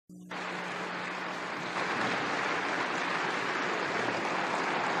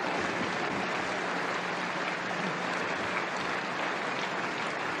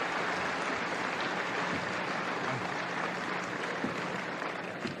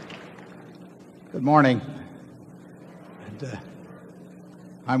Good morning.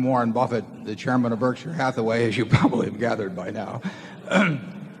 I'm Warren Buffett, the chairman of Berkshire Hathaway, as you probably have gathered by now.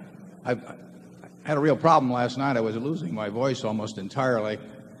 I had a real problem last night. I was losing my voice almost entirely.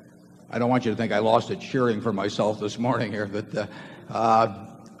 I don't want you to think I lost it cheering for myself this morning here, but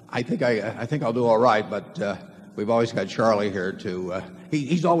I think I'll do all right. But we've always got Charlie here to.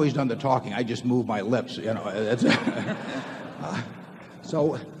 He's always done the talking. I just move my lips, you know.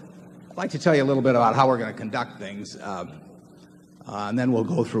 So I'd like to tell you a little bit about how we're going to conduct things, and then we'll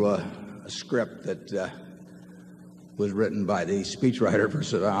go through a script that was written by the speechwriter for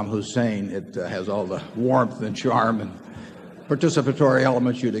Saddam Hussein. It has all the warmth and charm and participatory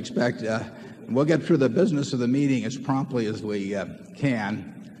elements you'd expect. We'll get through the business of the meeting as promptly as we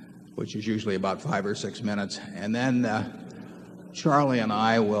can, which is usually about 5 or 6 minutes. And then Charlie and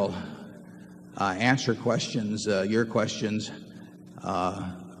I will answer questions, your questions,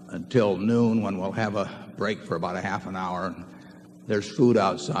 until noon, when we'll have a break for about a half an hour. There's food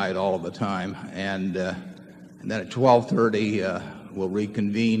outside all of the time. And then at 12:30, we'll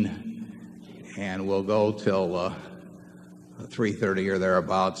reconvene, and we'll go till 3:30 or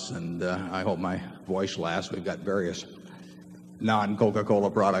thereabouts. And I hope my voice lasts. We've got various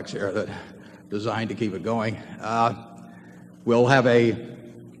non-Coca-Cola products here that are designed to keep it going. We'll have a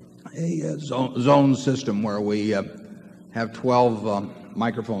zone system where we have 12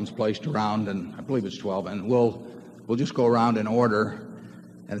 microphones placed around, and I believe it's 12, and we'll just go around in order.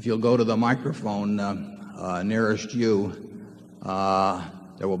 And if you'll go to the microphone nearest you,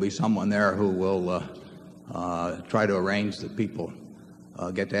 there will be someone there who will try to arrange that people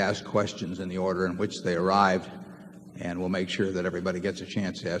get to ask questions in the order in which they arrived, and we'll make sure that everybody gets a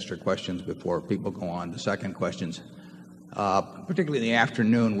chance to ask their questions before people go on to second questions. Particularly in the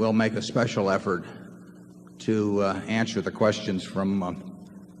afternoon, we'll make a special effort to answer the questions from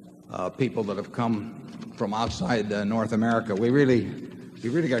people that have come from outside North America. We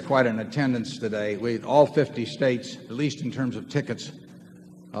really got quite an attendance today. All 50 states, at least in terms of tickets,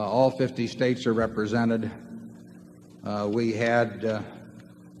 all 50 states are represented. We had,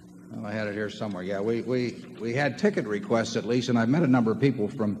 I had it here somewhere. Yeah, we had ticket requests at least, and I've met a number of people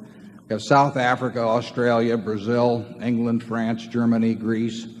from South Africa, Australia, Brazil, England, France, Germany,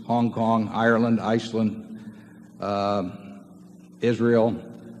 Greece, Hong Kong, Ireland, Iceland, Israel,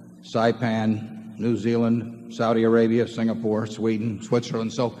 Saipan, New Zealand, Saudi Arabia, Singapore, Sweden,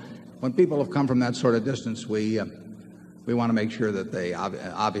 Switzerland. So when people have come from that sort of distance, we want to make sure that they,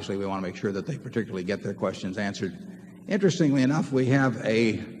 obviously we want to make sure that they particularly get their questions answered. Interestingly enough, we have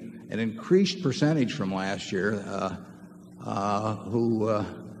an increased percentage from last year who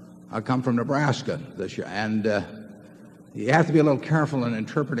come from Nebraska this year. And you have to be a little careful in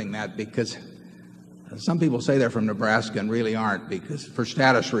interpreting that, because some people say they're from Nebraska and really aren't, because for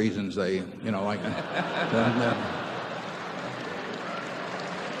status reasons they, you know, like.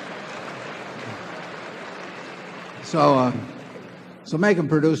 So make them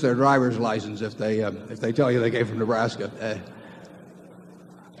produce their driver's license if they tell you they came from Nebraska.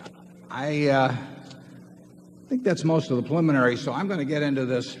 I think that's most of the preliminaries, so I'm going to get into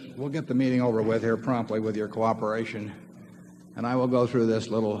this. We'll get the meeting over with here promptly with your cooperation. And I will go through this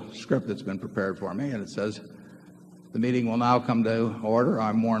little script that's been prepared for me, and it says, the meeting will now come to order.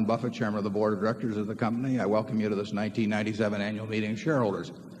 I'm Warren Buffett, chairman of the board of directors of the company. I welcome you to this 1997 annual meeting of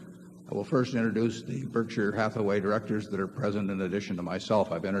shareholders. I will first introduce the Berkshire Hathaway directors that are present in addition to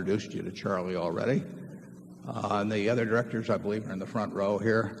myself. I've introduced you to Charlie already. And the other directors, I believe, are in the front row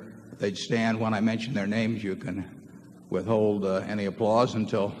here. If they'd stand when I mention their names, you can withhold any applause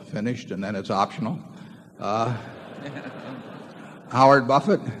until finished, and then it's optional. Howard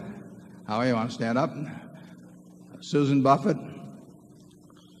Buffett. Howie, you want to stand up? Susan Buffett,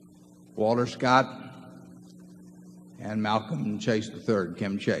 Walter Scott, and Malcolm Chase III,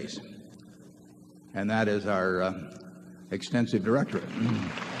 Kim Chase. And that is our extensive directorate.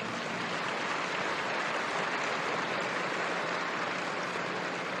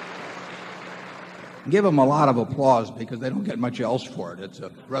 Give them a lot of applause, because they don't get much else for it. It's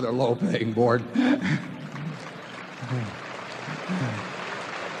a rather low-paying board.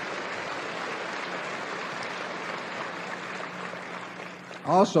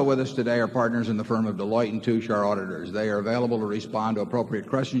 Also with us today are partners in the firm of Deloitte & Touche, our auditors. They are available to respond to appropriate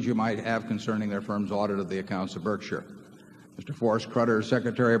questions you might have concerning their firm's audit of the accounts of Berkshire. Mr. Forrest Crutter is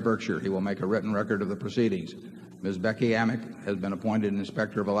Secretary of Berkshire. He will make a written record of the proceedings. Ms. Becky Amick has been appointed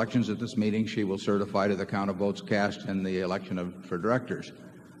Inspector of Elections at this meeting. She will certify to the count of votes cast in the election for directors.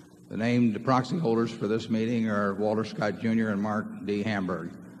 The named proxy holders for this meeting are Walter Scott Jr. and Mark D.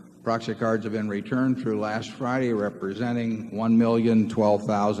 Hamburg. Proxy cards have been returned through last Friday, representing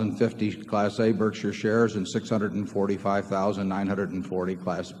 1,012,050 Class A Berkshire shares and 645,940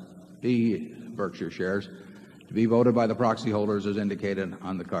 Class B Berkshire shares to be voted by the proxy holders as indicated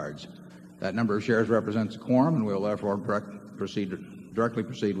on the cards. That number of shares represents a quorum, and we will therefore directly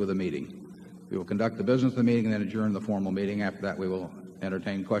proceed with the meeting. We will conduct the business of the meeting and then adjourn the formal meeting. After that, we will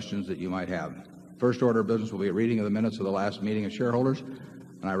entertain questions that you might have. First order of business will be a reading of the minutes of the last meeting of shareholders,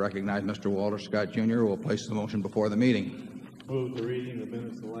 and I recognize Mr. Walter Scott, Jr., who will place the motion before the meeting. Move the reading of the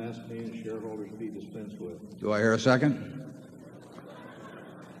minutes of the last meeting of shareholders be dispensed with. Do I hear a second?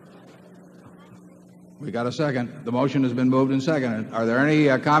 We got a second. The motion has been moved and seconded. Are there any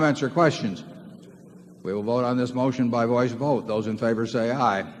comments or questions? We will vote on this motion by voice vote. Those in favor say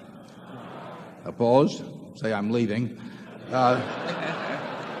aye. Opposed? Say I'm leaving. The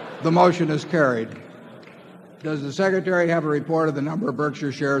motion is carried. Does the Secretary have a report of the number of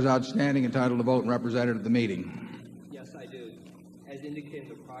Berkshire shares outstanding entitled to vote and represented at the meeting? Yes, I do. As indicated in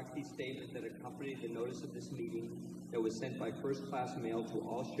the proxy statement that accompanied the notice of this meeting that was sent by first-class mail to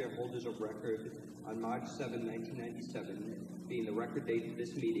all shareholders of record on March 7, 1997, being the record date of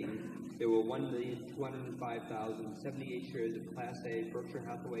this meeting, there were 1,205,078 shares of Class A Berkshire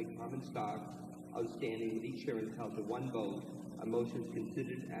Hathaway common stock outstanding, with each share entitled to one vote on motions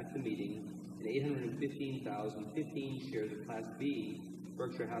considered at the meeting, and 815,015 shares of Class B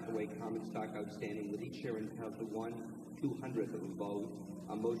Berkshire Hathaway common stock outstanding, with each share entitled to 1/200th of a vote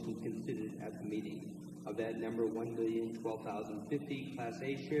on motions considered at the meeting. Of that number, 1,012,050 Class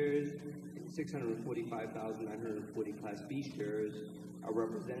A shares and 645,940 Class B shares are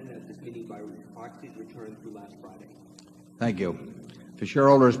represented at this meeting by proxies returned through last Friday. Thank you. If a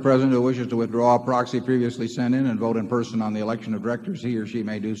shareholder is present who wishes to withdraw a proxy previously sent in and vote in person on the election of directors, he or she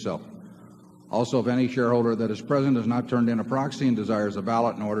may do so. Also, if any shareholder that is present has not turned in a proxy and desires a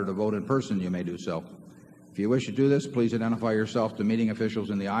ballot in order to vote in person, you may do so. If you wish to do this, please identify yourself to meeting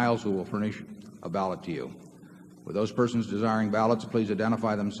officials in the aisles who will furnish a ballot to you. With those persons desiring ballots, please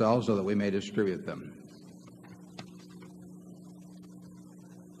identify themselves so that we may distribute them.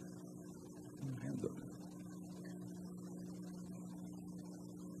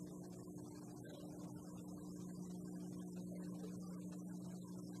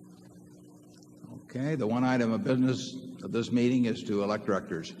 Okay, the one item of business of this meeting is to elect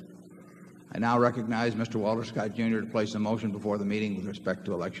directors. I now recognize Mr. Walter Scott, Jr. to place a motion before the meeting with respect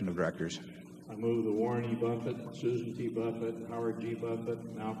to election of directors. I move that Warren E. Buffett, Susan T. Buffett, Howard G. Buffett,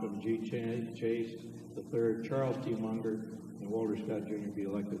 Malcolm G. Chase III, Charles T. Munger, and Walter Scott, Jr. be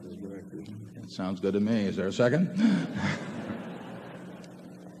elected as directors. That sounds good to me. Is there a second?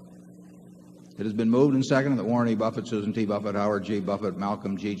 It has been moved and seconded that Warren E. Buffett, Susan T. Buffett, Howard G. Buffett,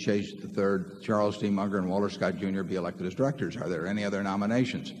 Malcolm G. Chase III, Charles T. Munger, and Walter Scott, Jr. be elected as directors. Are there any other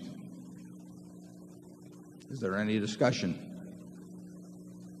nominations? Is there any discussion?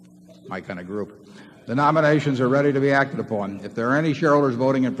 My kind of group. The nominations are ready to be acted upon. If there are any shareholders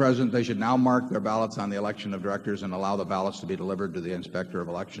voting in present, they should now mark their ballots on the election of directors and allow the ballots to be delivered to the Inspector of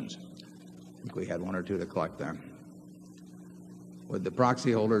Elections. I think we had one or two to collect there. Would the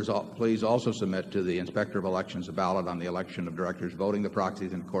proxy holders please also submit to the Inspector of Elections a ballot on the election of directors, voting the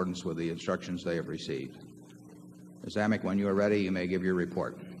proxies in accordance with the instructions they have received. Ms. Amick, when you are ready, you may give your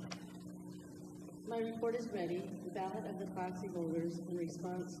report. My report is ready. The ballot of the proxy holders in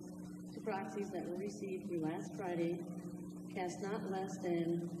response to proxies that were received through last Friday cast not less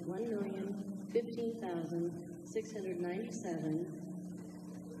than 1,015,697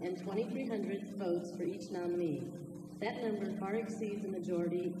 and 2,300 votes for each nominee. That number far exceeds the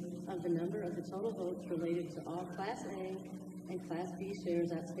majority of the number of the total votes related to all Class A and Class B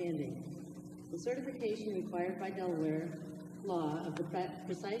shares outstanding. The certification required by Delaware law of the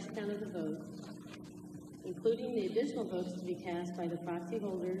precise count of the votes, including the additional votes to be cast by the proxy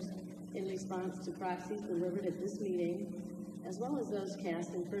holders in response to proxies delivered at this meeting, as well as those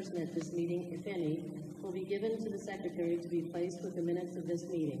cast in person at this meeting, if any, will be given to the Secretary to be placed with the minutes of this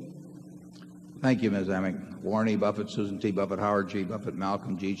meeting. Thank you, Ms. Amick. Warren E. Buffett, Susan T. Buffett, Howard G. Buffett,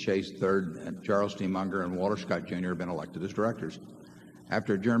 Malcolm G. Chase III, and Charles T. Munger, and Walter Scott, Jr. have been elected as directors.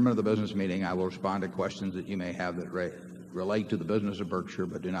 After adjournment of the business meeting, I will respond to questions that you may have that relate to the business of Berkshire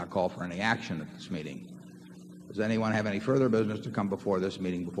but do not call for any action at this meeting. Does anyone have any further business to come before this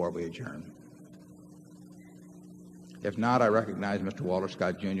meeting before we adjourn? If not, I recognize Mr. Walter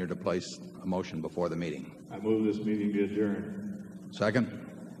Scott, Jr. to place a motion before the meeting. I move this meeting be adjourned. Second?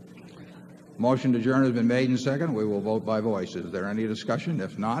 Motion to adjourn has been made and second. We will vote by voice. Is there any discussion?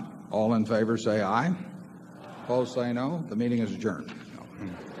 If not, all in favor say aye. Opposed say no. The meeting is adjourned.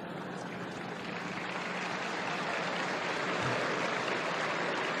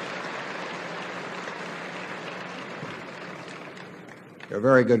 They're a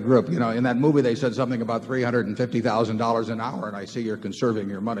very good group. You know, in that movie they said something about $350,000 an hour, and I see you're conserving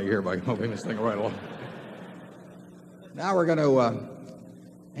your money here by moving this thing right along. Now we're going to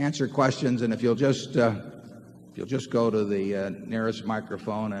answer questions, and if you'll just go to the nearest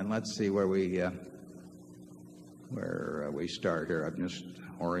microphone, and let's see where we start here. I'm just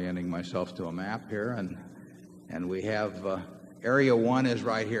orienting myself to a map here, and we have area 1 is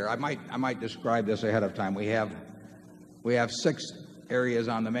right here. I might describe this ahead of time. We have 6 areas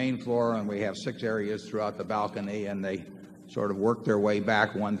on the main floor, and we have 6 areas throughout the balcony, and they sort of work their way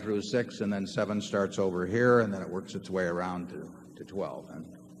back 1 through 6, and then 7 starts over here, and then it works its way around to 12. And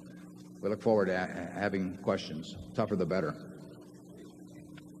we look forward to having questions. Tougher the better.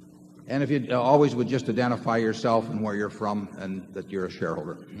 And if you always would just identify yourself and where you're from and that you're a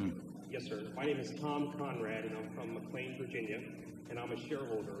shareholder. Yes, sir. My name is Tom Conrad, and I'm from McLean, Virginia, and I'm a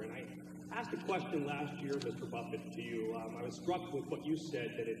shareholder. And I asked a question last year, Mr. Buffett, to you. I was struck with what you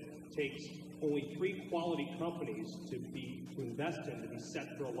said, that it takes only 3 quality companies to invest in to be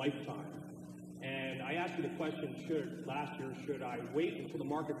set for a lifetime. And I asked you the question last year, should I wait until the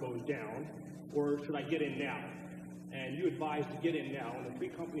market goes down, or should I get in now? And you advised to get in now, and the 3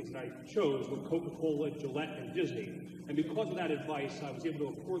 companies that I chose were Coca-Cola, Gillette, and Disney. And because of that advice, I was able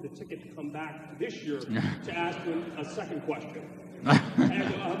to afford the ticket to come back this year to ask you a second question.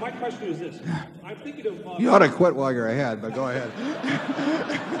 And my question is this. I'm thinking of... you ought to quit while you're ahead, but go ahead.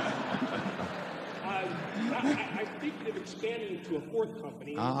 I'm thinking of expanding to a 4th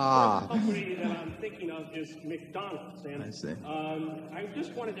company. And the 4th company that I'm thinking of is McDonald's. And I see. I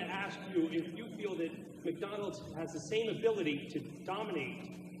just wanted to ask you if you feel that McDonald's has the same ability to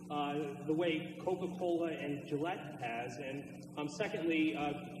dominate the way Coca-Cola and Gillette has. And secondly,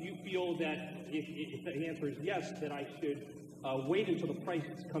 do you feel that if the answer is yes, that I should wait until the price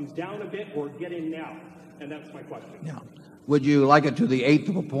comes down a bit or get in now? And that's my question. Yeah. Would you like it to the 1/8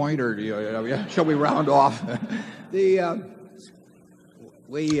 of a point, or shall we round off? We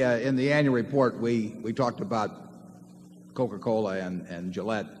in the annual report we talked about Coca-Cola and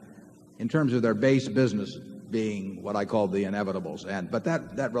Gillette in terms of their base business being what I call the inevitables, but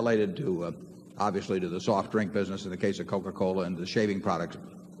that related to obviously to the soft drink business in the case of Coca-Cola and the shaving products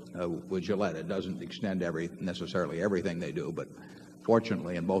with Gillette. It doesn't extend necessarily everything they do, but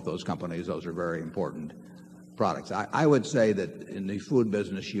fortunately in both those companies those are very important products. I would say that in the food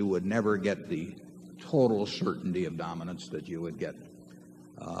business you would never get the total certainty of dominance that you would get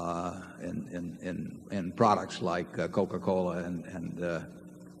in products like Coca-Cola and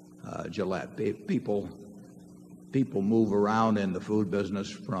Gillette. People move around in the food business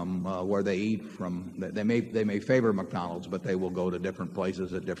from where they eat from. They may favor McDonald's, but they will go to different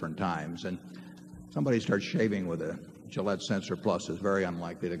places at different times. And somebody starts shaving with a Gillette Sensor Plus is very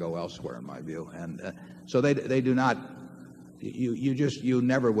unlikely to go elsewhere, in my view. And so they do not. You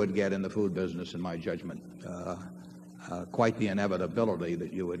never would get in the food business, in my judgment, quite the inevitability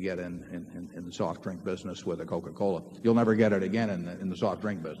that you would get in the soft drink business with a Coca-Cola. You'll never get it again in the soft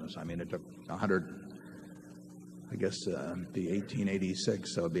drink business. I mean, it took 100, I guess, be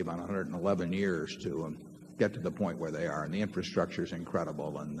 1886, so it'd be about 111 years to get to the point where they are, and the infrastructure is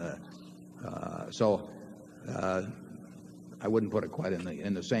incredible, and so I wouldn't put it quite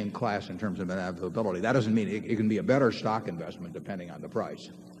in the same class in terms of inevitability. That doesn't mean it can be a better stock investment depending on the price.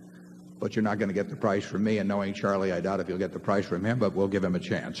 But you're not going to get the price from me, and knowing Charlie, I doubt if you'll get the price from him, but we'll give him a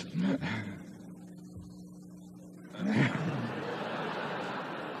chance.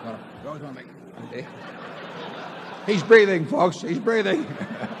 He's breathing, folks. He's breathing.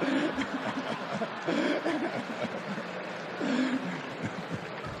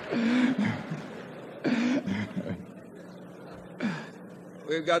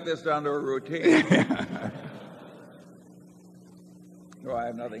 We've got this down to a routine. No, I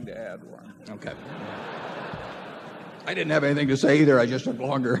have nothing to add, Warren. Okay. I didn't have anything to say either. I just took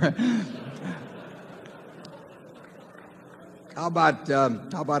longer. How about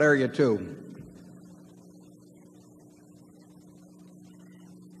area 2?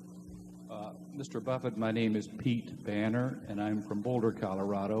 Mr. Buffett, my name is Pete Banner, and I'm from Boulder,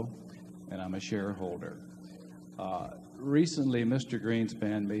 Colorado, and I'm a shareholder. Recently, Mr.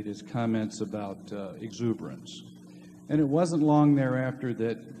 Greenspan made his comments about exuberance. And it wasn't long thereafter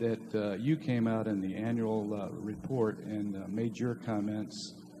that you came out in the annual report and made your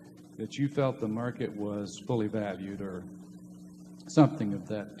comments that you felt the market was fully valued or something of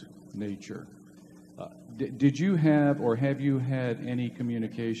that nature. Did you have or have you had any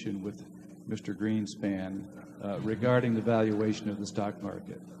communication with Mr. Greenspan regarding the valuation of the stock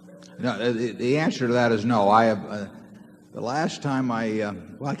market? No, the answer to that is no. I have the last time I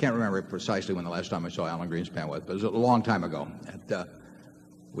can't remember precisely when the last time I saw Alan Greenspan was, but it was a long time ago.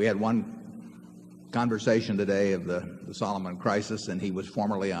 We had one conversation today of the Solomon crisis, and he was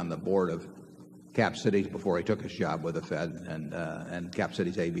formerly on the board of Cap Cities before he took his job with the Fed, and Cap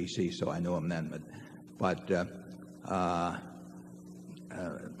Cities ABC, so I knew him then. But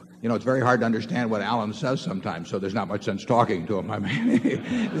you know, it's very hard to understand what Alan says sometimes, so there's not much sense talking to him. I mean,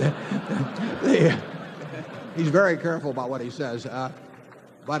 he's very careful about what he says.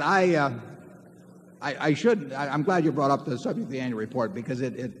 But I'm glad you brought up the subject of the annual report, because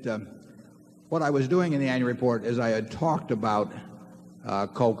what I was doing in the annual report is I had talked about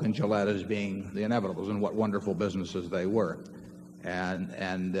Coke and Gillette as being the inevitables and what wonderful businesses they were.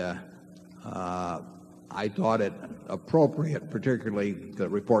 And I thought it appropriate, particularly the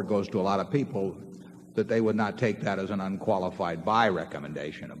report goes to a lot of people, that they would not take that as an unqualified buy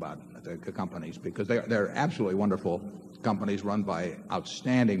recommendation about the companies, because they're absolutely wonderful companies run by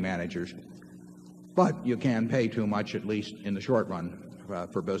outstanding managers. But you can pay too much, at least in the short run,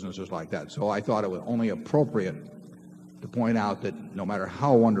 for businesses like that. So I thought it was only appropriate to point out that no matter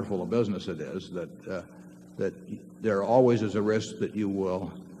how wonderful a business it is, that there always is a risk that you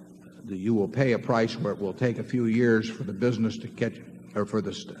will pay a price where it will take a few years for the business to catch, or for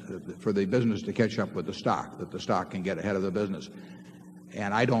the business to catch up with the stock, that the stock can get ahead of the business.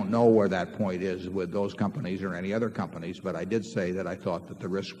 And I don't know where that point is with those companies or any other companies, but I did say that I thought that the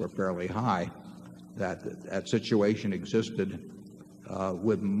risks were fairly high, that situation existed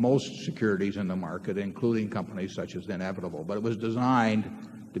with most securities in the market, including companies such as the Inevitable. But it was designed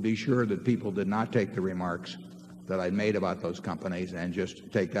to be sure that people did not take the remarks that I made about those companies and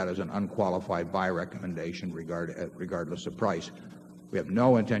just take that as an unqualified buy recommendation regardless of price. We have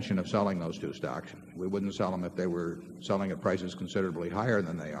no intention of selling those two stocks. We wouldn't sell them if they were selling at prices considerably higher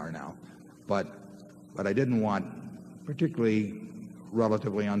than they are now. But I didn't want particularly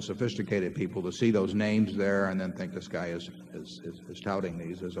relatively unsophisticated people to see those names there and then think this guy is touting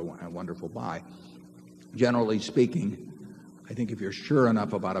these as a wonderful buy. Generally speaking, I think if you're sure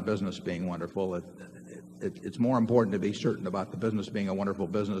enough about a business being wonderful, it's more important to be certain about the business being a wonderful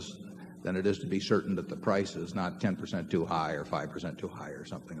business than it is to be certain that the price is not 10% too high or 5% too high or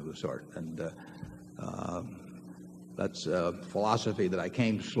something of the sort. And that's a philosophy that I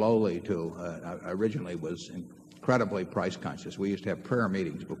came slowly to. I originally was incredibly price conscious. We used to have prayer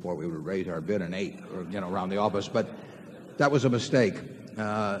meetings before we would raise our bid and ate, or, around the office. But that was a mistake,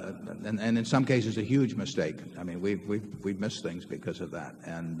 and in some cases a huge mistake. I mean, we've missed things because of that.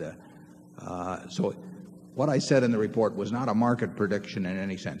 And so what I said in the report was not a market prediction in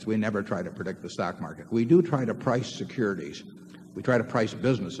any sense. We never try to predict the stock market. We do try to price securities. We try to price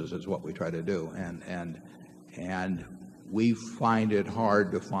businesses is what we try to do. And we find it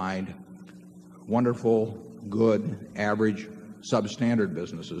hard to find wonderful, good, average, substandard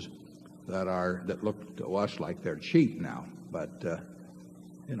businesses that look to us like they're cheap now. But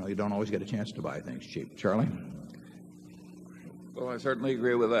you don't always get a chance to buy things cheap. Charlie? Well, I certainly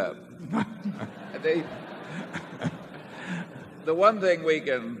agree with that. The one thing we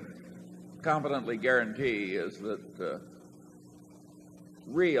can confidently guarantee is that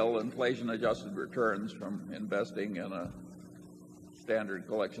real inflation-adjusted returns from investing in a standard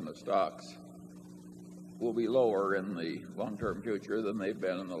collection of stocks will be lower in the long-term future than they've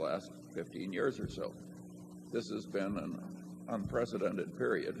been in the last 15 years or so. This has been an unprecedented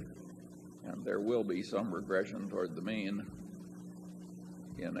period, and there will be some regression toward the mean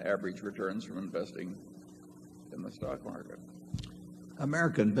in average returns from investing in the stock market.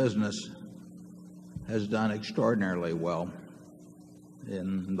 American business has done extraordinarily well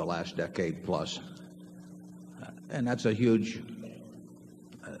in the last decade plus, and that's a huge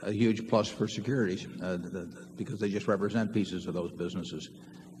plus for securities because they just represent pieces of those businesses.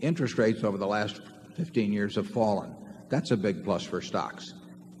 Interest rates over the last 15 years have fallen. That's a big plus for stocks.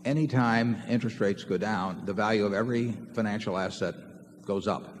 Anytime interest rates go down, the value of every financial asset goes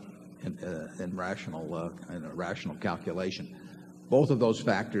up in rational calculation. Both of those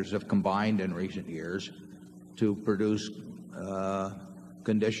factors have combined in recent years to produce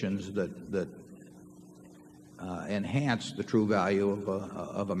conditions that enhance the true value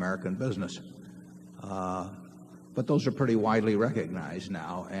of American business. But those are pretty widely recognized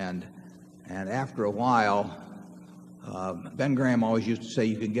now. And after a while, Ben Graham always used to say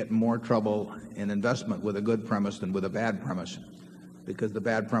you can get in more trouble in investment with a good premise than with a bad premise, because the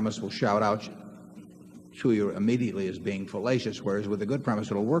bad premise will shout out to you immediately as being fallacious, whereas with a good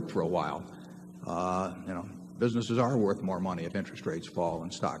premise it'll work for a while. Businesses are worth more money if interest rates fall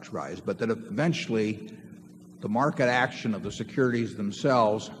and stocks rise, but that eventually the market action of the securities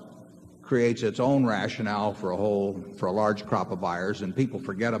themselves creates its own rationale for a large crop of buyers, and people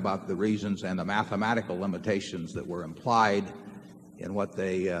forget about the reasons and the mathematical limitations that were implied in what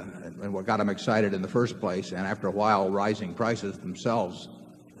they and what got them excited in the first place. And after a while, rising prices themselves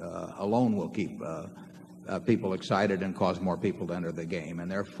alone will keep people excited and cause more people to enter the game.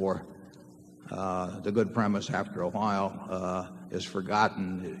 And therefore, the good premise after a while is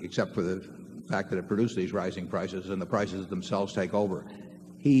forgotten, except for the fact that it produced these rising prices, and the prices themselves take over.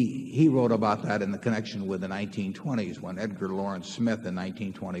 He wrote about that in the connection with the 1920s, when Edgar Lawrence Smith in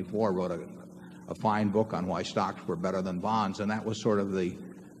 1924 wrote a fine book on why stocks were better than bonds, and that was sort of the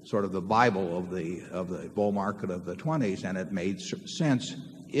Bible of the bull market of the 20s, and it made sense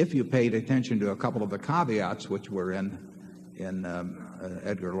if you paid attention to a couple of the caveats which were in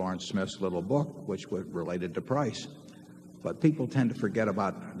Edgar Lawrence Smith's little book, which were related to price. But people tend to forget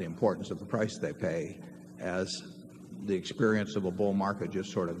about the importance of the price they pay, as the experience of a bull market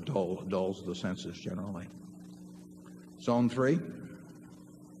just sort of dulls the senses generally. Zone 3.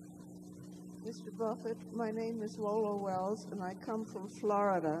 Mr. Buffett, my name is Lola Wells, and I come from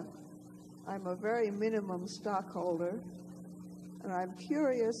Florida. I'm a very minimum stockholder, and I'm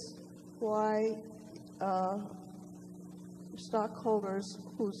curious why stockholders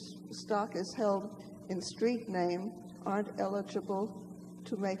whose stock is held in street name aren't eligible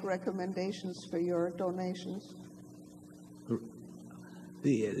to make recommendations for your donations.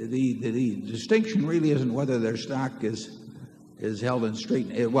 The distinction really isn't whether their stock is held in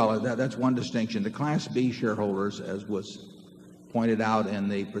street. Well, that's one distinction. The Class B shareholders, as was pointed out in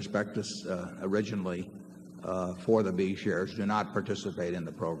the prospectus originally for the B shares, do not participate in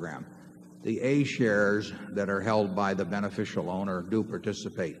the program. The A shares that are held by the beneficial owner do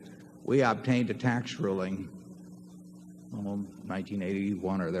participate. We obtained a tax ruling,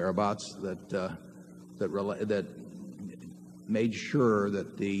 1981 or thereabouts, that made sure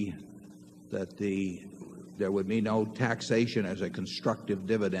that there would be no taxation as a constructive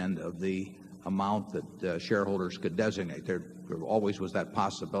dividend of the amount that shareholders could designate. There always was that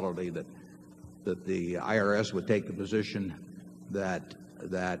possibility that the IRS would take the position that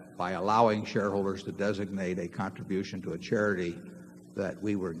by allowing shareholders to designate a contribution to a charity, that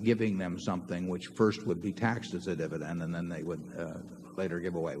we were giving them something which first would be taxed as a dividend and then they would later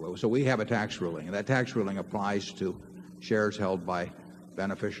give away. So we have a tax ruling, and that tax ruling applies to shares held by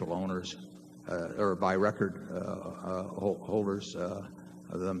beneficial owners or by record holders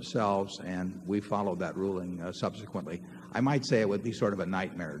themselves, and we followed that ruling subsequently. I might say it would be sort of a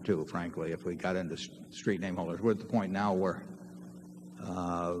nightmare, too, frankly, if we got into street name holders. We're at the point now where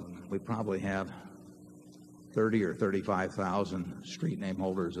we probably have 30 or 35,000 street name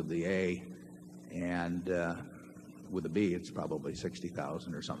holders of the A, and with the B, it's probably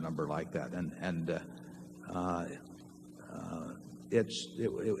 60,000 or some number like that.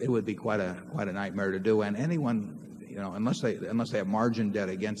 It would be quite a nightmare to do. And anyone, unless they have margin debt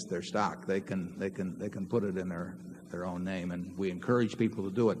against their stock, they can put it in their own name. And we encourage people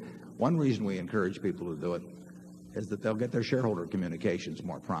to do it. One reason we encourage people to do it is that they'll get their shareholder communications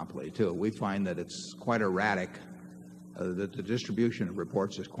more promptly, too. We find that it's quite erratic, that the distribution of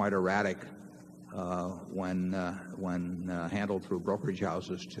reports is quite erratic when handled through brokerage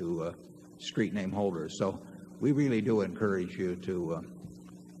houses to street name holders. So we really do encourage you to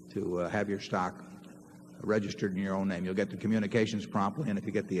have your stock registered in your own name. You'll get the communications promptly, and if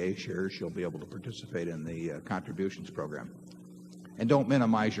you get the A shares, you'll be able to participate in the contributions program. And don't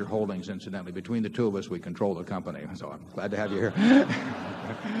minimize your holdings, incidentally. Between the two of us, we control the company. So I'm glad to have you here.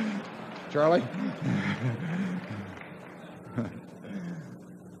 Charlie?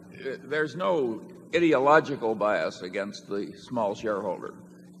 There's no ideological bias against the small shareholder.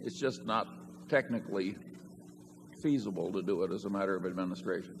 It's just not technically feasible to do it as a matter of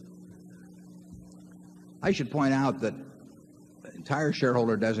administration. I should point out that the entire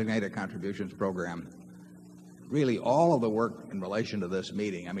shareholder designated contributions program, really all of the work in relation to this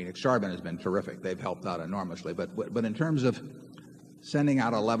meeting, I mean, Exarban has been terrific. They've helped out enormously. But in terms of sending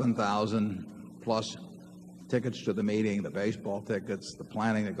out 11,000 plus tickets to the meeting, the baseball tickets, the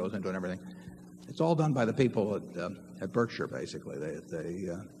planning that goes into it and everything, it's all done by the people at Berkshire, basically.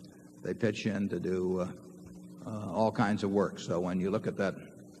 They pitch in to do all kinds of work. So when you look at that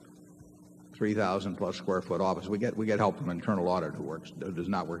 3,000 plus square foot office, we get help from an internal audit who does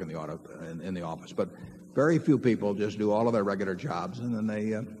not work in the office. But very few people just do all of their regular jobs, and then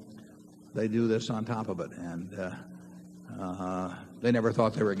they do this on top of it. And they never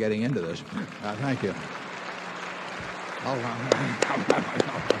thought they were getting into this. Thank you.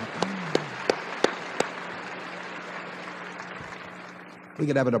 We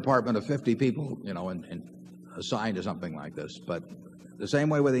could have a department of 50 people, and assigned to something like this. But the same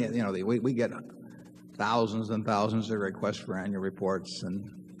way with we get thousands and thousands of requests for annual reports, and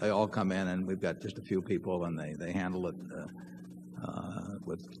they all come in, and we've got just a few people, and they handle it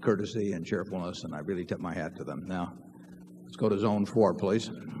with courtesy and cheerfulness, and I really tip my hat to them. Now, let's go to Zone 4, please.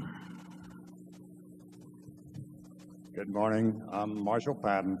 Good morning. I'm Marshall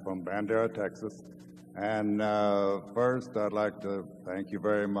Patton from Bandera, Texas. And first, I'd like to thank you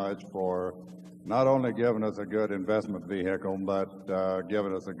very much for not only giving us a good investment vehicle, but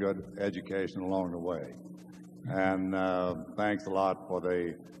giving us a good education along the way. And thanks a lot for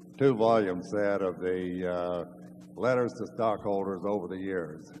the 2-volume set of the letters to stockholders over the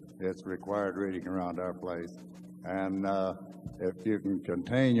years. It's required reading around our place. And if you can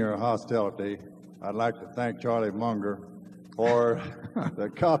contain your hostility, I'd like to thank Charlie Munger for the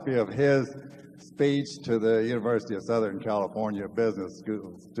copy of his speech to the University of Southern California business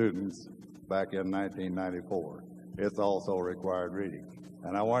school students back in 1994. It's also required reading.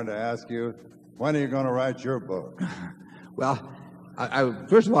 And I wanted to ask you, when are you going to write your book? Well,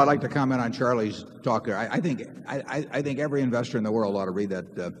 first of all, I'd like to comment on Charlie's talk there. I think every investor in the world ought to read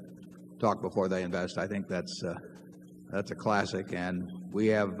that talk before they invest. I think that's a classic, and we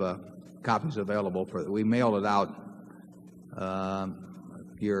have copies available we mailed it out a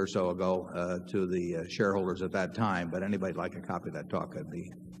year or so ago to the shareholders at that time. But anybody'd like a copy of that talk, I'd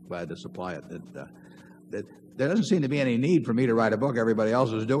be glad to supply it. There doesn't seem to be any need for me to write a book. Everybody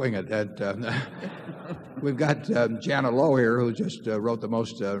else is doing it. We've got Janet Lowe here, who just wrote the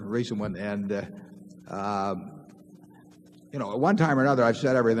most recent one. And, at one time or another, I've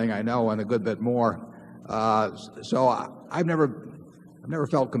said everything I know and a good bit more. So I've never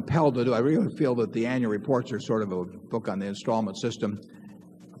felt compelled to do. I really feel that the annual reports are sort of a book on the installment system.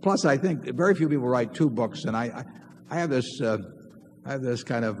 Plus, I think very few people write 2 books, and I have this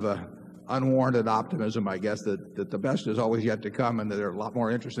kind of unwarranted optimism, I guess, that the best is always yet to come, and that there are a lot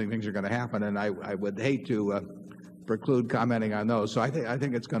more interesting things are going to happen. And I would hate to preclude commenting on those. So I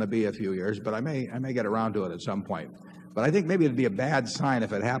think it's going to be a few years, but I may get around to it at some point. But I think maybe it'd be a bad sign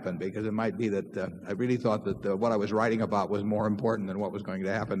if it happened, because it might be that I really thought that what I was writing about was more important than what was going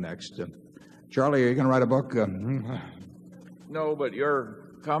to happen next. Charlie, are you going to write a book? No, but your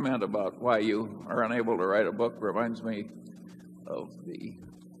comment about why you are unable to write a book reminds me of the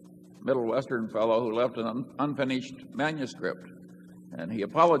Middle Western fellow who left an unfinished manuscript. And he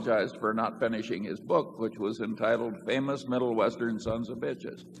apologized for not finishing his book, which was entitled Famous Middle Western Sons of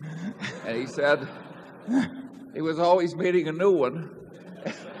Bitches. And he said he was always meeting a new one,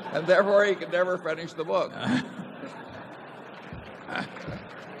 and therefore he could never finish the book.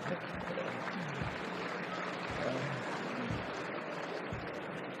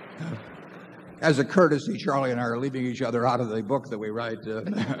 As a courtesy, Charlie and I are leaving each other out of the book that we write.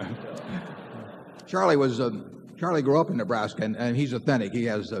 Charlie grew up in Nebraska, and he's authentic. He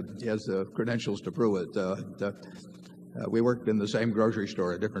has the credentials to prove it. We worked in the same grocery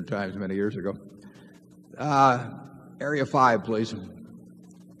store at different times many years ago. Area 5, please.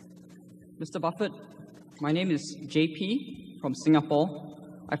 Mr. Buffett, my name is JP from Singapore.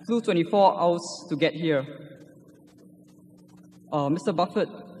 I flew 24 hours to get here. Mr. Buffett,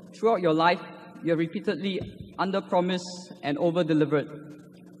 throughout your life, you have repeatedly under-promised and over-delivered.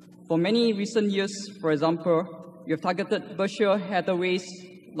 For many recent years, for example, you have targeted Berkshire Hathaway's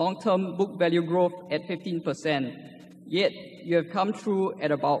long-term book value growth at 15%, yet you have come through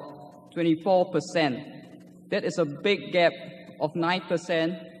at about 24%. That is a big gap of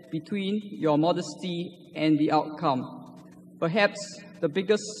 9% between your modesty and the outcome. Perhaps the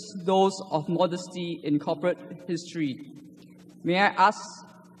biggest dose of modesty in corporate history. May I ask,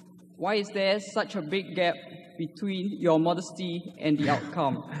 why is there such a big gap between your modesty and the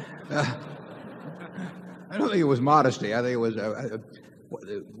outcome? I don't think it was modesty. I think it was,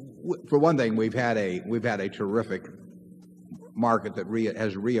 for one thing, we've had a terrific market that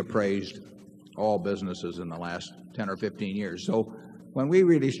has reappraised all businesses in the last 10 or 15 years. So when we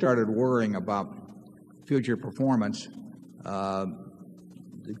really started worrying about future performance,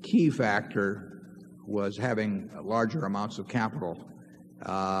 the key factor was having larger amounts of capital.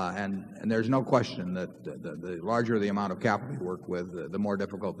 And there's no question that the larger the amount of capital you work with, the more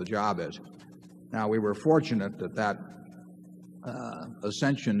difficult the job is. Now, we were fortunate that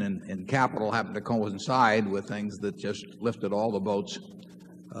ascension in capital happened to coincide with things that just lifted all the boats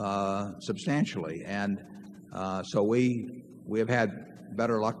substantially. And so we have had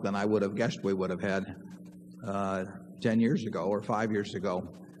better luck than I would have guessed we would have had 10 years ago or 5 years ago.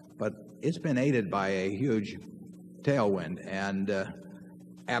 But it's been aided by a huge tailwind. And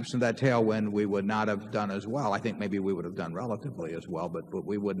absent that tailwind, we would not have done as well. I think maybe we would have done relatively as well, but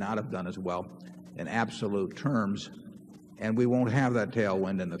we would not have done as well in absolute terms. And we won't have that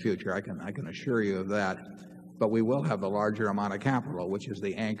tailwind in the future. I can assure you of that. But we will have the larger amount of capital, which is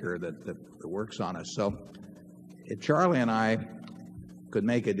the anchor that works on us. So Charlie and I could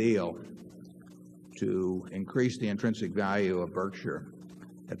make a deal to increase the intrinsic value of Berkshire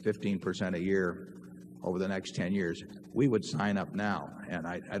at 15% a year over the next 10 years, we would sign up now. And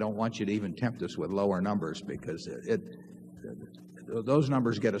I don't want you to even tempt us with lower numbers, because those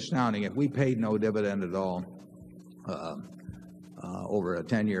numbers get astounding. If we paid no dividend at all over a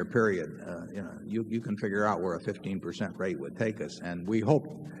 10-year period, you can figure out where a 15% rate would take us. And we hope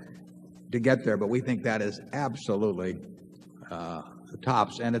to get there, but we think that is absolutely the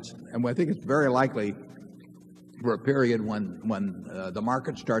tops. And I think it's very likely for a period when the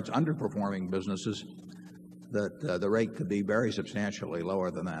market starts underperforming businesses that the rate could be very substantially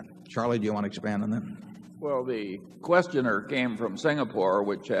lower than that. Charlie, do you want to expand on that? Well, the questioner came from Singapore,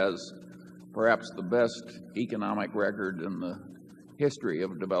 which has perhaps the best economic record in the history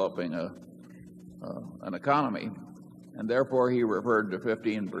of developing an economy, and therefore he referred to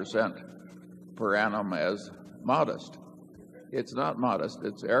 15% per annum as modest. It's not modest,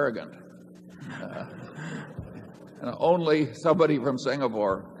 it's arrogant. And only somebody from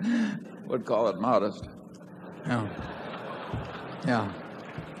Singapore would call it modest. Yeah.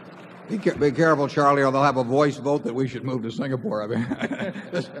 Be careful, Charlie, or they'll have a voice vote that we should move to Singapore. I mean,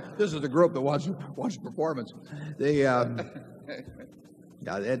 this is the group that wants performance.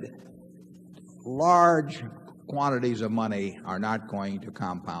 Large quantities of money are not going to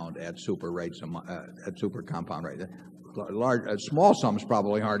compound at super rates, at super compound rate. Small sums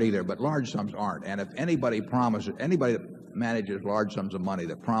probably aren't either, but large sums aren't. And if anybody that manages large sums of money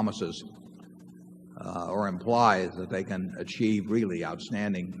that promises or implies that they can achieve really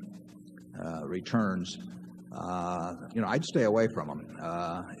outstanding returns, I'd stay away from them.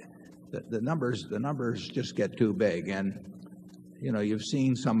 The numbers just get too big, and you've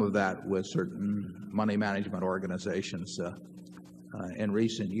seen some of that with certain money management organizations in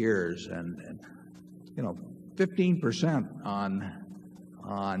recent years, and 15% on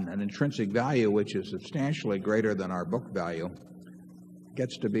an intrinsic value which is substantially greater than our book value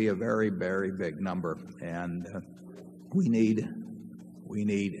gets to be a very, very big number. And we need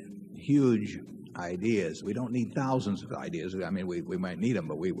huge ideas. We don't need thousands of ideas. I mean, we might need them,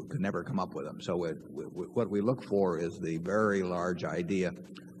 but we could never come up with them. So what we look for is the very large idea,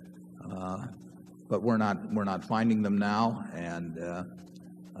 but we're not finding them now, and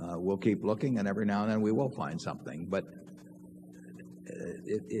we'll keep looking, and every now and then we will find something. But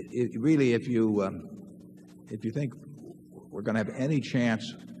really, if you think we're going to have any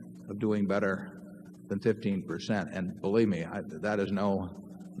chance of doing better than 15%, and believe me, that is no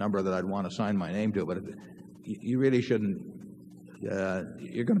number that I'd want to sign my name to, but you really shouldn't.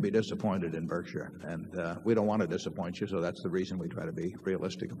 You're going to be disappointed in Berkshire, and we don't want to disappoint you, so that's the reason we try to be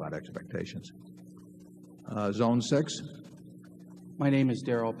realistic about expectations. Zone 6. My name is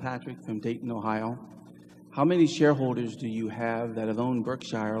Darrell Patrick from Dayton, Ohio. How many shareholders do you have that have owned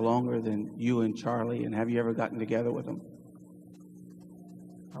Berkshire longer than you and Charlie, and have you ever gotten together with them?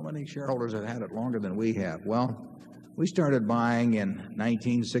 How many shareholders have had it longer than we have? Well, we started buying in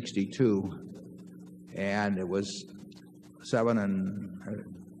 1962, and it was I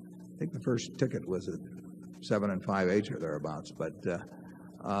think the first ticket was at 7 5/8 or thereabouts. But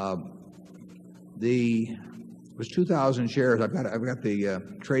it was 2,000 shares. I've got the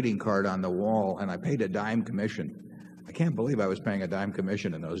trading card on the wall, and I paid a dime commission. I can't believe I was paying a dime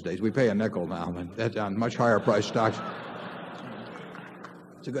commission in those days. We pay a nickel now, but that's on much higher priced stocks.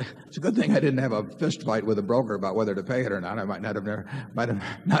 It's a good thing I didn't have a fist fight with a broker about whether to pay it or not. I might not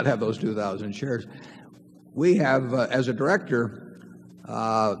have those 2,000 shares. We have, as a director,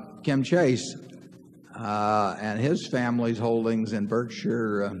 Kim Chase, and his family's holdings in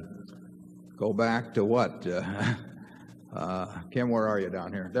Berkshire go back to what? Kim, where are you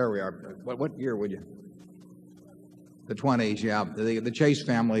down here? There we are. What year would you? The 20s, yeah. The Chase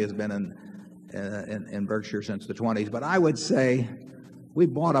family has been in Berkshire since the 20s. But I would say we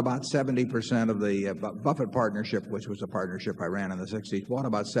bought about 70% of the Buffett partnership, which was a partnership I ran in the 60s, bought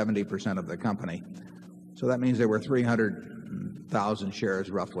about 70% of the company. So that means there were 300,000 shares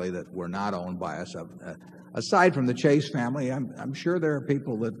roughly that were not owned by us. Aside from the Chase family, I'm sure there are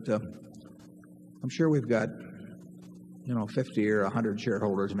people that I'm sure we've got 50 or 100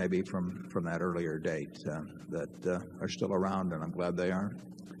 shareholders maybe from that earlier date that are still around, and I'm glad they are.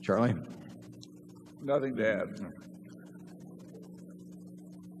 Charlie? Nothing to add.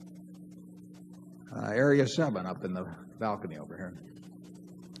 Area 7 up in the balcony over here.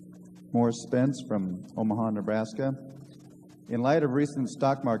 Morris Spence from Omaha, Nebraska. In light of recent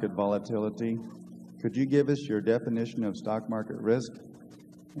stock market volatility, could you give us your definition of stock market risk,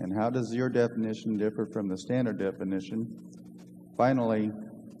 and how does your definition differ from the standard definition? Finally,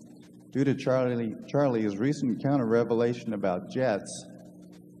 due to Charlie's recent counter revelation about jets,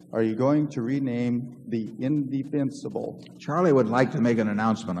 Are you going to rename the indefensible? Charlie would like to make an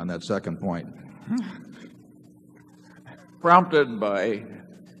announcement on that second point. Prompted by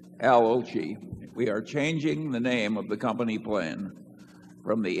Al Olchi, we are changing the name of the company plane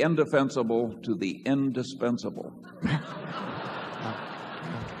from the indefensible to the indispensable.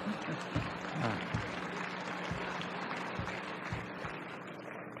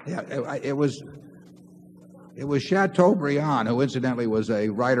 Yeah, it was Chateaubriand, who incidentally was a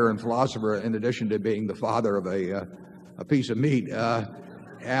writer and philosopher in addition to being the father of a piece of meat.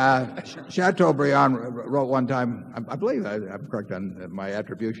 Chateaubriand wrote one time, I believe I'm correct on my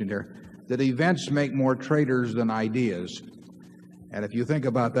attribution here, that events make more traders than ideas. And if you think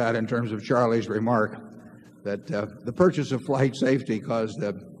about that in terms of Charlie's remark, that the purchase of flight safety caused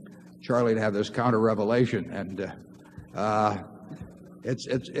Charlie to have this counter-revelation, and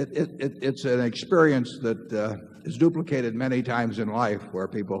it's an experience that is duplicated many times in life, where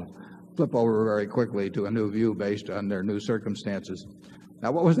people flip over very quickly to a new view based on their new circumstances.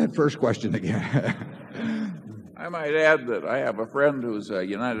 Now, what was that first question again? I might add that I have a friend who's a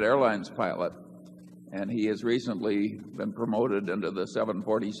United Airlines pilot, and he has recently been promoted into the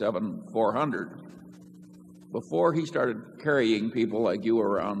 747-400. Before he started carrying people like you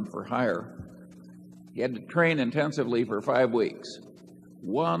around for hire, he had to train intensively for 5 weeks.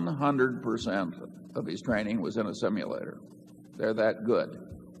 100% of his training was in a simulator. They're that good.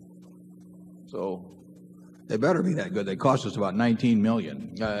 So they better be that good. They cost us about $19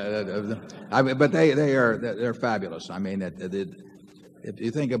 million. But they're fabulous. I mean, if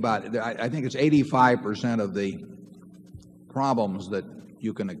you think about it, I think it's 85% of the problems that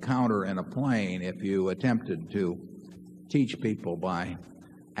you can encounter in a plane if you attempted to teach people by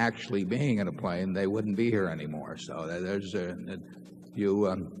actually being in a plane, they wouldn't be here anymore. So there's you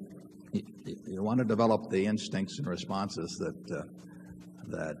want to develop the instincts and responses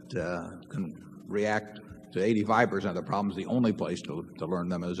that can react to 85% of the problems. The only place to learn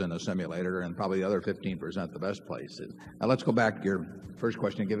them is in a simulator, and probably the other 15% the best place. Now let's go back to your first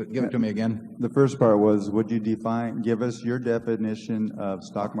question. Give it to me again. The first part was, would you give us your definition of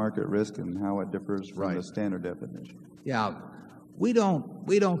stock market risk and how it differs from the standard definition? Yeah, we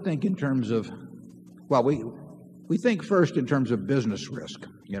don't think in terms of, well, we think first in terms of business risk.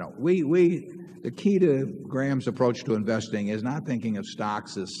 You know, the key to Graham's approach to investing is not thinking of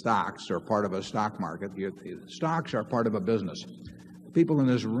stocks as stocks or part of a stock market. Stocks are part of a business. The people in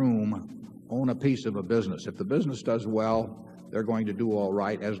this room own a piece of a business. If the business does well, they're going to do all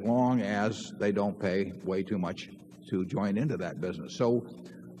right as long as they don't pay way too much to join into that business. So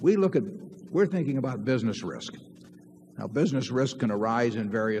we're thinking about business risk. Now, business risk can arise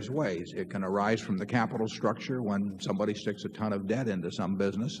in various ways. It can arise from the capital structure when somebody sticks a ton of debt into some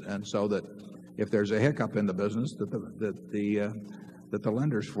business, and so that if there's a hiccup in the business, that the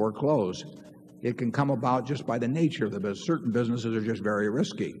lenders foreclose. It can come about just by the nature of the business. Certain businesses are just very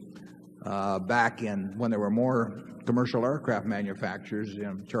risky. Back in when there were more commercial aircraft manufacturers,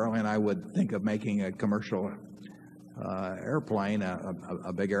 Charlie and I would think of making a commercial airplane,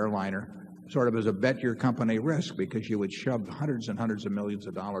 a big airliner, sort of as a bet your company risk, because you would shove hundreds and hundreds of millions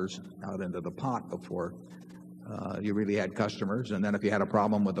of dollars out into the pot before you really had customers. And then if you had a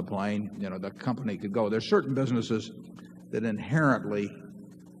problem with the plane, the company could go. There's certain businesses that inherently,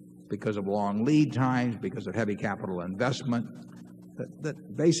 because of long lead times, because of heavy capital investment,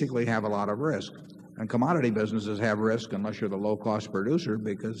 that basically have a lot of risk. And commodity businesses have risk unless you're the low-cost producer,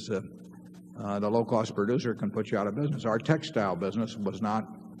 because the low-cost producer can put you out of business. Our textile business was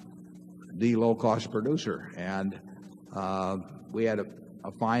not the low-cost producer, and we had a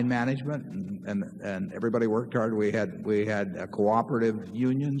fine management, and everybody worked hard. We had cooperative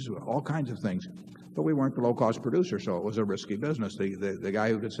unions, all kinds of things, but we weren't the low-cost producer, so it was a risky business. The guy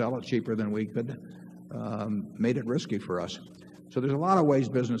who could sell it cheaper than we could made it risky for us. So there's a lot of ways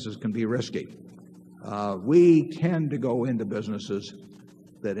businesses can be risky. We tend to go into businesses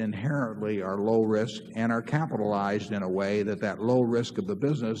that inherently are low risk and are capitalized in a way that low risk of the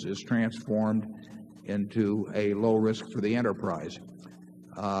business is transformed into a low risk for the enterprise.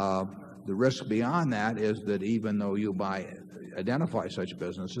 The risk beyond that is that even though you identify such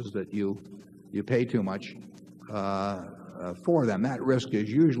businesses, that you pay too much for them. That risk is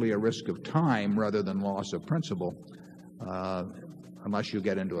usually a risk of time rather than loss of principal, unless you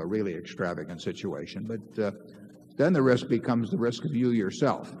get into a really extravagant situation. But then the risk becomes the risk of you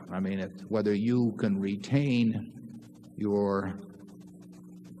yourself. I mean, whether you can retain your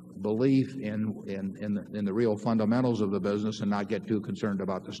belief in the real fundamentals of the business and not get too concerned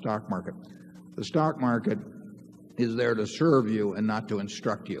about the stock market. The stock market is there to serve you and not to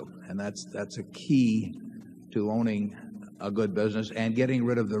instruct you, and that's a key to owning a good business and getting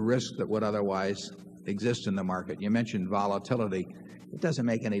rid of the risk that would otherwise exist in the market. You mentioned volatility. It doesn't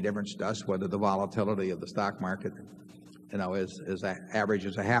make any difference to us whether the volatility of the stock market, is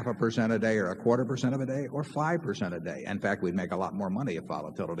averages a 0.5% a day or 0.25% of a day or 5% a day. In fact, we'd make a lot more money if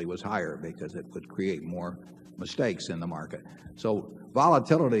volatility was higher because it would create more mistakes in the market. So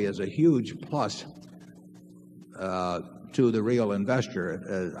volatility is a huge plus to the real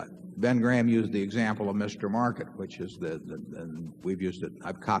investor. Ben Graham used the example of Mr. Market, which is we've used it.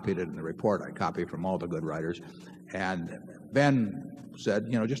 I've copied it in the report. I copy from all the good writers. And Ben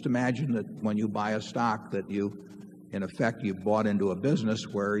said, just imagine that when you buy a stock that in effect, you've bought into a business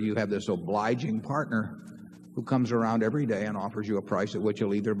where you have this obliging partner who comes around every day and offers you a price at which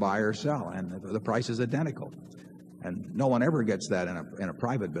you'll either buy or sell, and the price is identical. And no one ever gets that in a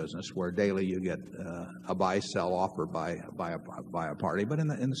private business where daily you get a buy-sell offer by a party. But in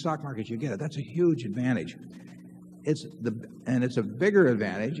the stock market, you get it. That's a huge advantage. It's a bigger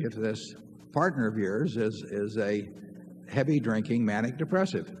advantage if this partner of yours is a heavy drinking manic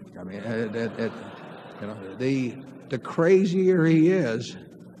depressive. I mean, the crazier he is,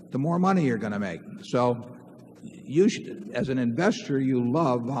 the more money you're going to make. So you should, as an investor, you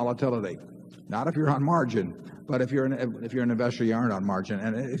love volatility. Not if you're on margin, but if you're an investor, you aren't on margin.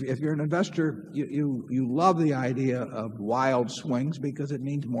 And if you're an investor, you love the idea of wild swings because it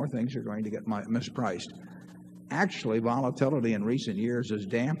means more things are going to get mispriced. Actually, volatility in recent years has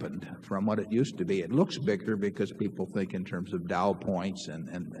dampened from what it used to be. It looks bigger because people think in terms of Dow points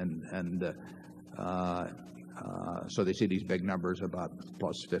so they see these big numbers about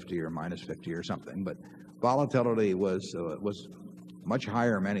plus 50 or minus 50 or something. But volatility was much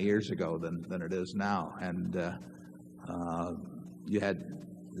higher many years ago than it is now. And you had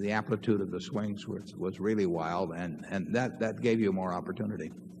the amplitude of the swings was really wild, and that gave you more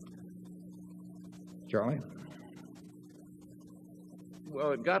opportunity. Charlie?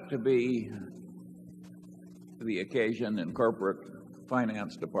 Well, it got to be the occasion in corporate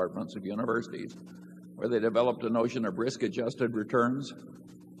finance departments of universities where they developed a notion of risk-adjusted returns.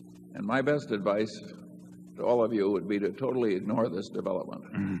 And my best advice to all of you would be to totally ignore this development.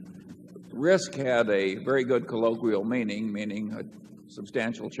 Mm-hmm. Risk had a very good colloquial meaning a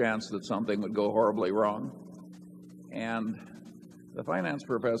substantial chance that something would go horribly wrong. And the finance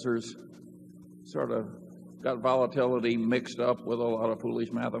professors sort of got volatility mixed up with a lot of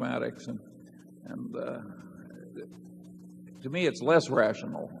foolish mathematics. And to me, it's less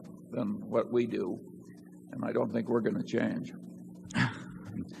rational than what we do. And I don't think we're going to change.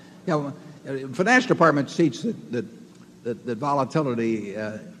 Yeah, finance department teach that volatility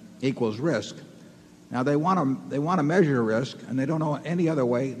equals risk. Now they want to measure risk, and they don't know any other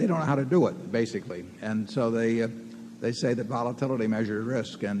way. They don't know how to do it, basically. And so they say that volatility measures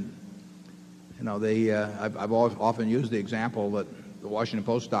risk. And I've often used the example that the Washington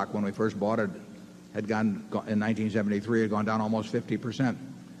Post stock, when we first bought it, had gone in 1973, had gone down almost 50%.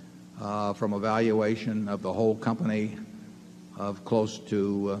 From a valuation of the whole company of close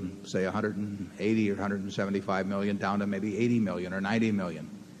to, say, 180 or 175 million down to maybe 80 million or 90 million.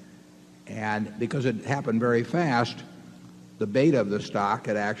 And because it happened very fast, the beta of the stock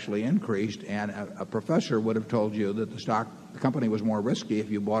had actually increased, and a professor would have told you that the company was more risky if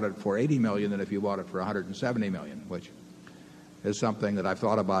you bought it for 80 million than if you bought it for 170 million, which is something that I've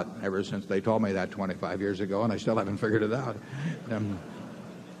thought about ever since they told me that 25 years ago, and I still haven't figured it out.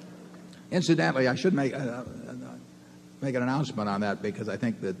 Incidentally, I should make an announcement on that because I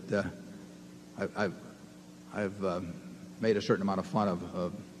think that I've made a certain amount of fun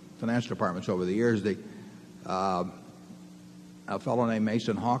of finance departments over the years. A fellow named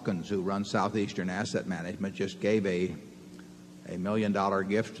Mason Hawkins, who runs Southeastern Asset Management, just gave a $1 million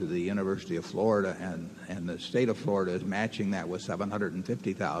gift to the University of Florida, and the state of Florida is matching that with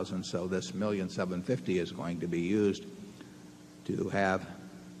 $750,000. So this $1,750,000 is going to be used to have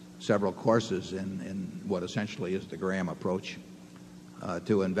several courses in what essentially is the Graham approach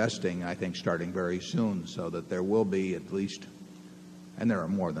to investing, I think, starting very soon, so that there will be at least, and there are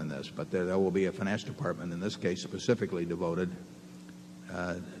more than this, but there will be a finance department, in this case specifically devoted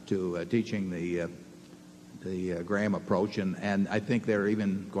to teaching the Graham approach. And I think they're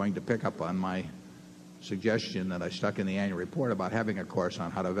even going to pick up on my suggestion that I stuck in the annual report about having a course on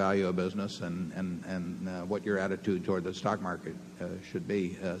how to value a business and what your attitude toward the stock market should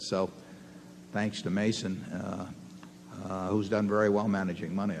be. So thanks to Mason, who's done very well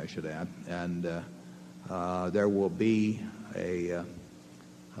managing money, I should add. And there will be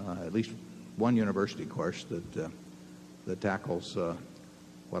at least one university course that tackles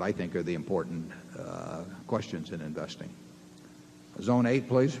what I think are the important questions in investing. Zone 8,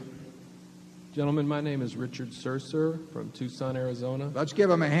 please. Gentlemen, my name is Richard Surser from Tucson, Arizona. Let's give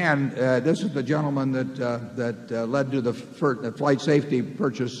him a hand. This is the gentleman that led to the flight safety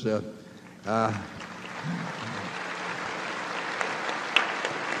purchase.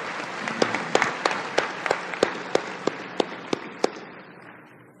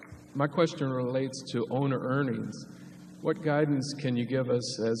 My question relates to owner earnings. What guidance can you give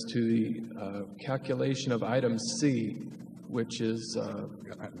us as to the calculation of item C, which is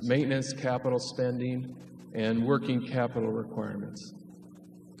maintenance capital spending and working capital requirements?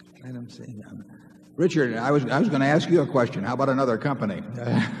 Item C. Richard, I was going to ask you a question. How about another company?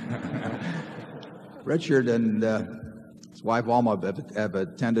 Richard and his wife Alma have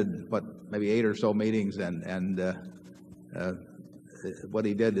attended maybe 8 or so meetings, and what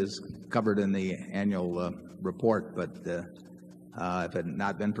he did is covered in the annual report. But if it had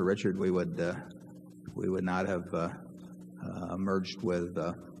not been for Richard, we would not have merged with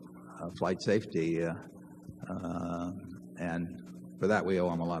flight safety, and for that we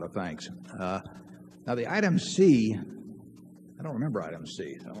owe him a lot of thanks. Now the item C, I don't remember item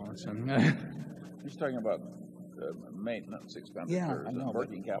C. He's talking about maintenance expenditures and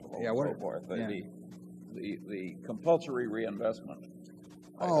working capital and so forth. The compulsory reinvestment.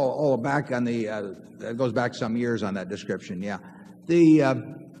 Back on the that goes back some years on that description. Yeah,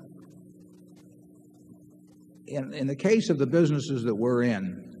 in the case of the businesses that we're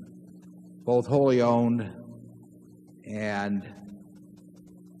in, both wholly owned and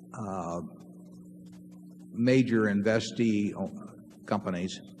major investee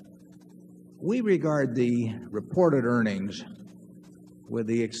companies, we regard the reported earnings, with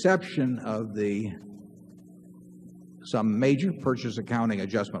the exception of some major purchase accounting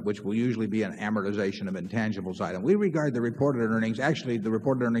adjustment, which will usually be an amortization of intangibles item. We regard the reported earnings, actually the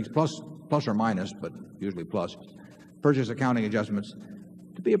reported earnings plus or minus, but usually plus, purchase accounting adjustments,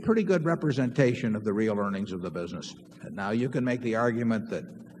 to be a pretty good representation of the real earnings of the business. Now, you can make the argument that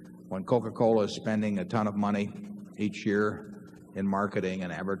when Coca-Cola is spending a ton of money each year in marketing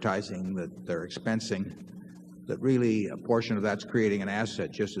and advertising that they're expensing, that really a portion of that's creating an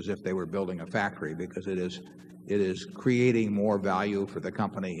asset, just as if they were building a factory, because it is creating more value for the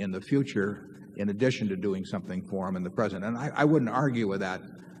company in the future, in addition to doing something for them in the present. And I wouldn't argue with that.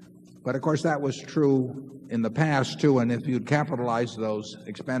 But of course that was true in the past too, and if you'd capitalized those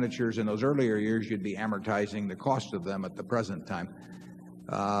expenditures in those earlier years, you'd be amortizing the cost of them at the present time.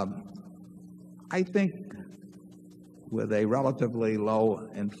 I think with a relatively low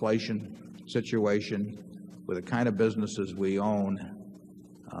inflation situation, with the kind of businesses we own,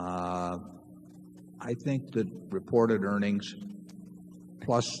 I think that reported earnings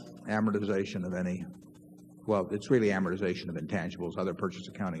plus amortization of any, well, it's really amortization of intangibles. Other purchase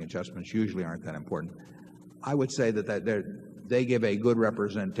accounting adjustments usually aren't that important. I would say that they give a good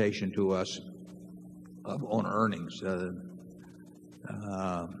representation to us of owner earnings.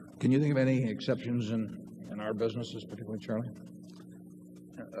 Can you think of any exceptions in our businesses, particularly, Charlie?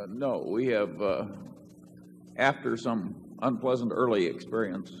 No, we have, after some unpleasant early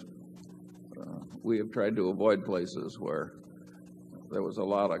experience, we have tried to avoid places where there was a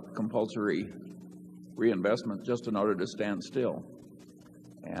lot of compulsory reinvestment just in order to stand still.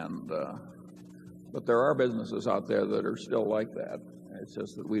 And but there are businesses out there that are still like that. It's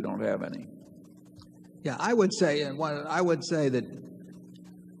just that we don't have any. Yeah, I would say that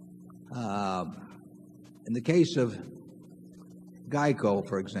in the case of Geico,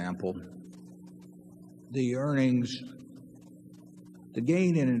 for example, the earnings, the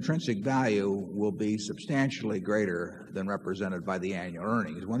gain in intrinsic value will be substantially greater than represented by the annual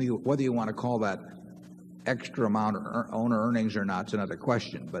earnings. Whether you want to call that extra amount of owner earnings or not is another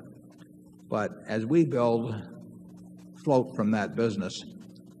question. But as we build float from that business,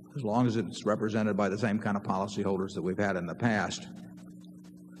 as long as it's represented by the same kind of policyholders that we've had in the past,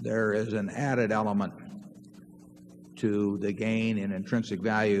 there is an added element to the gain in intrinsic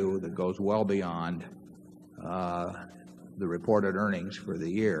value that goes well beyond the reported earnings for the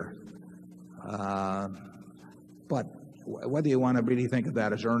year. But whether you want to really think of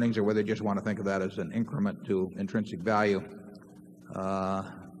that as earnings or whether you just want to think of that as an increment to intrinsic value,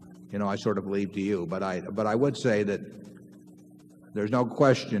 I sort of leave to you. But I would say that there's no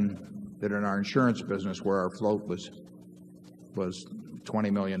question that in our insurance business, where our float was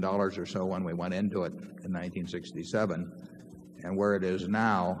 $20 million or so when we went into it in 1967, and where it is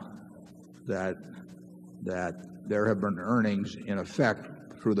now, that there have been earnings in effect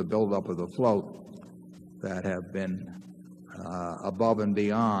through the buildup of the float that have been above and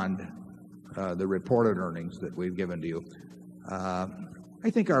beyond the reported earnings that we've given to you. I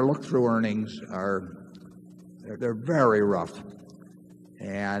think our look-through earnings they're very rough,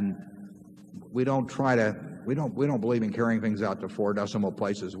 and we don't believe in carrying things out to 4 decimal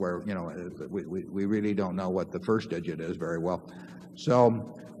places where, you know, we really don't know what the first digit is very well.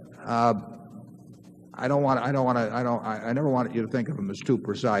 So, I never want you to think of them as too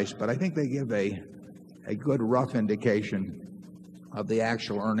precise, but I think they give a good rough indication of the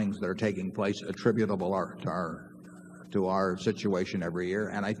actual earnings that are taking place attributable to our situation every year.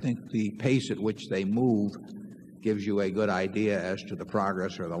 And I think the pace at which they move gives you a good idea as to the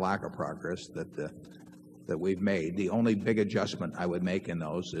progress or the lack of progress that we've made. The only big adjustment I would make in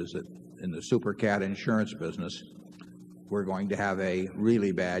those is that in the super cat insurance business, we're going to have a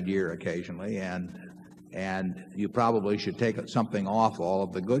really bad year occasionally, and you probably should take something off all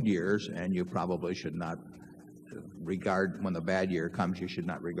of the good years, and you probably should not regard, when the bad year comes, you should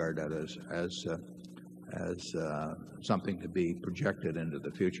not regard that as something to be projected into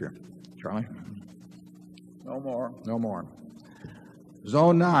the future. Charlie? No more. No more.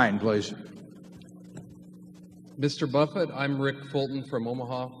 Zone 9, please. Mr. Buffett, I'm Rick Fulton from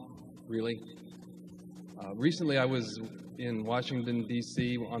Omaha, really. Recently I was in Washington,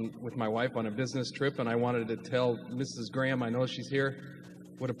 D.C. with my wife on a business trip, and I wanted to tell Mrs. Graham, I know she's here,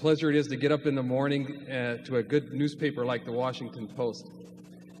 what a pleasure it is to get up in the morning to a good newspaper like the Washington Post.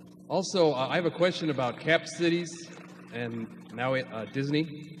 Also, I have a question about cap cities and now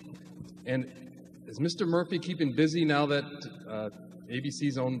Disney. And is Mr. Murphy keeping busy now that ABC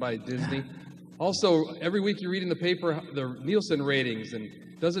is owned by Disney? Also, every week you read in the paper the Nielsen ratings, and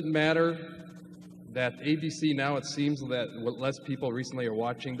does it matter that ABC now, it seems that less people recently are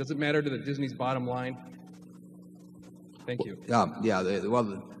watching? Does it matter to the Disney's bottom line? Thank you. Well,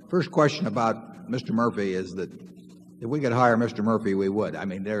 the first question about Mr. Murphy is that if we could hire Mr. Murphy, we would. I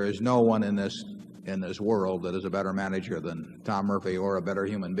mean, there is no one in this world that is a better manager than Tom Murphy, or a better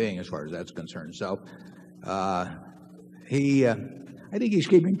human being as far as that's concerned. So, I think he's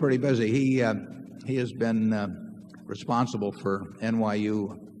keeping pretty busy. He has been responsible for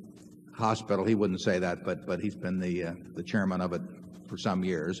NYU Hospital. He wouldn't say that, but he's been the chairman of it for some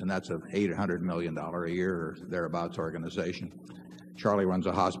years, and that's an $800 million a year or thereabouts organization. Charlie runs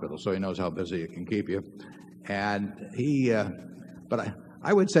a hospital, so he knows how busy it can keep you. And but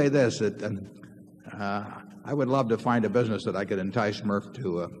I would say this, that I would love to find a business that I could entice Murph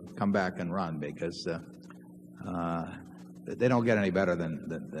to come back and run, because they don't get any better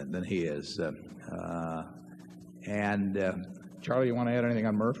than he is. Charlie, you want to add anything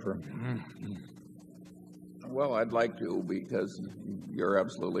on Murph? Or? Well, I'd like to, because you're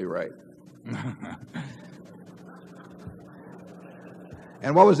absolutely right.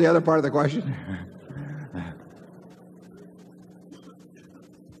 And what was the other part of the question?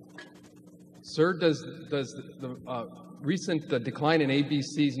 Sir, does the recent decline in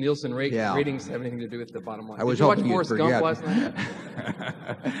ABC's Nielsen ratings have anything to do with the bottom line? I was Did you watch hoping Forrest you'd Gump forget. last night?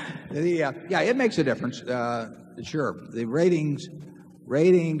 Yeah, it makes a difference. Sure, the ratings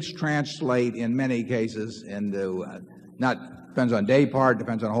translate in many cases into depends on day part,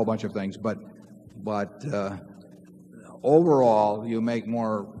 depends on a whole bunch of things, but overall you make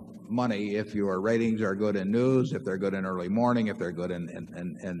more money if your ratings are good in news, if they're good in early morning, if they're good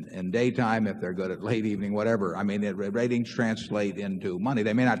in daytime, if they're good at late evening, whatever. I mean, ratings translate into money.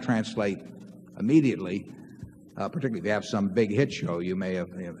 They may not translate immediately, particularly if you have some big hit show. You may have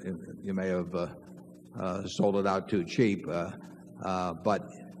sold it out too cheap, but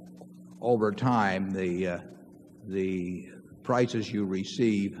over time the prices you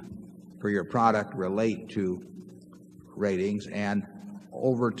receive for your product relate to ratings, and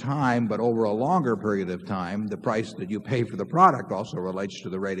over time, but over a longer period of time, the price that you pay for the product also relates to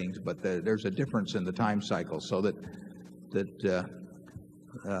the ratings. But there's a difference in the time cycle, so that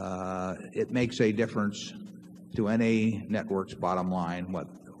it makes a difference to any network's bottom line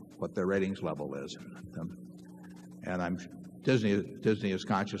what their ratings level is. And Disney is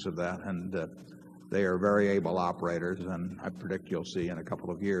conscious of that, and they are very able operators, and I predict you'll see in a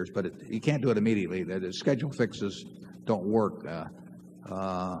couple of years. But you can't do it immediately. The schedule fixes don't work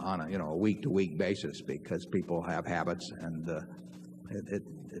on a week-to-week basis, because people have habits, and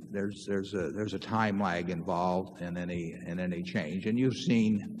there's a time lag involved in any change. And you've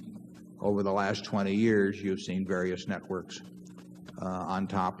seen over the last 20 years, you've seen various networks on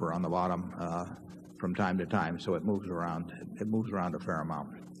top or on the bottom from time to time, so it moves around. It moves around a fair amount.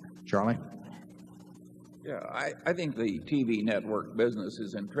 Charlie? Yeah, I think the TV network business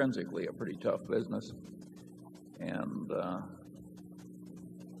is intrinsically a pretty tough business, and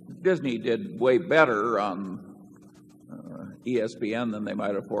Disney did way better on ESPN than they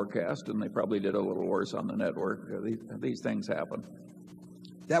might have forecast, and they probably did a little worse on the network. These things happen.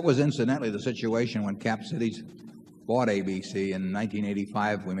 That was incidentally the situation when Cap Cities bought ABC in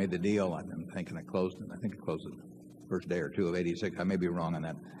 1985. We made the deal, and think, and I think it closed the first day or two of '86. I may be wrong on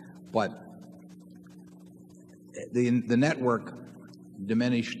that. But the network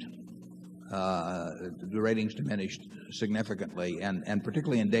diminished, the ratings diminished significantly, and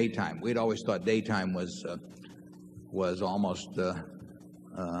particularly in daytime. We'd always thought daytime was almost a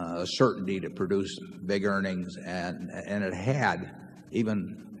certainty to produce big earnings, and it had.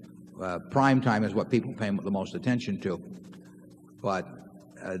 Even prime time is what people pay the most attention to, but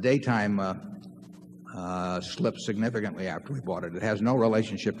daytime slipped significantly after we bought it. It has no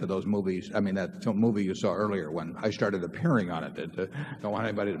relationship to those movies. I mean, that movie you saw earlier when I started appearing on it. Don't want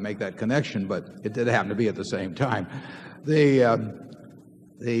anybody to make that connection, but it did happen to be at the same time. The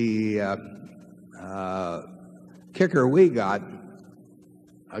kicker we got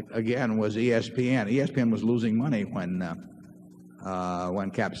again was ESPN. ESPN was losing money when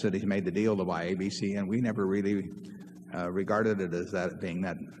Cap Cities made the deal to buy ABC, and we never really regarded it as that being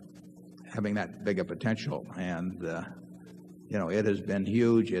having that big a potential. And you know, it has been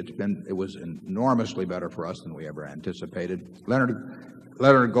huge. It was enormously better for us than we ever anticipated.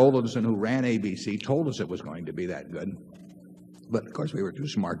 Leonard Goldenson, who ran ABC, told us it was going to be that good, but of course we were too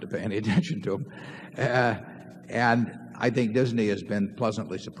smart to pay any attention to him. And I think Disney has been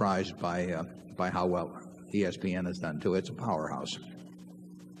pleasantly surprised by how well ESPN has done too. It's a powerhouse.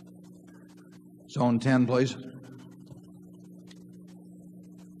 Zone 10, please.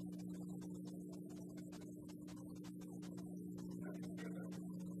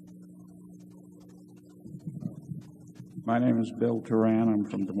 My name is Bill Turan. I'm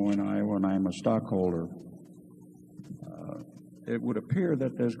from Des Moines, Iowa, and I'm a stockholder. It would appear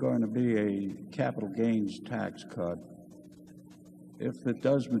that there's going to be a capital gains tax cut. If it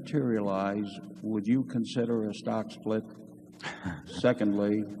does materialize, would you consider a stock split?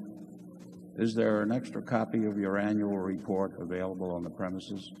 Secondly, is there an extra copy of your annual report available on the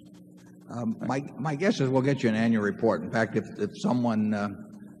premises? My guess is we'll get you an annual report. In fact, if someone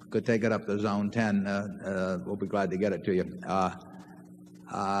could take it up to Zone 10, we'll be glad to get it to you.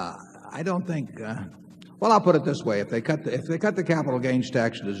 I don't think. Well, I'll put it this way: if they cut the capital gains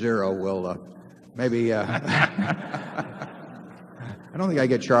tax to zero, we'll maybe. I don't think I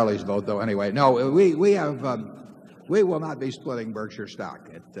get Charlie's vote, though. Anyway, no, we will not be splitting Berkshire stock.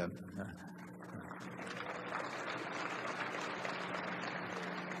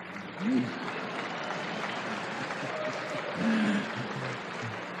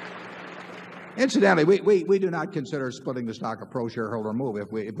 Incidentally, we do not consider splitting the stock a pro-shareholder move.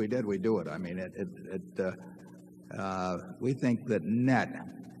 If we did, we'd do it. I mean, we think that net,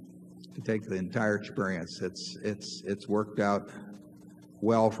 to take the entire experience, it's worked out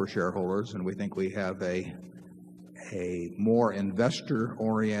well for shareholders, and we think we have a more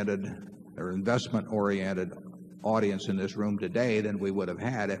investor-oriented or investment-oriented audience in this room today than we would have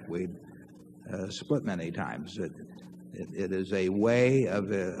had if we'd split many times. It is a way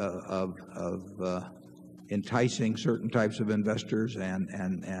of enticing certain types of investors and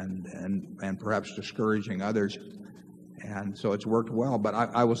perhaps discouraging others. And so it's worked well. But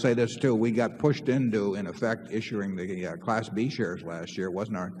I will say this too: we got pushed into, in effect, issuing the Class B shares last year.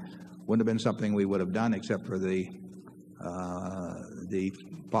 Wouldn't have been something we would have done except for the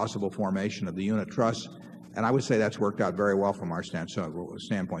possible formation of the unit trust. And I would say that's worked out very well from our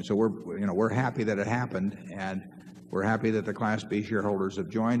standpoint. So we're happy that it happened, and we're happy that the Class B shareholders have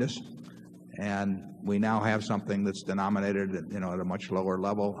joined us, and we now have something that's denominated at a much lower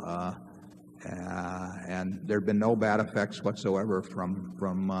level. And there have been no bad effects whatsoever from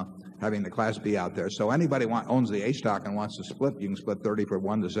having the Class B out there. So anybody owns the A stock and wants to split, you can split 30 for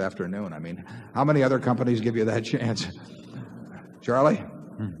 1 this afternoon. I mean, how many other companies give you that chance? Charlie?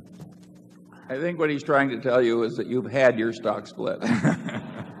 I think what he's trying to tell you is that you've had your stock split.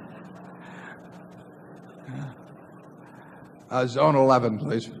 Zone 11,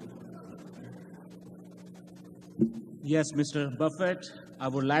 please. Yes, Mr. Buffett, I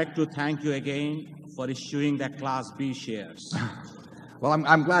would like to thank you again for issuing the Class B shares. Well,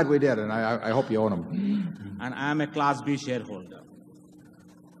 I'm glad we did, and I hope you own them. And I'm a Class B shareholder.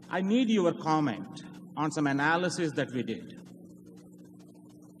 I need your comment on some analysis that we did.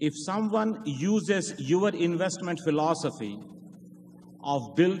 If someone uses your investment philosophy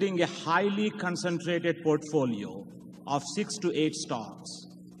of building a highly concentrated portfolio of 6 to 8 stocks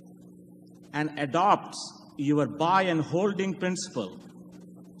and adopts your buy and holding principle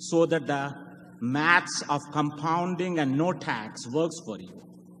so that the maths of compounding and no tax works for you.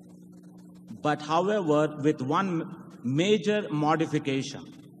 But however, with one major modification,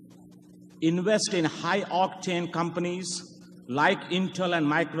 invest in high-octane companies like Intel and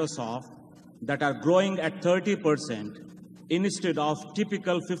Microsoft that are growing at 30%, instead of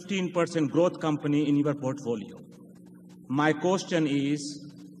typical 15% growth company in your portfolio. My question is,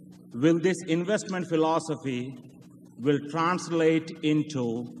 will this investment philosophy will translate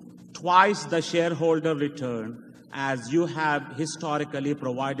into twice the shareholder return as you have historically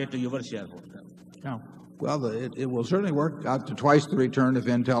provided to your shareholder? Yeah. Well, it will certainly work out to twice the return if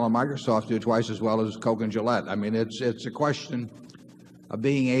Intel and Microsoft do twice as well as Coke and Gillette. I mean, it's a question of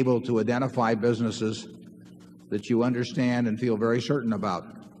being able to identify businesses that you understand and feel very certain about.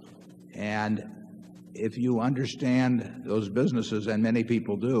 And if you understand those businesses, and many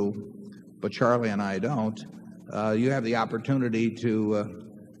people do, but Charlie and I don't, you have the opportunity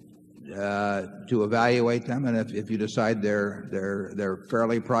to evaluate them. And if you decide they're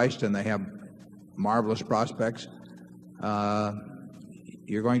fairly priced and they have marvelous prospects,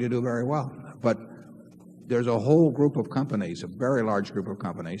 you're going to do very well. But there's a whole group of companies, a very large group of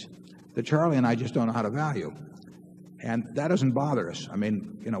companies, that Charlie and I just don't know how to value. And that doesn't bother us. I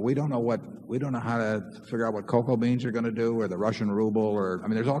mean, we don't know how to figure out what cocoa beans are going to do, or the Russian ruble, or, I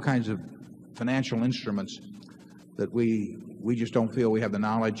mean, there's all kinds of financial instruments that we just don't feel we have the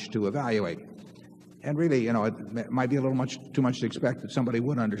knowledge to evaluate. And really, it might be a little too much to expect that somebody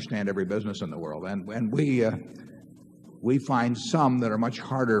would understand every business in the world. And we find some that are much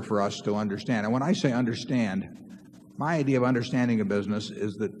harder for us to understand. And when I say understand, my idea of understanding a business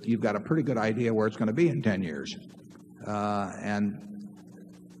is that you've got a pretty good idea where it's going to be in 10 years. And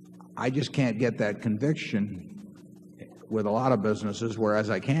I just can't get that conviction with a lot of businesses,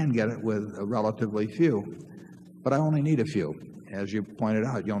 whereas I can get it with a relatively few. But I only need a few. As you pointed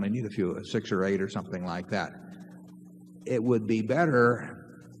out, you only need a few, 6 or 8 or something like that. It would be better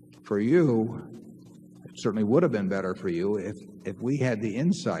for you, it certainly would have been better for you, if we had the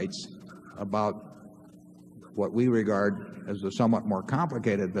insights about what we regard as the somewhat more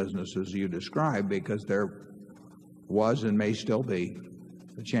complicated businesses you described, because there was and may still be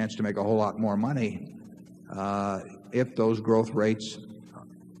a chance to make a whole lot more money if those growth rates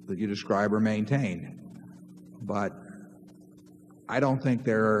that you describe are maintained. But I don't think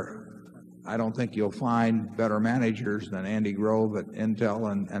you'll find better managers than Andy Grove at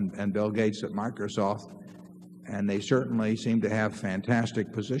Intel and Bill Gates at Microsoft, and they certainly seem to have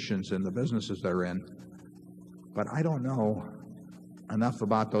fantastic positions in the businesses they're in. But I don't know enough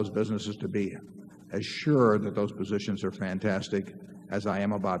about those businesses to be as sure that those positions are fantastic as I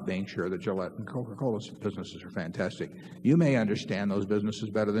am about being sure that Gillette and Coca-Cola's businesses are fantastic. You may understand those businesses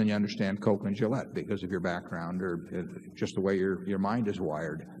better than you understand Coke and Gillette because of your background or just the way your mind is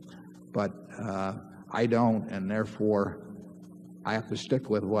wired. But I don't, and therefore I have to stick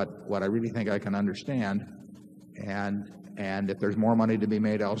with what I really think I can understand. And if there's more money to be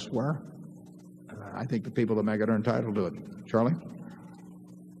made elsewhere, I think the people that make it are entitled to it. Charlie?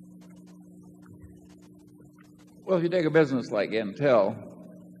 Well, if you take a business like Intel,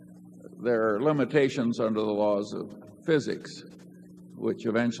 there are limitations under the laws of physics which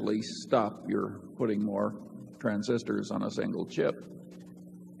eventually stop your putting more transistors on a single chip.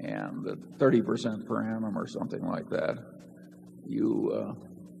 And at 30% per annum or something like that,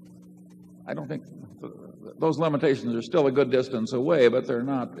 I don't think those limitations are still a good distance away, but they're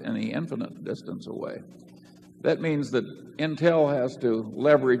not any infinite distance away. That means that Intel has to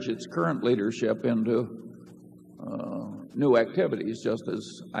leverage its current leadership into new activities, just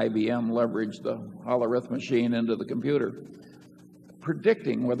as IBM leveraged the Hollerith machine into the computer.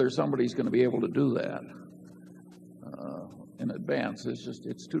 Predicting whether somebody's going to be able to do that in advance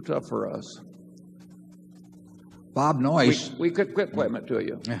it's too tough for us. Bob Noyce. We could quit claim it to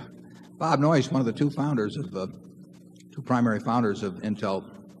you. Yeah. Bob Noyce, one of the two primary founders of Intel,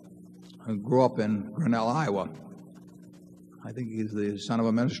 grew up in Grinnell, Iowa. I think he's the son of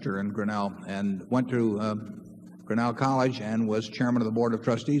a minister in Grinnell, and went to Grinnell College and was chairman of the board of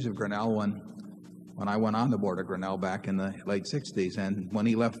trustees of Grinnell when I went on the board of Grinnell back in the late 60s. And when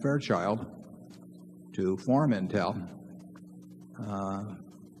he left Fairchild to form Intel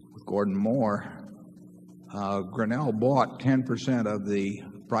with Gordon Moore, Grinnell bought 10% of the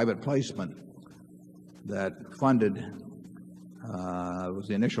private placement that funded was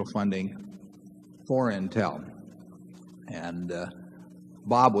the initial funding for Intel. And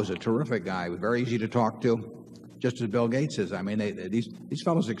Bob was a terrific guy, very easy to talk to, just as Bill Gates is. I mean, these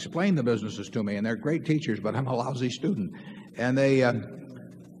fellows explain the businesses to me, and they're great teachers, but I'm a lousy student. And they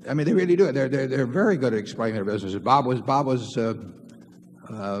really do it. They're very good at explaining their businesses. Bob was a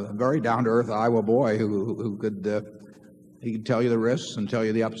very down-to-earth Iowa boy who could he could tell you the risks and tell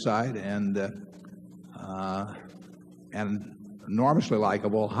you the upside, and enormously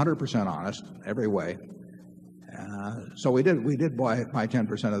likable, 100% honest every way. So we did buy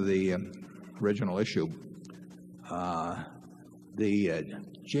 10% of the original issue. the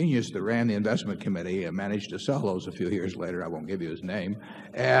genius that ran the investment committee managed to sell those a few years later. I won't give you his name.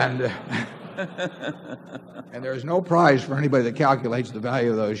 And and there's no prize for anybody that calculates the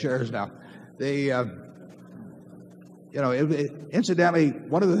value of those shares now. Incidentally,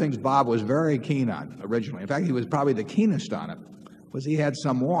 one of the things Bob was very keen on originally, in fact, he was probably the keenest on it, was he had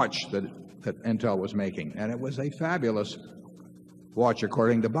some watch that Intel was making, and it was a fabulous watch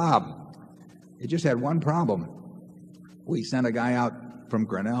according to Bob. It just had one problem. We sent a guy out from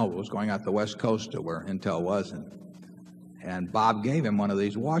Grinnell who was going out the West Coast to where Intel was, and Bob gave him one of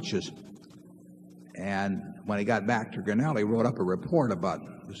these watches. And when he got back to Grinnell, he wrote up a report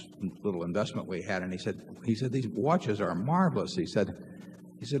about this little investment we had, and he said these watches are marvelous. He said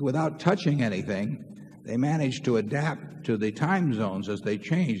without touching anything, they managed to adapt to the time zones as they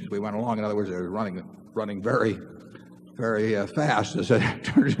changed as we went along. In other words, they were running very, very fast, as it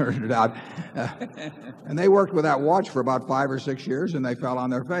turned out. And they worked with that watch for about 5 or 6 years, and they fell on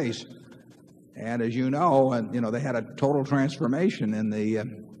their face. And as you know, they had a total transformation in the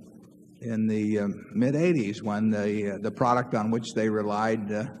mid-'80s when the product on which they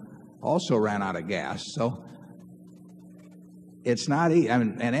relied also ran out of gas. So it's not easy.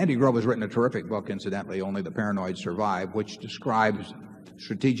 And Andy Grove has written a terrific book, incidentally, Only the Paranoid Survive, which describes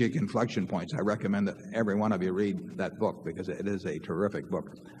strategic inflection points. I recommend that every one of you read that book because it is a terrific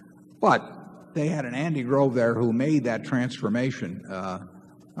book. But they had an Andy Grove there who made that transformation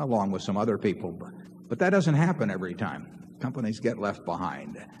along with some other people. But that doesn't happen every time. Companies get left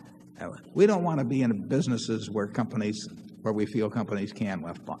behind. We don't want to be in businesses where we feel companies can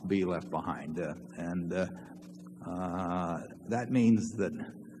be left behind. That means that,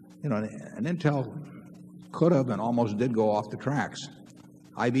 an Intel could have and almost did go off the tracks.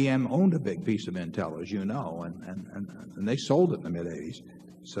 IBM owned a big piece of Intel, as you know, and they sold it in the mid-'80s.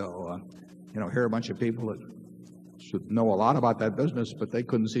 So, here are a bunch of people that should know a lot about that business, but they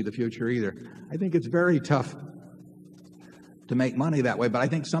couldn't see the future either. I think it's very tough to make money that way, but I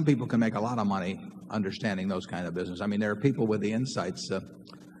think some people can make a lot of money understanding those kind of business. I mean, there are people with the insights.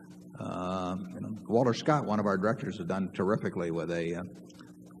 Walter Scott, one of our directors, has done terrifically with a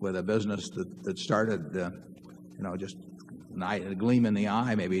business that started, just a gleam in the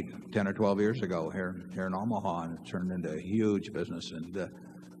eye maybe 10 or 12 years ago here in Omaha, and it turned into a huge business. And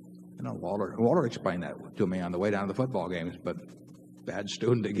Walter explained that to me on the way down to the football games, but bad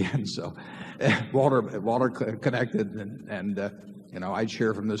student again. So Walter connected, and I'd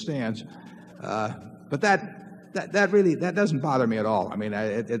cheer from the stands. But that doesn't bother me at all. I mean,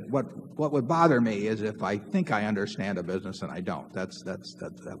 what would bother me is if I think I understand a business and I don't.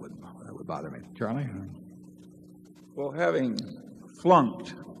 That would bother me. Charlie? Well, having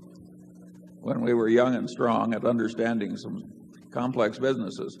flunked when we were young and strong at understanding some complex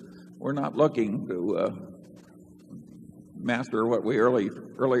businesses, we're not looking to master what we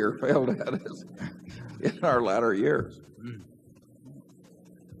earlier failed at in our latter years.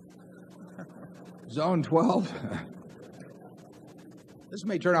 Zone 12. This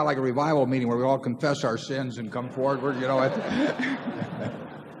may turn out like a revival meeting where we all confess our sins and come forward.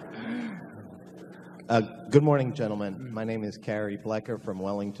 Good morning, gentlemen. My name is Cary Blecker from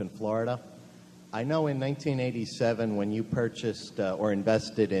Wellington, Florida. I know in 1987 when you purchased or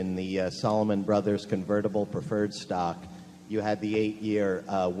invested in the Solomon Brothers convertible preferred stock, you had the 8-year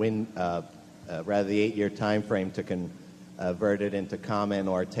the 8-year time frame to convert it into common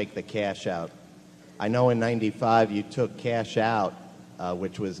or take the cash out. I know in 95 you took cash out,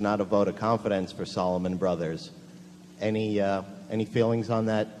 which was not a vote of confidence for Solomon Brothers. Any feelings on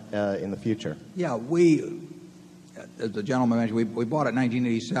that in the future? Yeah, as the gentleman mentioned, we bought it in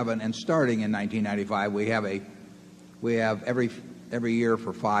 1987, and starting in 1995, we have every year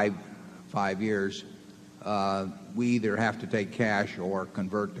for five years, we either have to take cash or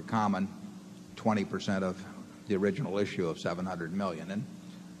convert to common 20% of the original issue of $700 million. And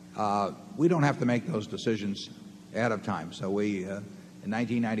we don't have to make those decisions ahead of time. So in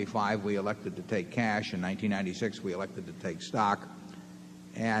 1995, we elected to take cash. In 1996, we elected to take stock.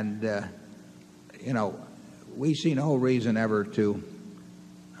 And, we see no reason ever to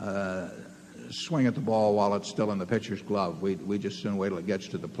swing at the ball while it's still in the pitcher's glove. We just soon wait till it gets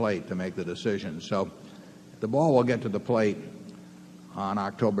to the plate to make the decision. So the ball will get to the plate on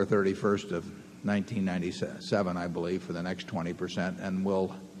October 31st of 1997, I believe, for the next 20%, and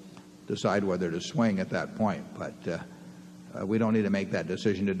we'll decide whether to swing at that point. But we don't need to make that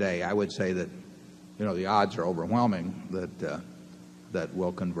decision today. I would say that, the odds are overwhelming that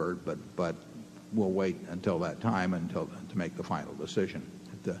we'll convert, but we'll wait until that time to make the final decision.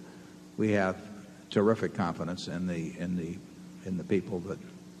 We have terrific confidence in the people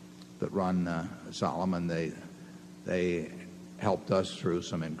that run Solomon. They helped us through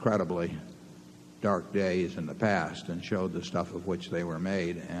some incredibly dark days in the past and showed the stuff of which they were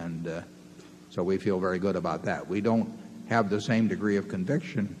made. And so we feel very good about that. We don't have the same degree of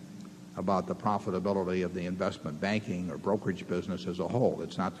conviction about the profitability of the investment banking or brokerage business as a whole.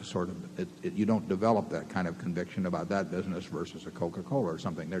 It's not the sort of you don't develop that kind of conviction about that business versus a Coca-Cola or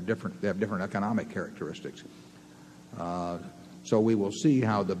something. They're different. They have different economic characteristics. So we will see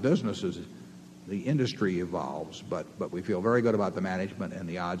how the businesses, the industry evolves, but we feel very good about the management, and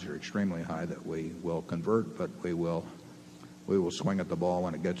the odds are extremely high that we will convert, but we will swing at the ball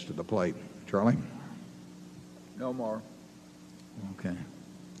when it gets to the plate. Charlie? No more. Okay.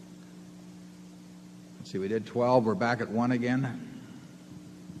 Let's see, we did 12. We're back at 1 again.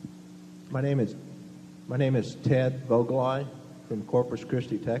 My name is Ted Vogelai from Corpus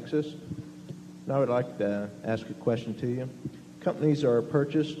Christi, Texas. And I would like to ask a question to you. Companies are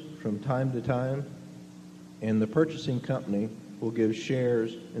purchased from time to time, and the purchasing company will give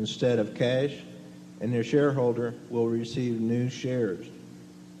shares instead of cash, and their shareholder will receive new shares.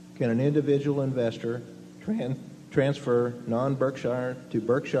 Can an individual investor transfer non-Berkshire to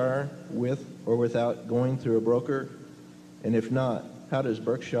Berkshire with or without going through a broker? And if not, how does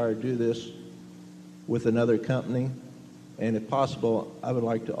Berkshire do this with another company? And if possible, I would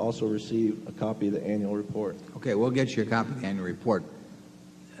like to also receive a copy of the annual report. Okay, we'll get you a copy of the annual report.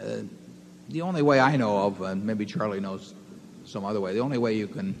 The only way I know of, and maybe Charlie knows some other way, the only way you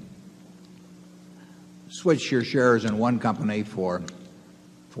can switch your shares in one company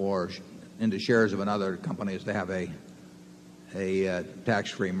into shares of another company is to have a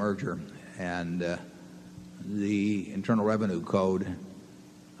tax-free merger. And the Internal Revenue Code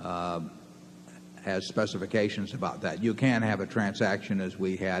has specifications about that. You can have a transaction, as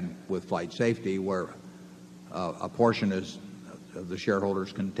we had with Flight Safety, where a portion of the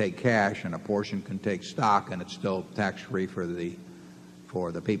shareholders can take cash and a portion can take stock, and it's still tax-free for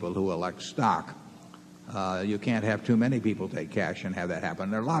the people who elect stock. You can't have too many people take cash and have that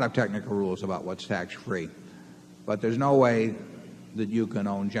happen. There are a lot of technical rules about what's tax-free, but there's no way that you can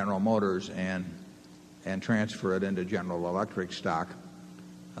own General Motors and transfer it into General Electric stock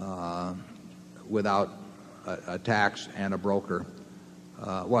without a tax and a broker.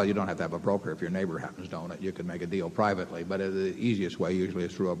 Well, you don't have to have a broker if your neighbor happens to own it. You can make a deal privately, but the easiest way usually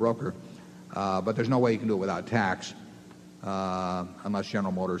is through a broker. But there's no way you can do it without tax unless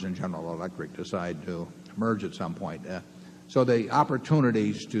General Motors and General Electric decide to merge at some point. So the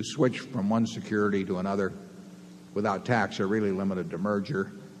opportunities to switch from one security to another without tax are really limited to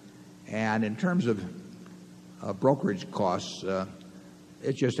merger. And in terms of brokerage costs,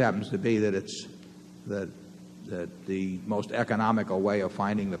 it just happens to be that that the most economical way of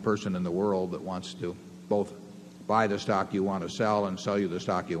finding the person in the world that wants to both buy the stock you want to sell and sell you the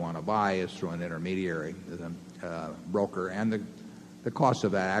stock you want to buy is through an intermediary, broker, and the cost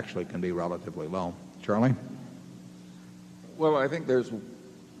of that actually can be relatively low. Charlie? Well, I think there's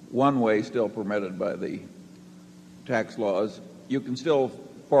one way still permitted by the tax laws. You can still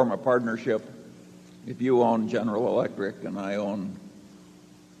form a partnership. If you own General Electric and I own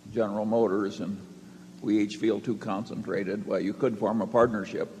General Motors and we each feel too concentrated, well, you could form a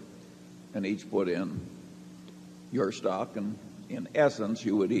partnership and each put in your stock, and in essence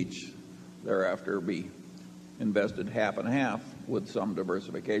you would each thereafter be invested half and half with some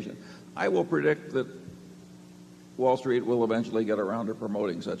diversification. I will predict that Wall Street will eventually get around to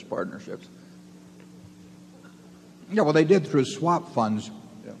promoting such partnerships. Yeah, well, they did through swap funds,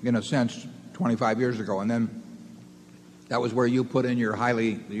 in a sense, 25 years ago, and then that was where you put in your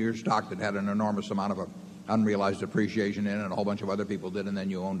stock that had an enormous amount of unrealized appreciation in it, and a whole bunch of other people did, and then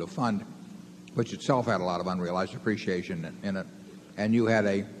you owned a fund, which itself had a lot of unrealized appreciation in it, and you had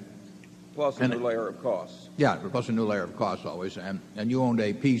a plus a new layer of costs. Yeah, plus a new layer of costs always, and you owned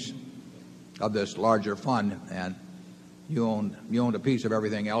a piece of this larger fund, and you owned a piece of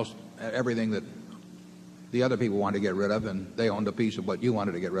everything else, everything that the other people wanted to get rid of, and they owned a piece of what you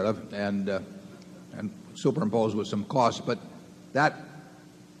wanted to get rid of, and superimposed with some costs. But that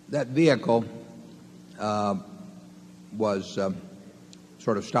vehicle was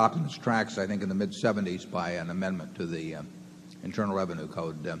sort of stopped in its tracks, I think, in the mid-'70s by an amendment to the Internal Revenue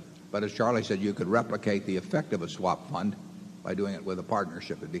Code. But as Charlie said, you could replicate the effect of a swap fund by doing it with a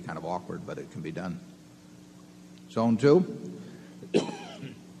partnership. It'd be kind of awkward, but it can be done. Zone 2.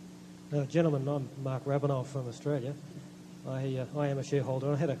 Gentlemen, I'm Mark Rabinow from Australia. I am a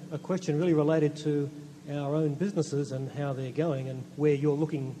shareholder. I had a question really related to our own businesses and how they're going and where you're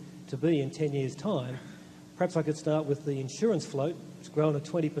looking to be in 10 years' time. Perhaps I could start with the insurance float. It's grown at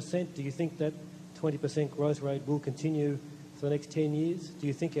 20%. Do you think that 20% growth rate will continue for the next 10 years? Do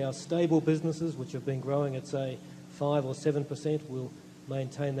you think our stable businesses, which have been growing at, say, 5 or 7% will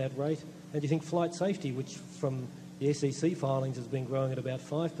maintain that rate? And do you think flight safety, which from the SEC filings has been growing at about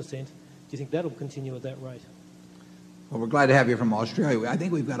 5%, do you think that'll continue at that rate? Well, we're glad to have you from Australia. I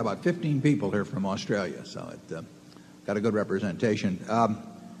think we've got about 15 people here from Australia, so it got a good representation. I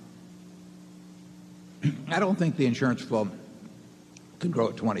don't think the insurance flow can grow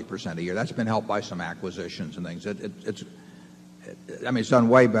at 20% a year. That's been helped by some acquisitions and things. It's done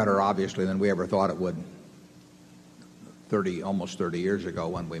way better, obviously, than we ever thought it would almost 30 years ago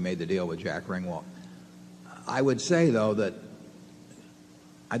when we made the deal with Jack Ringwald. I would say, though, that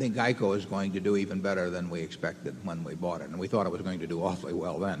I think GEICO is going to do even better than we expected when we bought it, and we thought it was going to do awfully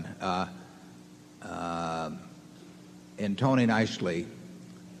well then. In Tony Nicely,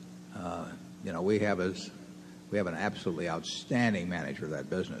 we have an absolutely outstanding manager of that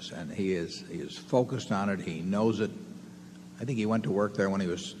business, and he is focused on it. He knows it. I think he went to work there when he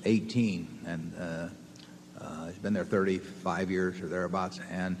was 18, and he's been there 35 years or thereabouts,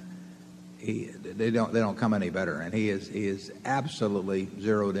 and they don't come any better. And he is absolutely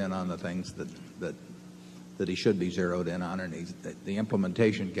zeroed in on the things that he should be zeroed in on, and the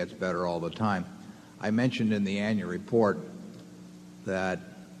implementation gets better all the time. I mentioned in the annual report that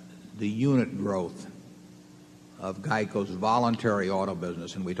the unit growth of GEICO's voluntary auto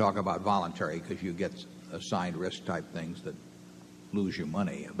business, and we talk about voluntary because you get assigned risk type things that lose you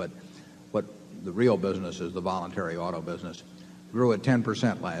money, but what the real business is, the voluntary auto business, grew at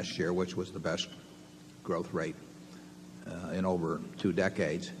 10% last year, which was the best growth rate in over 2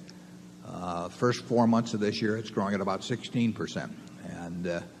 decades. First 4 months of this year, it's growing at about 16%,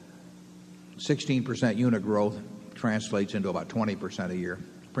 and 16% unit growth translates into about 20% a year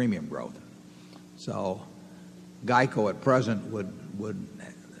premium growth. So GEICO at present would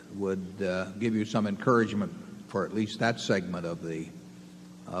give you some encouragement for at least that segment of the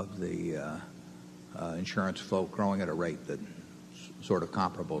insurance float growing at a rate that's sort of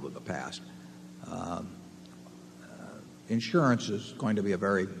comparable to the past. Insurance is going to be a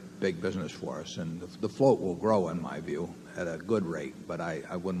very big business for us, and the float will grow, in my view, at a good rate, but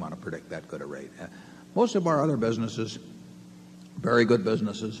I wouldn't want to predict that good a rate. Most of our other businesses, very good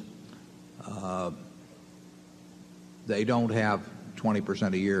businesses, they don't have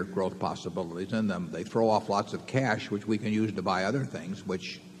 20% a year growth possibilities in them. They throw off lots of cash, which we can use to buy other things,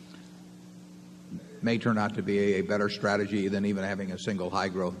 which may turn out to be a better strategy than even having a single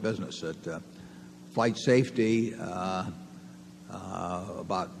high-growth business. Flight Safety,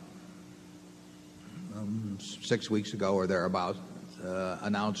 about 6 weeks ago or thereabouts,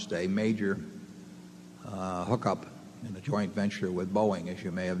 announced a major hookup in a joint venture with Boeing, as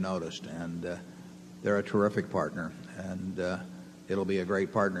you may have noticed, and they're a terrific partner, and it'll be a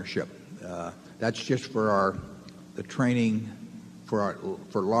great partnership. That's just for the training for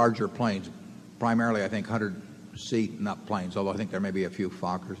larger planes, primarily I think 100-seat and up planes, although I think there may be a few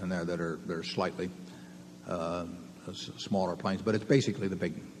Fokkers in there that are slightly smaller planes, but it's basically the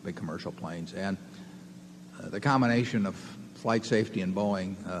big commercial planes. And the combination of Flight Safety and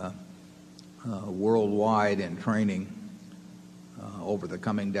Boeing worldwide in training over the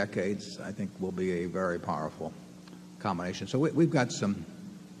coming decades, I think, will be a very powerful combination. So we've got some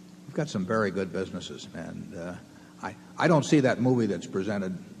very good businesses, and I don't see that movie that's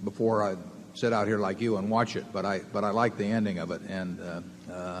presented before I sit out here like you and watch it, but I like the ending of it, and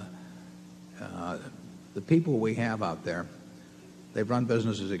the people we have out there, they've run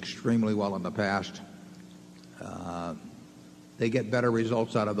businesses extremely well in the past. They get better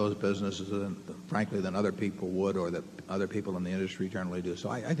results out of those businesses, frankly, than other people would, or that other people in the industry generally do. So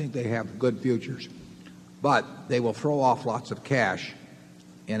I think they have good futures. But they will throw off lots of cash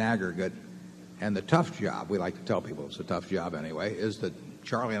in aggregate. And the tough job, we like to tell people it's a tough job anyway, is that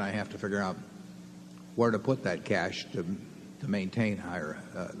Charlie and I have to figure out where to put that cash to maintain higher,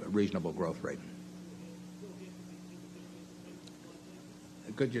 reasonable growth rate.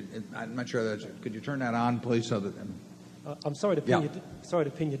 I'm not sure could you turn that on, please, so that... I'm sorry to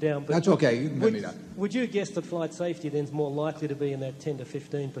pin you down. But that's okay. You can pin me down. Would you guess that Flight Safety then is more likely to be in that 10 to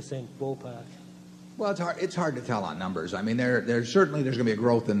 15% ballpark? Well, it's hard to tell on numbers. I mean, there's going to be a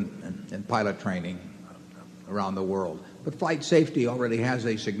growth in pilot training around the world, but Flight Safety already has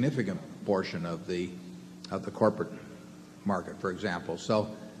a significant portion of the corporate market, for example.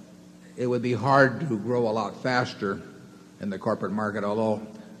 So it would be hard to grow a lot faster in the corporate market, although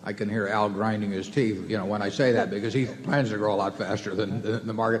I can hear Al grinding his teeth, when I say that, because he plans to grow a lot faster than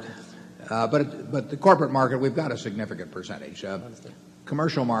the market. But the corporate market, we've got a significant percentage.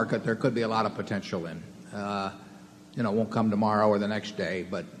 Commercial market, there could be a lot of potential in. It won't come tomorrow or the next day,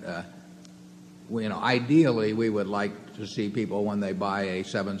 but ideally we would like to see people, when they buy a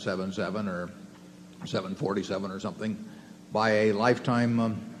 777 or 747 or something, by a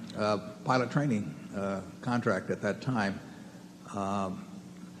lifetime pilot training contract at that time.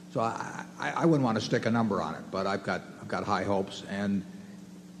 So I wouldn't want to stick a number on it, but I've got high hopes. And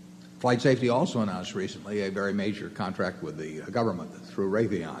Flight Safety also announced recently a very major contract with the government through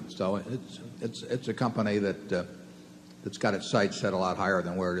Raytheon. So it's a company that's got its sights set a lot higher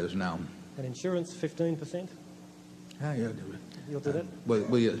than where it is now. And insurance, 15%? Yeah, yeah. You'll do that?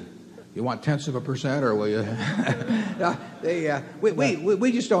 Will you want tenths of a percent, or will you?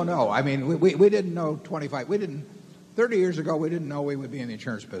 We just don't know. I mean, we didn't know 25. 30 years ago, we didn't know we would be in the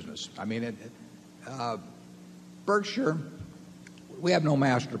insurance business. I mean, Berkshire, we have no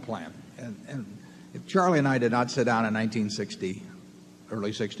master plan. And if Charlie and I did not sit down in 1960,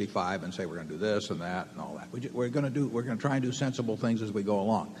 early 65, and say we're going to do this and that and all that, we're going to try and do sensible things as we go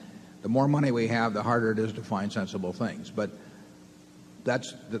along. The more money we have, the harder it is to find sensible things. But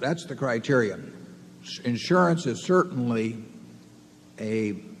that's the criteria. Insurance is certainly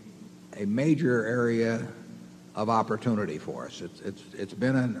a major area of opportunity for us. It's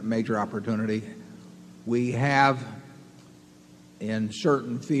been a major opportunity. We have, in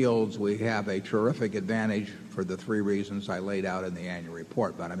certain fields, we have a terrific advantage for the three reasons I laid out in the annual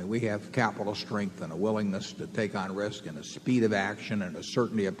report. But I mean, we have capital strength and a willingness to take on risk and a speed of action and a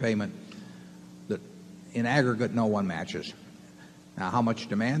certainty of payment that in aggregate no one matches. Now, how much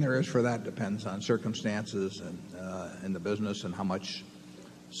demand there is for that depends on circumstances and in the business, and how much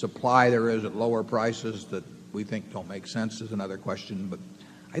supply there is at lower prices that we think don't make sense is another question. But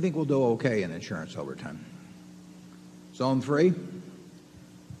I think we'll do okay in insurance over time. Zone 3.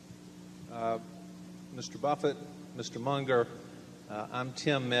 Mr. Buffett, Mr. Munger, I'm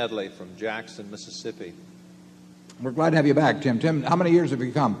Tim Medley from Jackson, Mississippi. We're glad to have you back, Tim. Tim, how many years have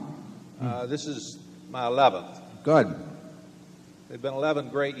you come? This is my 11th. Good. They've been 11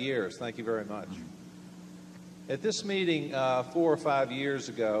 great years. Thank you very much. At this meeting 4 or 5 years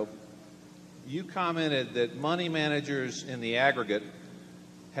ago, you commented that money managers in the aggregate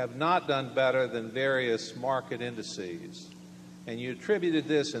have not done better than various market indices, and you attributed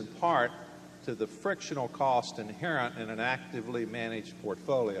this in part to the frictional cost inherent in an actively managed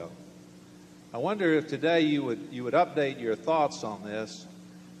portfolio. I wonder if today you would update your thoughts on this,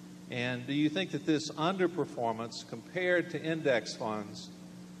 and do you think that this underperformance compared to index funds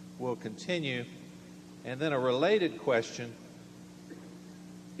will continue? And then a related question,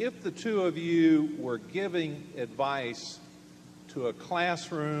 if the two of you were giving advice to a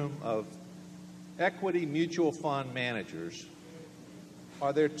classroom of equity mutual fund managers,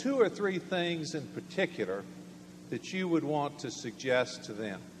 are there 2 or 3 things in particular that you would want to suggest to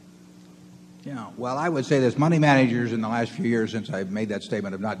them? Yeah, well, I would say this. Money managers in the last few years since I've made that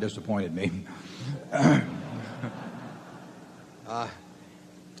statement have not disappointed me.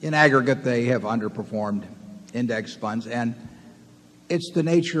 In aggregate, they have underperformed index funds, and it's the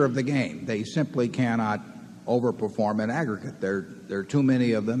nature of the game. They simply cannot overperform in aggregate. There are too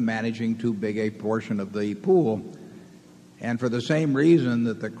many of them managing too big a portion of the pool. And for the same reason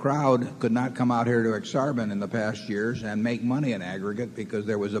that the crowd could not come out here to Exarban in the past years and make money in aggregate because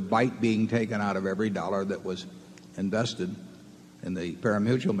there was a bite being taken out of every dollar that was invested in the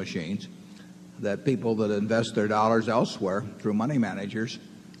pari-mutuel machines, that people that invest their dollars elsewhere through money managers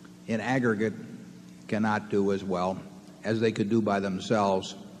in aggregate cannot do as well as they could do by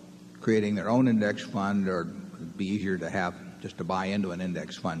themselves, creating their own index fund, or it'd be easier to have just to buy into an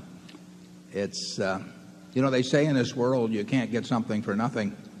index fund. It's they say in this world you can't get something for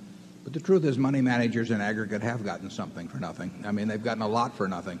nothing, but the truth is money managers in aggregate have gotten something for nothing. I mean, they've gotten a lot for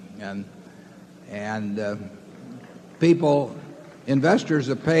nothing, and investors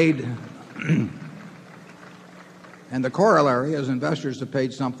have paid, and the corollary is investors have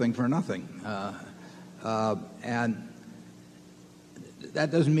paid something for nothing, and that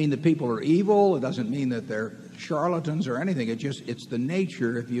doesn't mean that people are evil. It doesn't mean that they're charlatans or anything. It's the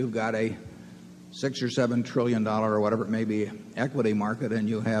nature. If you've got a $6 or $7 trillion or whatever it may be equity market, and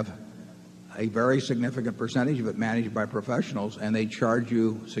you have a very significant percentage of it managed by professionals, and they charge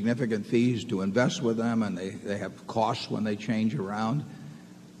you significant fees to invest with them, and they have costs when they change around,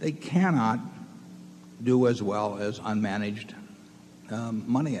 they cannot do as well as unmanaged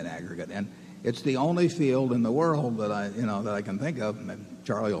money in aggregate. And it's the only field in the world that I can think of.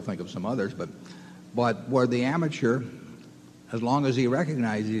 Charlie will think of some others, but where the amateur, as long as he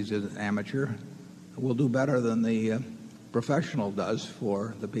recognizes he's an amateur, will do better than the professional does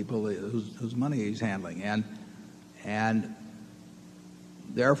for the people whose money he's handling. And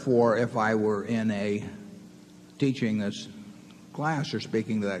therefore, if I were in teaching this class or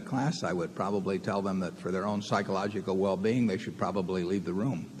speaking to that class, I would probably tell them that for their own psychological well-being, they should probably leave the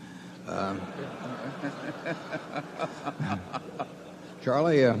room.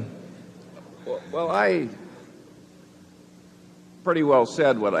 Charlie? Well, I pretty well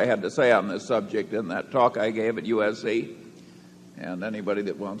said what I had to say on this subject in that talk I gave at USC. And anybody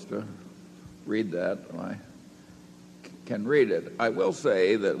that wants to read that can read it. I will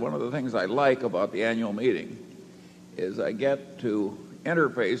say that one of the things I like about the annual meeting is I get to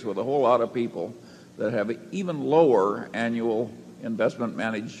interface with a whole lot of people that have even lower annual investment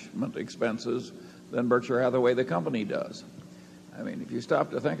management expenses than Berkshire Hathaway, the company, does. I mean, if you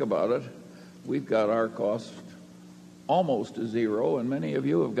stop to think about it, we've got our cost almost to zero, and many of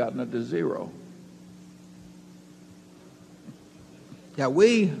you have gotten it to zero. Yeah,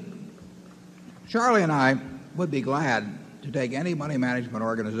 Charlie and I would be glad to take any money management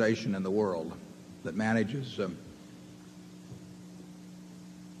organization in the world that manages,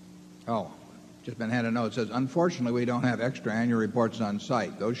 just been handed a note. It says, unfortunately, we don't have extra annual reports on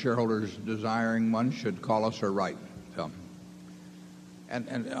site. Those shareholders desiring one should call us or write. So,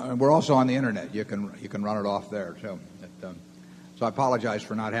 and we're also on the internet. You can run it off there too. So I apologize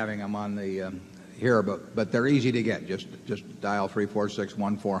for not having them on the here, but they're easy to get. Just dial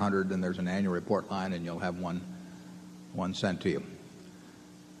 346-1400, and there's an annual report line, and you'll have one sent to you.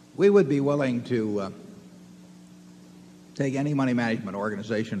 We would be willing to take any money management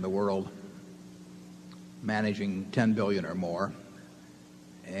organization in the world managing $10 billion or more,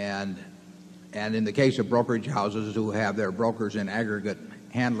 and in the case of brokerage houses who have their brokers in aggregate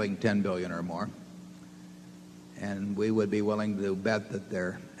handling $10 billion or more, and we would be willing to bet that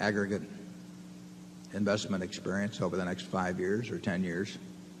their aggregate investment experience over the next 5 years or 10 years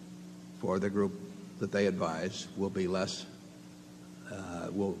for the group that they advise will be less,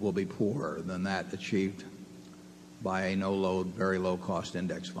 will be poorer than that achieved by a no-load, very low-cost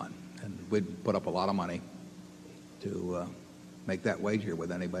index fund. And we'd put up a lot of money to make that wager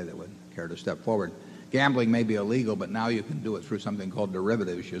with anybody that would care to step forward. Gambling may be illegal, but now you can do it through something called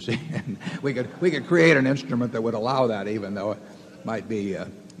derivatives, you see. And we could create an instrument that would allow that, even though it might be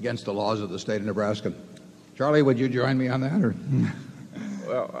against the laws of the state of Nebraska. Charlie, would you join me on that? Or?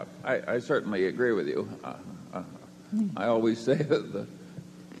 Well, I certainly agree with you. I always say that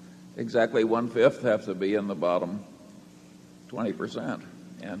exactly 1/5 have to be in the bottom 20%.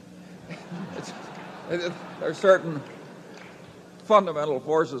 And there are certain fundamental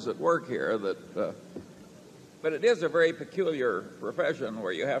forces at work here that, but it is a very peculiar profession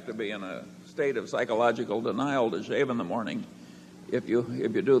where you have to be in a state of psychological denial to shave in the morning if you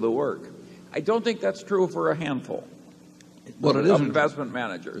do the work. I don't think that's true for a handful of investment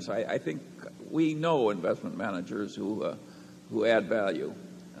managers. I think we know investment managers who add value,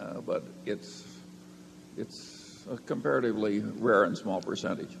 but it's a comparatively rare and small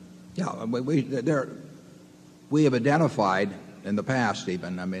percentage. Yeah, we have identified in the past,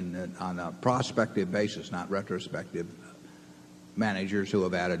 even, I mean, on a prospective basis, not retrospective, managers who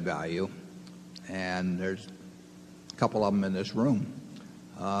have added value, and there's a couple of them in this room.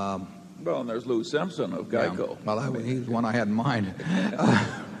 Well, and there's Lou Simpson of Geico. Yeah, well, he's one I had in mind.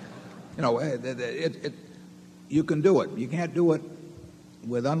 You can do it. You can't do it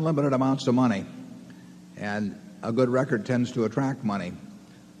with unlimited amounts of money, and a good record tends to attract money.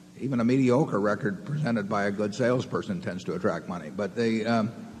 Even a mediocre record presented by a good salesperson tends to attract money. But there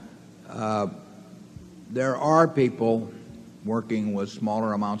are people working with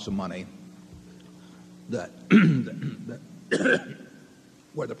smaller amounts of money that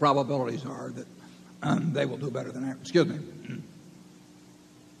where the probabilities are that they will do better than average. Excuse me.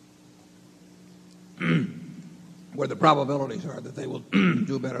 Where the probabilities are that they will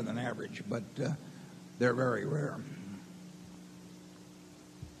do better than average, but they're very rare.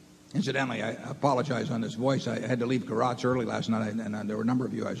 Incidentally, I apologize on this voice. I had to leave Garot's early last night, and there were a number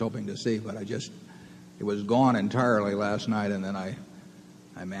of you I was hoping to see, but it was gone entirely last night, and then I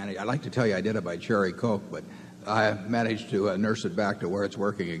managed. I'd like to tell you I did it by cherry Coke, but I managed to nurse it back to where it's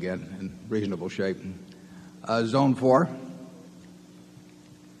working again in reasonable shape. Zone 4.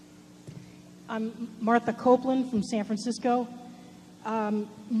 I'm Martha Copeland from San Francisco.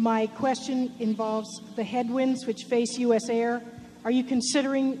 My question involves the headwinds which face U.S. Air. Are you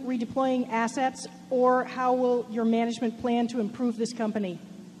considering redeploying assets, or how will your management plan to improve this company?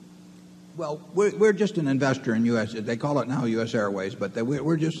 Well, we're just an investor in U.S. They call it now U.S. Airways, but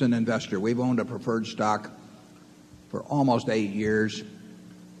we're just an investor. We've owned a preferred stock for almost 8 years.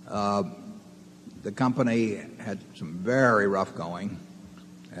 The company had some very rough going.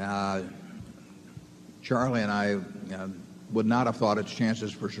 Charlie and I would not have thought its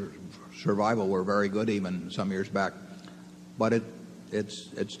chances for survival were very good even some years back. But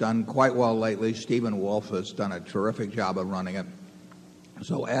it's done quite well lately. Stephen Wolf has done a terrific job of running it.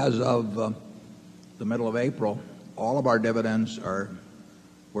 So as of the middle of April, all of our dividends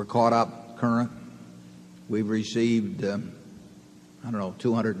were caught up current. We've received,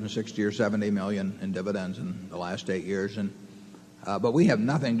 260 or 70 million in dividends in the last 8 years. But we have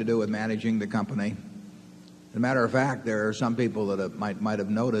nothing to do with managing the company. As a matter of fact, there are some people that might have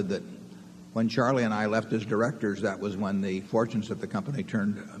noted that when Charlie and I left as directors, that was when the fortunes of the company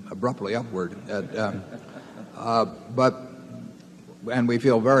turned abruptly upward. And we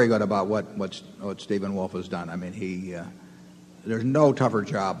feel very good about what Stephen Wolf has done. I mean, there's no tougher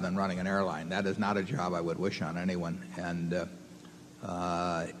job than running an airline. That is not a job I would wish on anyone. And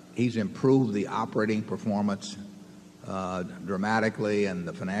he's improved the operating performance dramatically, and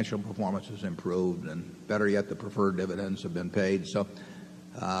the financial performance has improved, and better yet, the preferred dividends have been paid. So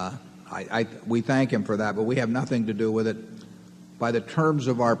we thank him for that, but we have nothing to do with it. By the terms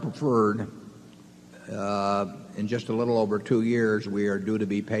of our preferred, in just a little over 2 years, we are due to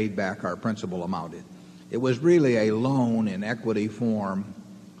be paid back our principal amount. It was really a loan in equity form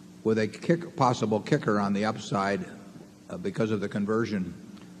with a possible kicker on the upside because of the conversion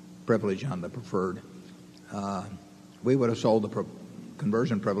privilege on the preferred. We would have sold the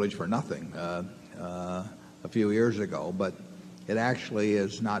conversion privilege for nothing a few years ago, but it actually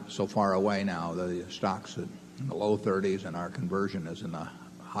is not so far away now. The stock's in the low 30s, and our conversion is in the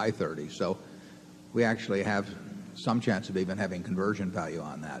high 30s. So we actually have some chance of even having conversion value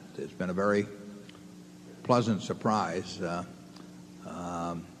on that. It's been a very pleasant surprise.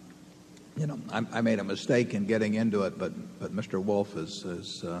 I made a mistake in getting into it, but Mr. Wolf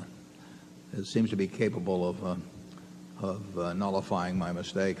seems to be capable of nullifying my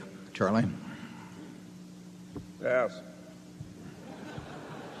mistake. Charlie? Yes.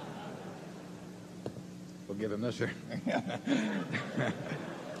 We'll give him this here.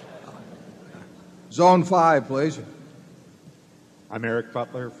 Zone 5, please. I'm Eric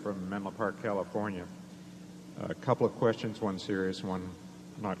Butler from Menlo Park, California. A couple of questions, one serious, one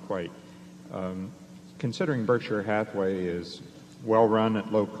not quite. Considering Berkshire Hathaway is well run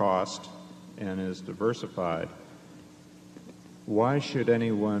at low cost and is diversified, why should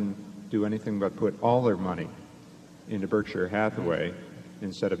anyone do anything but put all their money into Berkshire Hathaway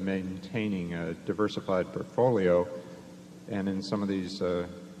instead of maintaining a diversified portfolio? And in some of these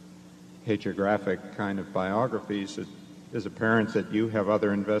hagiographic kind of biographies, it is apparent that you have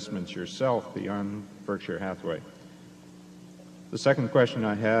other investments yourself beyond Berkshire Hathaway. The second question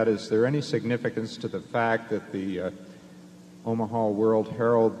I had, is there any significance to the fact that the Omaha World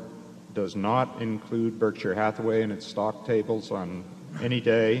Herald does not include Berkshire Hathaway in its stock tables on any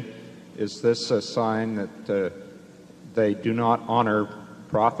day? Is this a sign that they do not honor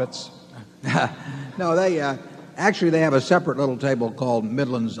profits? No, they actually they have a separate little table called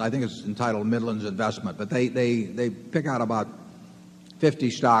Midlands. I think it's entitled Midlands Investment, but they pick out about 50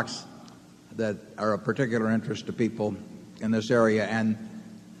 stocks that are of particular interest to people in this area, and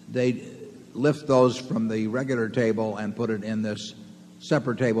they lift those from the regular table and put it in this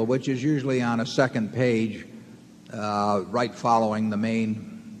separate table, which is usually on a second page right following the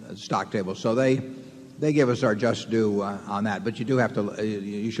main stock table. So they give us our just due on that, but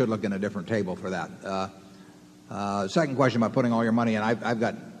you should look in a different table for that. Second question about putting all your money in, I've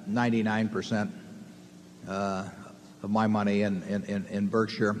got 99% of my money in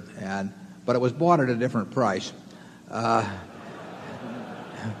Berkshire, but it was bought at a different price.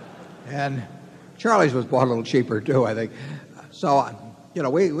 And Charlie's was bought a little cheaper too, I think. So,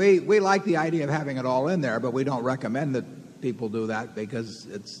 we like the idea of having it all in there, but we don't recommend that people do that because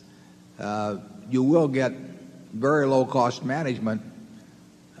you will get very low cost management.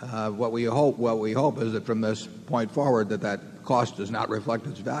 What we hope is that from this point forward that cost does not reflect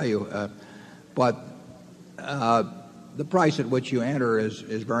its value. But the price at which you enter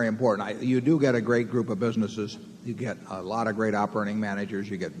is very important. You do get a great group of businesses. You get a lot of great operating managers.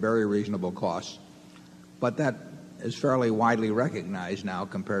 You get very reasonable costs. But that is fairly widely recognized now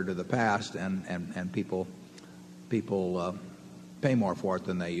compared to the past, and people pay more for it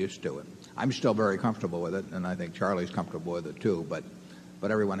than they used to. I'm still very comfortable with it, and I think Charlie's comfortable with it too, but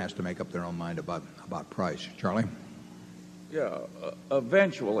everyone has to make up their own mind about price. Charlie? Yeah,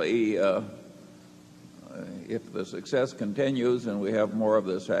 eventually, if the success continues and we have more of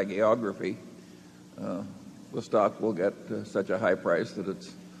this hagiography, the stock will get such a high price that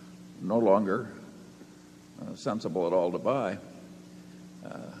it's no longer sensible at all to buy.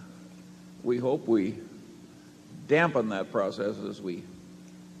 We hope we dampen that process as we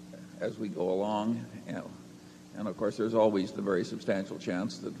go along, and of course there's always the very substantial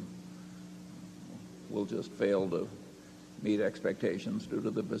chance that we'll just fail to meet expectations due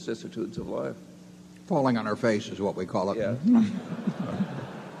to the vicissitudes of life. Falling on our face is what we call it. Yeah.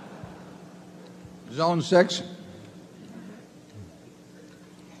 Zone 6.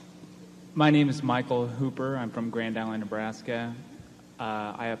 My name is Michael Hooper. I'm from Grand Island, Nebraska.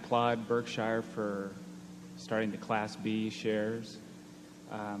 I applaud Berkshire for starting the Class B shares.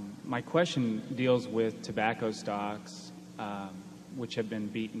 My question deals with tobacco stocks, which have been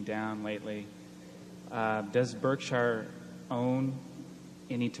beaten down lately. Does Berkshire own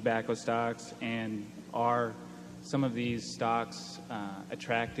any tobacco stocks, and are some of these stocks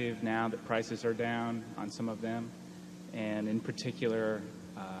attractive now that prices are down on some of them, and in particular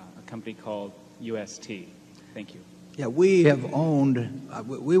a company called UST? Thank you. Yeah, we have owned,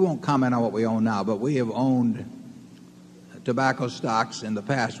 we won't comment on what we own now, but we have owned tobacco stocks in the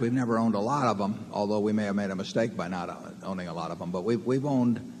past. We've never owned a lot of them, although we may have made a mistake by not owning a lot of them. But we've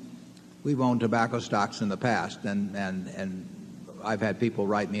owned tobacco stocks in the past, and I've had people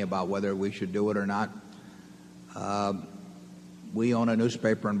write me about whether we should do it or not. We own a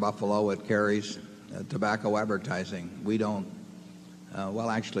newspaper in Buffalo. It carries tobacco advertising. We don't. Well,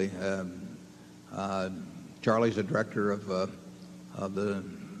 actually, Charlie's the director of a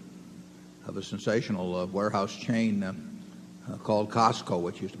sensational warehouse chain called Costco,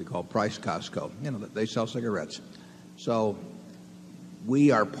 which used to be called Price Costco. You know, they sell cigarettes. So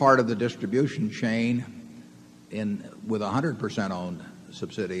we are part of the distribution chain with a 100% owned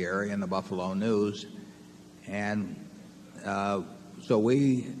subsidiary in the Buffalo News, and so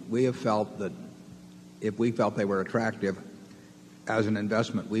we have felt that if we felt they were attractive as an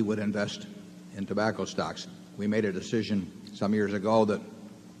investment, we would invest in tobacco stocks. We made a decision some years ago that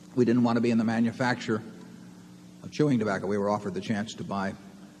we didn't want to be in the manufacture of chewing tobacco. We were offered the chance to buy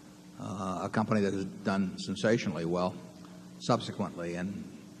a company that has done sensationally well subsequently, and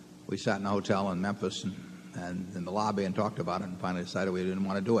we sat in a hotel in Memphis and in the lobby and talked about it, and finally decided we didn't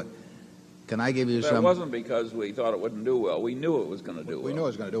want to do it. Can I give you some? That wasn't because we thought it wouldn't do well. We knew it was going to do well. We knew it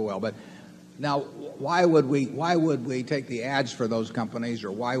was going to do well, but now why would we take the ads for those companies,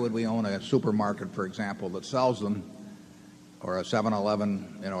 or why would we own a supermarket, for example, that sells them, or a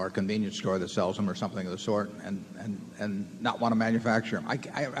 7-Eleven, or a convenience store that sells them, or something of the sort, and not want to manufacture them?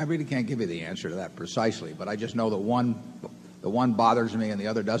 I really can't give you the answer to that precisely, but I just know that the one bothers me and the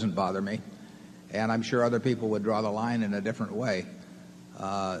other doesn't bother me, and I'm sure other people would draw the line in a different way.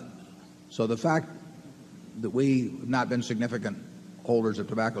 So the fact that we've not been significant holders of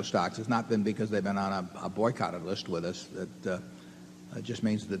tobacco stocks has not been because they've been on a boycotted list with us. That it just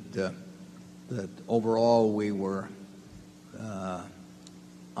means that overall we were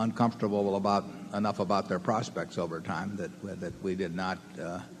uncomfortable enough about their prospects over time that we did not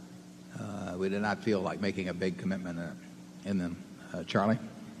feel like making a big commitment in them. Charlie?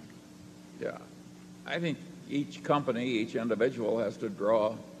 Yeah. I think each company, each individual has to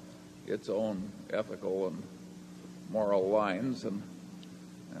draw its own ethical and moral lines, and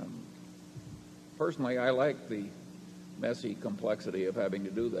personally I like the messy complexity of having to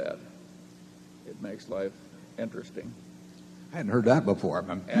do that. It makes life interesting. I hadn't heard that before.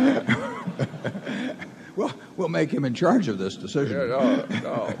 We'll make him in charge of this decision.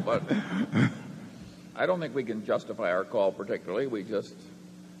 No, but I don't think we can justify our call particularly. We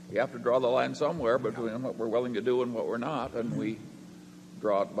have to draw the line somewhere between what we're willing to do and what we're not, and we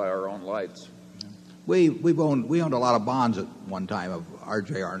draw it by our own lights. We owned a lot of bonds at one time of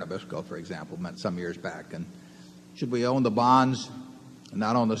RJR Nabisco, for example, some years back. And should we own the bonds and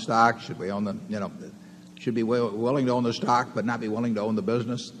not own the stock? Should we own should be willing to own the stock but not be willing to own the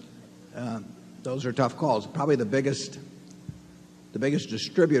business? Those are tough calls. Probably the biggest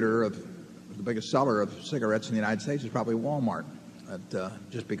distributor the biggest seller of cigarettes in the United States is probably Walmart.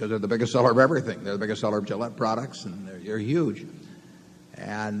 Just because they're the biggest seller of everything. They're the biggest seller of Gillette products, and they're huge.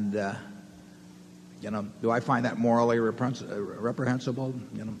 And do I find that morally reprehensible?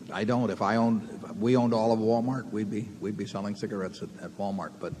 I don't. If we owned all of Walmart, we'd be selling cigarettes at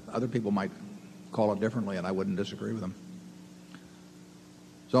Walmart. But other people might call it differently, and I wouldn't disagree with them.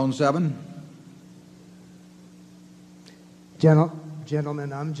 Zone 7.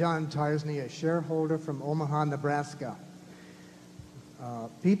 Gentlemen, I'm John Tarsney, a shareholder from Omaha, Nebraska.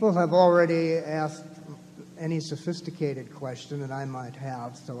 People have already asked any sophisticated question that I might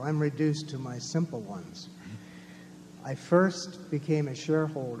have, so I'm reduced to my simple ones. I first became a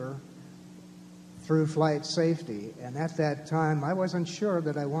shareholder through flight safety, and at that time I wasn't sure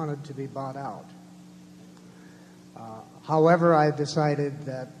that I wanted to be bought out. However, I decided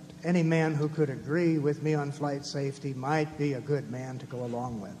that any man who could agree with me on flight safety might be a good man to go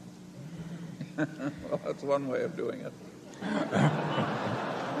along with. Well, that's one way of doing it.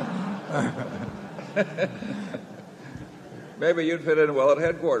 Maybe you'd fit in well at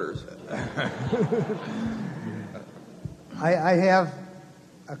headquarters. I have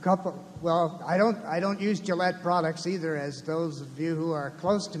a couple well, I don't use Gillette products either, as those of you who are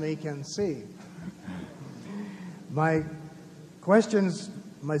close to me can see. My questions,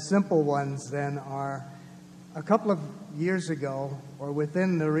 my simple ones then, are a couple of years ago, or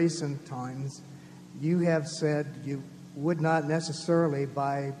within the recent times, you have said you would not necessarily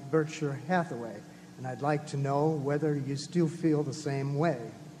buy Berkshire Hathaway, and I'd like to know whether you still feel the same way.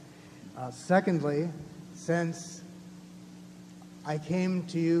 Secondly, since I came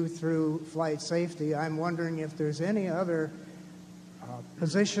to you through flight safety, I'm wondering if there's any other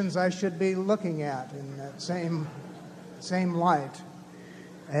positions I should be looking at in that same light.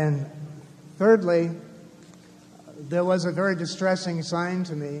 And thirdly, there was a very distressing sign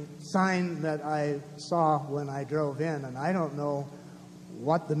that I saw when I drove in, and I don't know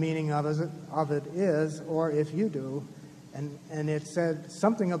what the meaning of it is, or if you do. And it said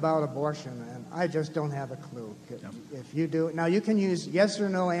something about abortion, and I just don't have a clue. If you do, now you can use yes or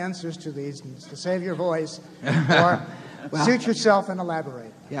no answers to these to save your voice, or Well, suit yourself and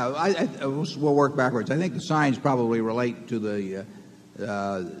elaborate. Yeah, we'll work backwards. I think the signs probably relate to the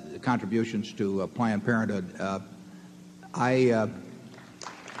contributions to Planned Parenthood.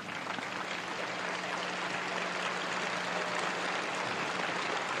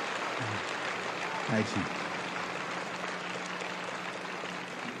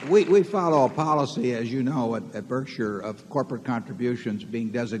 We follow a policy, as you know, at Berkshire, of corporate contributions being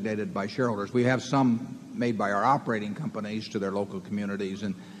designated by shareholders. We have some made by our operating companies to their local communities,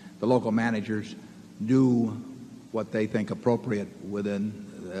 and the local managers do what they think appropriate within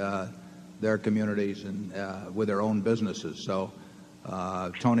their communities and with their own businesses. So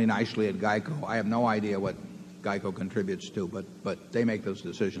Tony Nicely at GEICO, I have no idea what GEICO contributes to, but they make those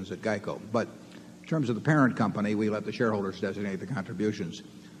decisions at GEICO. But in terms of the parent company, we let the shareholders designate the contributions.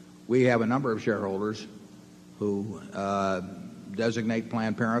 We have a number of shareholders who designate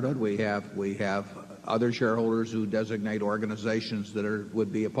Planned Parenthood. We have other shareholders who designate organizations that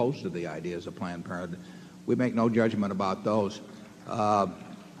would be opposed to the ideas of Planned Parenthood. We make no judgment about those.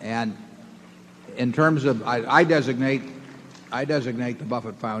 And in terms of, I designate the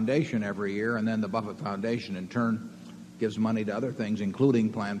Buffett Foundation every year, and then the Buffett Foundation in turn gives money to other things,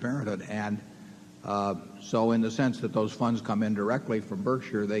 including Planned Parenthood. And so in the sense that those funds come in directly from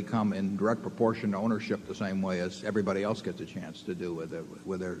Berkshire, they come in direct proportion to ownership the same way as everybody else gets a chance to do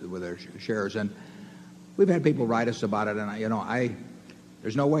with their shares. And we've had people write us about it, and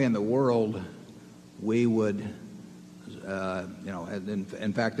there's no way in the world we would,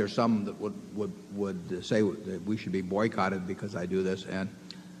 in fact, there's some that would say that we should be boycotted because I do this, and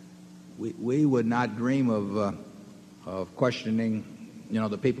we would not dream of questioning,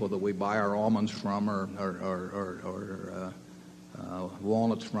 the people that we buy our almonds from, or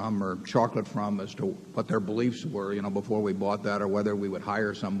walnuts from, or chocolate from, as to what their beliefs were, before we bought that, or whether we would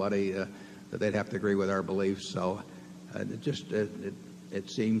hire somebody that they'd have to agree with our beliefs. So it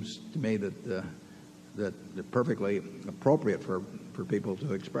seems to me that perfectly appropriate for people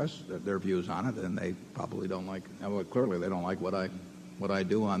to express their views on it, and they probably don't like. Well, clearly they don't like what I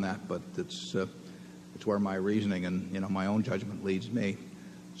do on that, but it's where my reasoning and my own judgment leads me.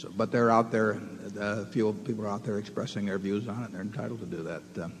 So, but they're out there. A few people are out there expressing their views on it. They're entitled to do that,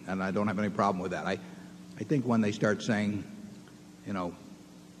 and I don't have any problem with that. I think when they start saying,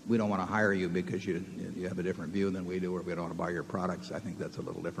 we don't want to hire you because you have a different view than we do, or we don't want to buy your products, I think that's a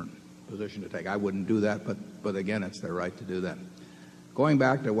little different position to take. I wouldn't do that, but again, it's their right to do that. Going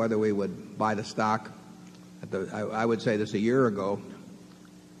back to whether we would buy the stock, I would say this a year ago.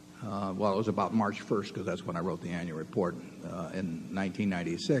 Well, it was about March 1st, because that's when I wrote the annual report. In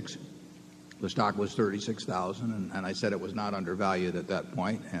 1996, the stock was $36,000, and I said it was not undervalued at that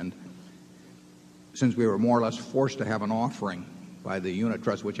point. And since we were more or less forced to have an offering by the unit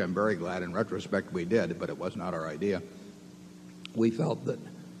trust, which I'm very glad in retrospect we did, but it was not our idea, we felt that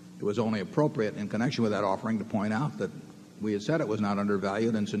it was only appropriate in connection with that offering to point out that we had said it was not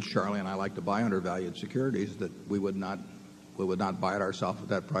undervalued, and since Charlie and I like to buy undervalued securities, that we would not buy it ourselves at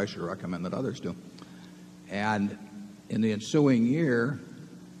that price or recommend that others do. And in the ensuing year,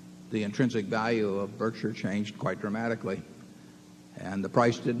 the intrinsic value of Berkshire changed quite dramatically, and the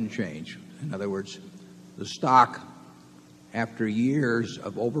price didn't change. In other words, the stock, after years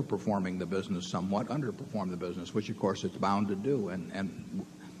of overperforming the business somewhat, underperformed the business, which of course it's bound to do, and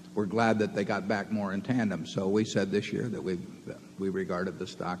we're glad that they got back more in tandem. So we said this year that we regarded the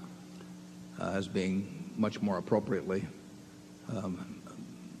stock as being much more appropriately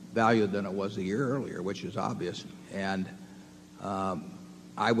valued than it was a year earlier, which is obvious. And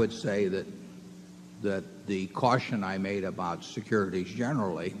I would say that the caution I made about securities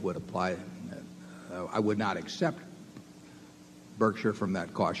generally would apply. I would not accept Berkshire from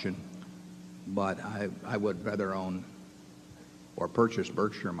that caution, but I would rather own or purchase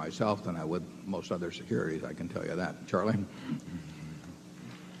Berkshire myself than I would most other securities, I can tell you that. Charlie?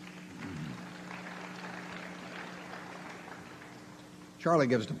 Charlie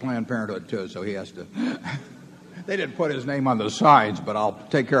gives to Planned Parenthood, too, so he has to. They didn't put his name on the sides, but I'll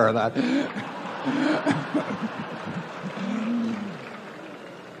take care of that.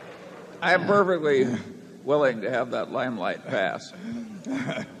 I am perfectly willing to have that limelight pass,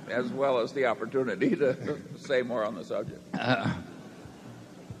 as well as the opportunity to say more on the subject.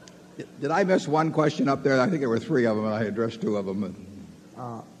 Did I miss one question up there? I think there were three of them, and I addressed two of them.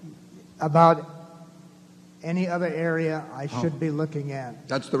 About any other area I should be looking at?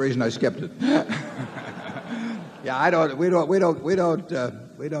 That's the reason I skipped it. Yeah, we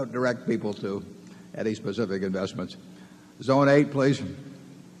don't direct people to any specific investments. Zone 8, please.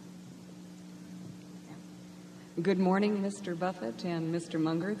 Good morning, Mr. Buffett and Mr.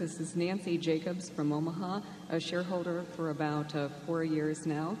 Munger. This is Nancy Jacobs from Omaha, a shareholder for about 4 years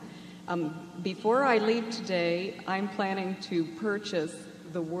now. Before I leave today, I'm planning to purchase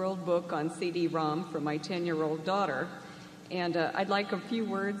the World Book on CD-ROM for my 10-year-old daughter. And I'd like a few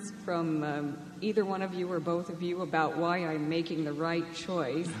words from either one of you or both of you about why I'm making the right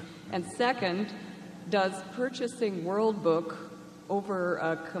choice. And second, does purchasing World Book over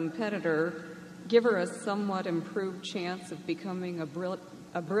a competitor give her a somewhat improved chance of becoming a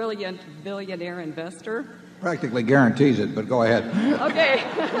brilliant billionaire investor? Practically guarantees it, but go ahead. Okay.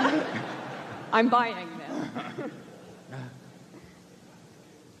 I'm buying then.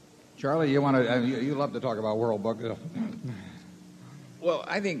 Charlie, you love to talk about World Book. Well,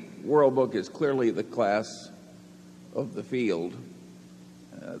 I think World Book is clearly the class of the field.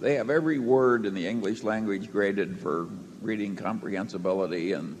 They have every word in the English language graded for reading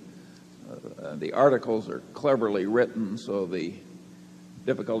comprehensibility, and the articles are cleverly written, so the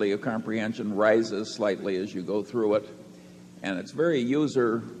difficulty of comprehension rises slightly as you go through it. And it's very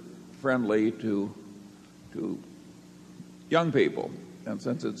user-friendly to young people. And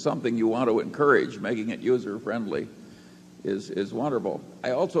since it's something you want to encourage, making it user-friendly is wonderful. I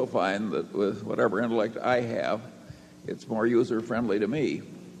also find that with whatever intellect I have, it's more user-friendly to me.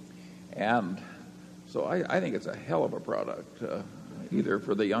 And so I think it's a hell of a product, either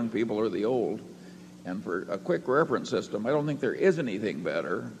for the young people or the old. And for a quick reference system, I don't think there is anything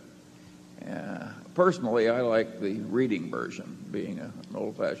better. Personally, I like the reading version, being an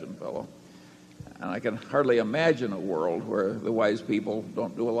old-fashioned fellow. And I can hardly imagine a world where the wise people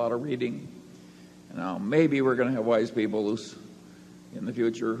don't do a lot of reading. Now, maybe we're going to have wise people in the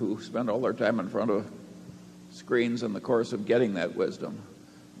future who spend all their time in front of screens in the course of getting that wisdom,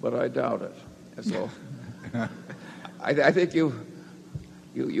 but I doubt it. So I think you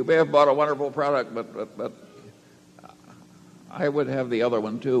may have bought a wonderful product, but I would have the other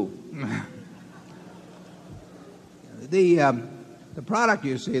one too. The product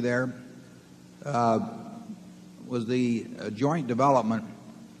you see there was the joint development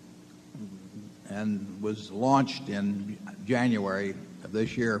and was launched in January of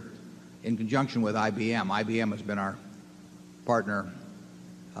this year in conjunction with IBM. IBM has been our partner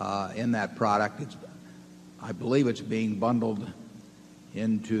in that product. I believe it's being bundled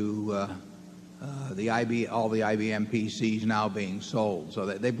into all the IBM PCs now being sold. So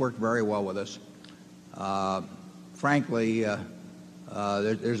they've worked very well with us. Frankly,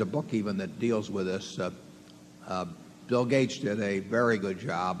 there's a book even that deals with this. Bill Gates did a very good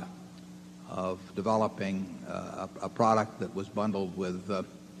job of developing a product that was bundled with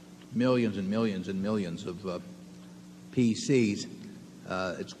millions and millions and millions of PCs.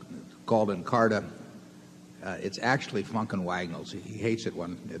 It's called Encarta. It's actually Funkin' Wagnalls. He hates it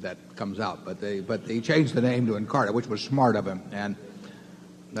when that comes out, but he changed the name to Encarta, which was smart of him. And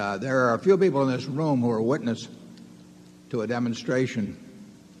there are a few people in this room who are witness to a demonstration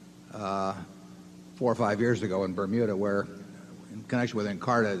 4 or 5 years ago in Bermuda, where, in connection with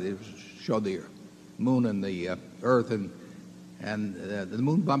Encarta, it showed the moon and the Earth, and the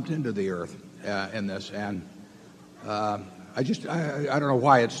moon bumped into the Earth in this. And I don't know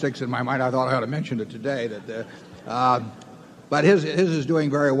why it sticks in my mind. I thought I ought to mention it today. But his is doing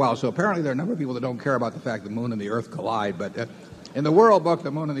very well. So apparently there are a number of people that don't care about the fact the moon and the Earth collide. But in the World Book,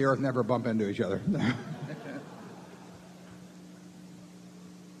 the moon and the Earth never bump into each other.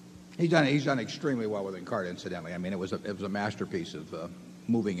 He's done extremely well with Encarta, incidentally. I mean, it was a masterpiece of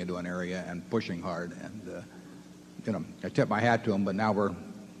moving into an area and pushing hard. And I tip my hat to him. But now we're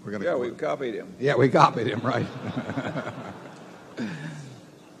going to. Yeah, we've copied him. Yeah, we copied him, right?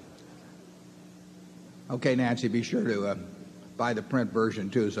 Okay, Nancy, be sure to buy the print version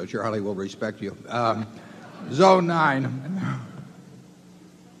too, so Charlie will respect you. Zone 9.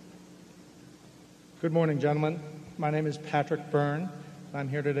 Good morning, gentlemen. My name is Patrick Byrne. I'm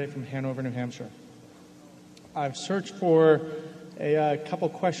here today from Hanover, New Hampshire. I've searched for a couple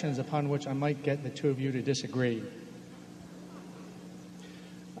questions upon which I might get the two of you to disagree.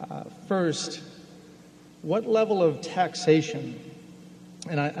 First, what level of taxation,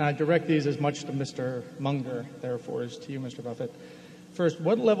 and I direct these as much to Mr. Munger, therefore, as to you, Mr. Buffett. First,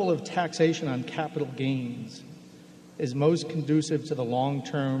 what level of taxation on capital gains is most conducive to the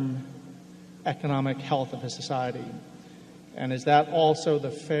long-term economic health of a society? And is that also the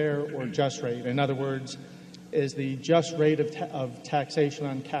fair or just rate? In other words, is the just rate of taxation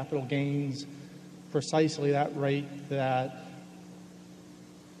on capital gains precisely that rate that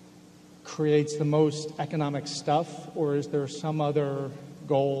creates the most economic stuff, or is there some other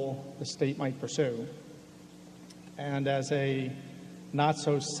goal the state might pursue? And as a not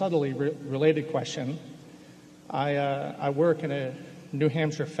so subtly related question, I work in a New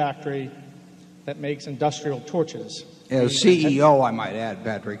Hampshire factory that makes industrial torches. As CEO, I might add,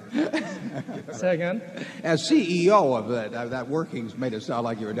 Patrick. Say again? As CEO of that workings made it sound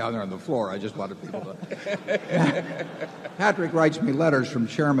like you were down there on the floor. I just wanted people to... Patrick writes me letters from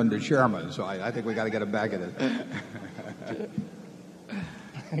chairman to chairman, so I think we got to get him back at it.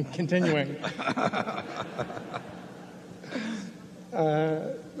 Continuing.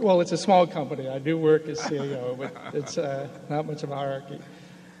 Well, it's a small company. I do work as CEO, but it's not much of a hierarchy.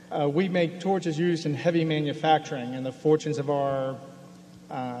 We make torches used in heavy manufacturing, and the fortunes of our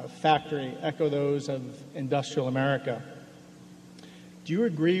factory echo those of industrial America. Do you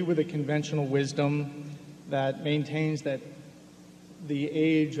agree with the conventional wisdom that maintains that the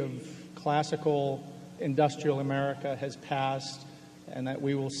age of classical industrial America has passed, and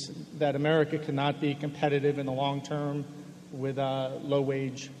that America cannot be competitive in the long term with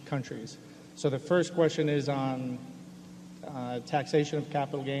low-wage countries? So the first question is on taxation of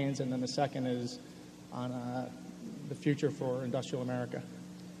capital gains, and then the second is on the future for industrial America.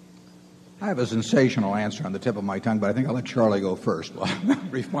 I have a sensational answer on the tip of my tongue, but I think I'll let Charlie go first. Well,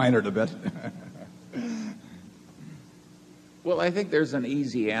 refine it a bit. Well, I think there's an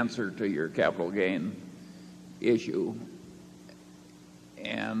easy answer to your capital gain issue.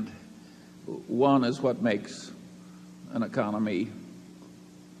 And one is what makes an economy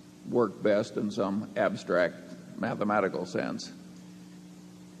work best in some abstract mathematical sense.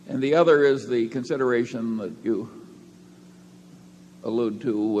 And the other is the consideration that you allude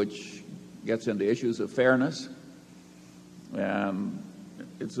to, which gets into issues of fairness. And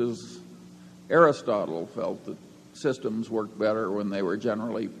it's as Aristotle felt that systems worked better when they were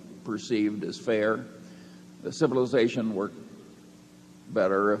generally perceived as fair. The civilization worked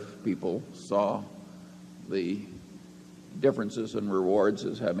better if people saw the differences in rewards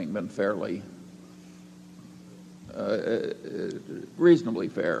as having been fairly, reasonably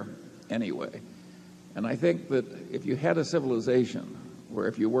fair anyway. And I think that if you had a civilization where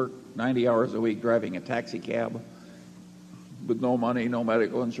if you worked 90 hours a week driving a taxi cab with no money, no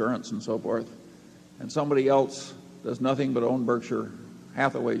medical insurance and so forth, and somebody else does nothing but own Berkshire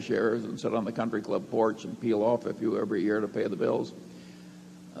Hathaway shares and sit on the country club porch and peel off a few every year to pay the bills,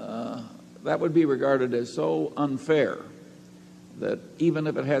 that would be regarded as so unfair that even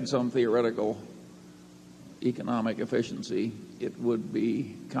if it had some theoretical economic efficiency, it would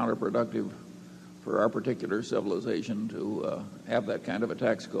be counterproductive for our particular civilization to have that kind of a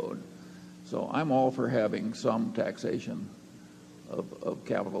tax code. So I'm all for having some taxation of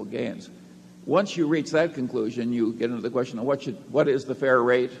capital gains. Once you reach that conclusion, you get into the question of what is the fair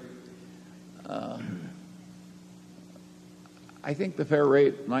rate. I think the fair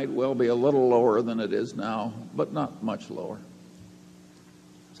rate might well be a little lower than it is now, but not much lower.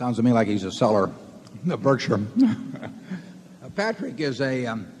 Sounds to me like he's a seller of Berkshire. Patrick is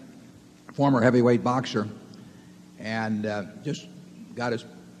a former heavyweight boxer and just got his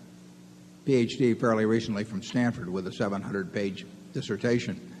PhD fairly recently from Stanford with a 700-page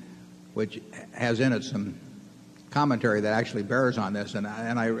dissertation, which has in it some commentary that actually bears on this. And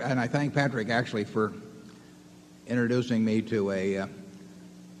I thank Patrick actually for introducing me to a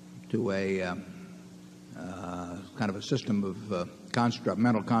kind of a system of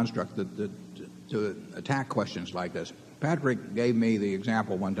mental construct to attack questions like this. Patrick gave me the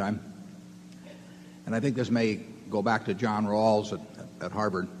example one time, and I think this may go back to John Rawls at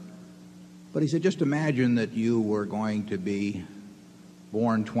Harvard, but he said, just imagine that you were going to be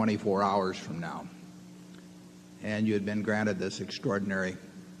born 24 hours from now, and you had been granted this extraordinary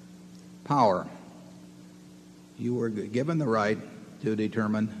power. You were given the right to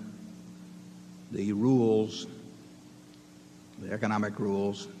determine the rules, the economic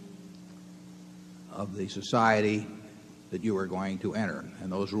rules of the society that you were going to enter.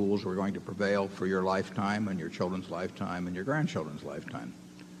 And those rules were going to prevail for your lifetime and your children's lifetime and your grandchildren's lifetime.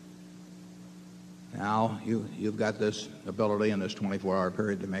 Now, you've got this ability in this 24-hour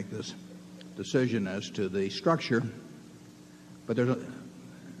period to make this decision as to the structure. But there's,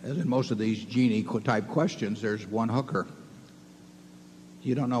 as in most of these genie-type questions, there's one hooker.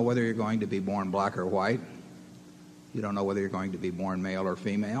 You don't know whether you're going to be born black or white. You don't know whether you're going to be born male or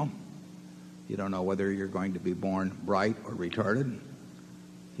female. You don't know whether you're going to be born bright or retarded.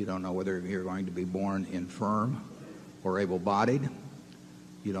 You don't know whether you're going to be born infirm or able-bodied.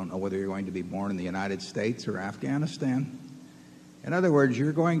 You don't know whether you're going to be born in the United States or Afghanistan. In other words,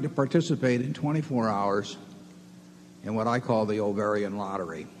 you're going to participate in 24 hours in what I call the ovarian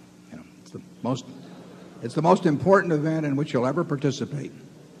lottery. You know, it's the most important event in which you'll ever participate.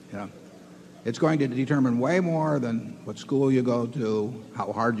 You know, it's going to determine way more than what school you go to,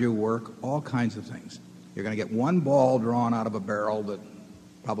 how hard you work, all kinds of things. You're going to get one ball drawn out of a barrel that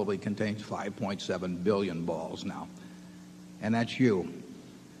probably contains 5.7 billion balls now. And that's you.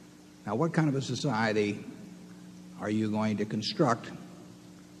 Now, what kind of a society are you going to construct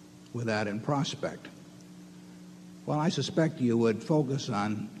with that in prospect? Well, I suspect you would focus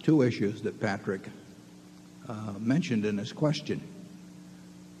on two issues that Patrick mentioned in his question.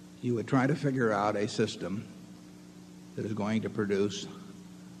 You would try to figure out a system that is going to produce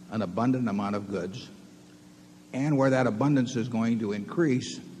an abundant amount of goods and where that abundance is going to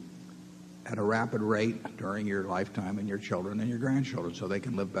increase at a rapid rate during your lifetime and your children and your grandchildren, so they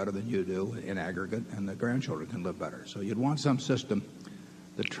can live better than you do in aggregate and the grandchildren can live better. So you'd want some system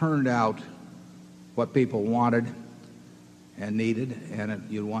that turned out what people wanted and needed, and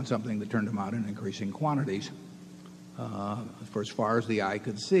you'd want something that turned them out in increasing quantities for as far as the eye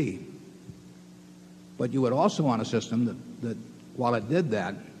could see. But you would also want a system that while it did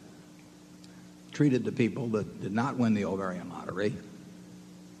that, treated the people that did not win the ovarian lottery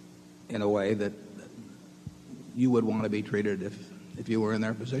in a way that you would want to be treated if you were in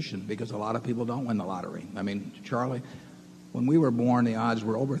their position, because a lot of people don't win the lottery. I mean, Charlie, when we were born, the odds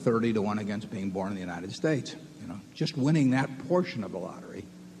were over 30 to 1 against being born in the United States. You know, just winning that portion of the lottery,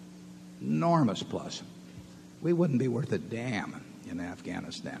 enormous plus. We wouldn't be worth a damn in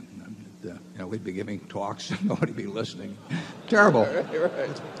Afghanistan. You know, we'd be giving talks and nobody'd be listening. Terrible.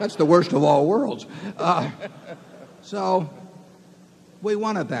 That's the worst of all worlds. So we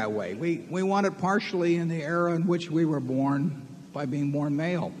want it that way. We want it partially in the era in which we were born by being born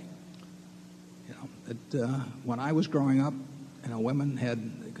male. You know, when I was growing up, you know, women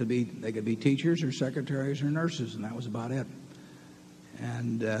they could be teachers or secretaries or nurses, and that was about it.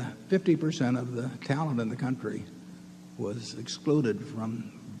 And 50% of the talent in the country was excluded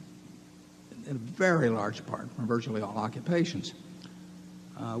from, in a very large part, from virtually all occupations.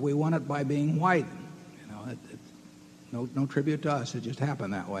 We won it by being white. You know, no tribute to us. It just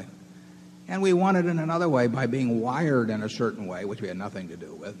happened that way. And we won it in another way by being wired in a certain way, which we had nothing to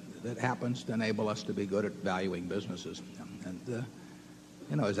do with, that happens to enable us to be good at valuing businesses. And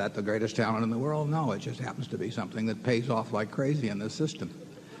you know, is that the greatest talent in the world? No, it just happens to be something that pays off like crazy in this system.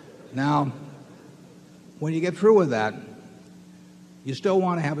 Now, when you get through with that, you still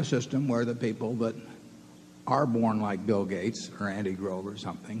want to have a system where the people that are born like Bill Gates or Andy Grove or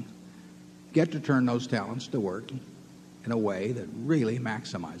something get to turn those talents to work in a way that really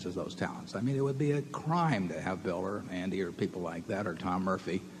maximizes those talents. I mean, it would be a crime to have Bill or Andy or people like that or Tom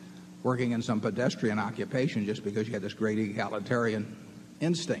Murphy working in some pedestrian occupation just because you had this great egalitarian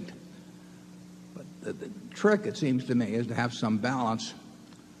instinct. But the trick, it seems to me, is to have some balance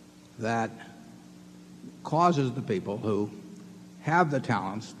that causes the people who have the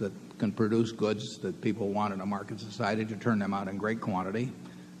talents that can produce goods that people want in a market society to turn them out in great quantity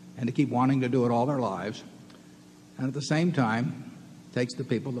and to keep wanting to do it all their lives, and at the same time takes the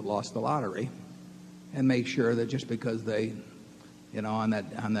people that lost the lottery and makes sure that just because they, you know, on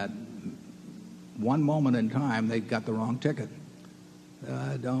that one moment in time they got the wrong ticket,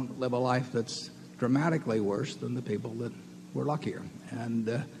 don't live a life that's dramatically worse than the people that were luckier.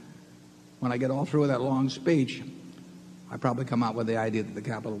 And when I get all through with that long speech, I probably come out with the idea that the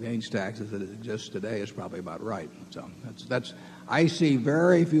capital gains tax as it exists today is probably about right. So that's I see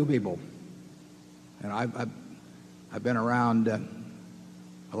very few people, and I've been around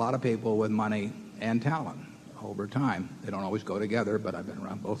a lot of people with money and talent over time. They don't always go together, but I've been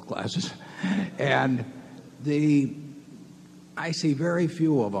around both classes. And I see very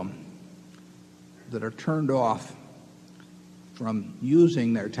few of them that are turned off from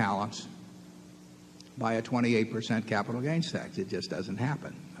using their talents by a 28% capital gains tax. It just doesn't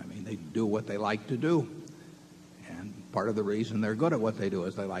happen. I mean, they do what they like to do. And part of the reason they're good at what they do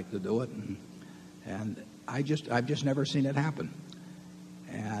is they like to do it. And I've just never seen it happen.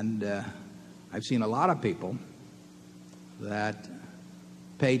 And I've seen a lot of people that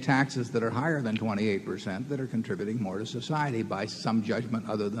pay taxes that are higher than 28% that are contributing more to society by some judgment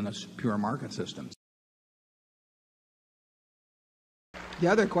other than a pure market system. The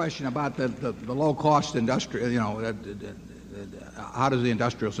other question about the low-cost industrial, how does the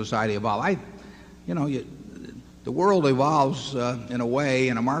industrial society evolve? The world evolves in a way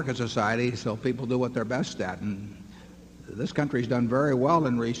in a market society, so people do what they're best at. And this country's done very well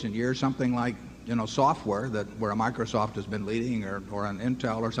in recent years, something like software, where a Microsoft has been leading, or an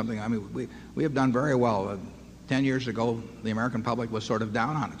Intel or something. I mean, we have done very well. 10 years ago, the American public was sort of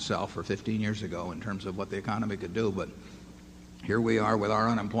down on itself, or 15 years ago, in terms of what the economy could do. But here we are with our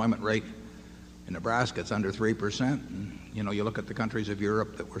unemployment rate in Nebraska. It's under 3%. And, you look at the countries of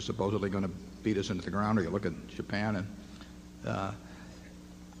Europe that were supposedly going to beat us into the ground, or you look at Japan, and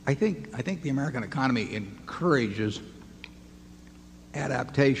I think the American economy encourages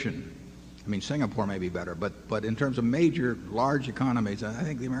adaptation. I mean, Singapore may be better, but in terms of major, large economies, I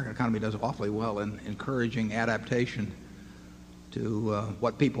think the American economy does awfully well in encouraging adaptation to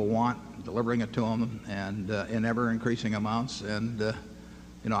what people want, delivering it to them, and in ever-increasing amounts. And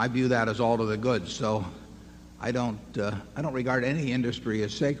I view that as all to the good. So I don't regard any industry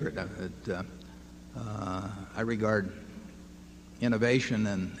as sacred. I regard innovation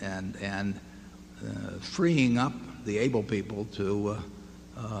and freeing up the able people to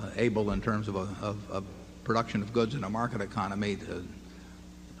able in terms of production of goods in a market economy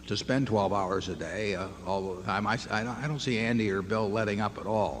to spend 12 hours a day all the time. I don't see Andy or Bill letting up at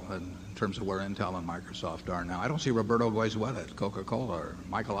all in terms of where Intel and Microsoft are now. I don't see Roberto Goizueta at Coca-Cola or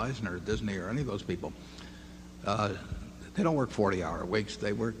Michael Eisner at Disney or any of those people. They don't work 40-hour weeks.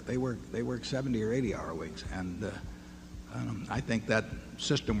 They work 70 or 80-hour weeks, and I think that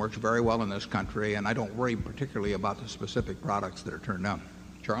system works very well in this country, and I don't worry particularly about the specific products that are turned out.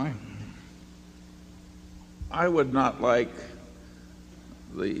 Charlie? I would not like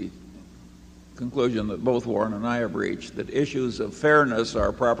the conclusion that both Warren and I have reached, that issues of fairness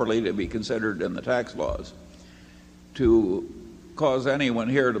are properly to be considered in the tax laws, to cause anyone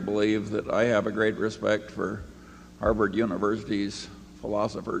here to believe that I have a great respect for Harvard University's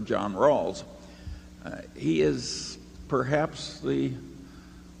philosopher John Rawls. He is perhaps the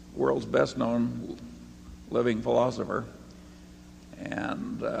world's best-known living philosopher.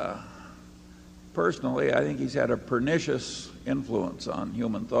 And personally, I think he's had a pernicious influence on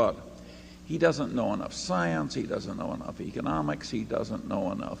human thought. He doesn't know enough science. He doesn't know enough economics. He doesn't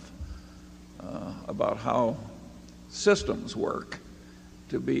know enough about how systems work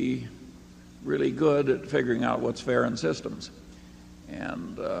to be really good at figuring out what's fair in systems.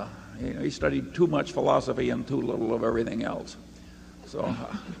 And he studied too much philosophy and too little of everything else. So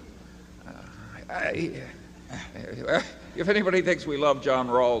if anybody thinks we love John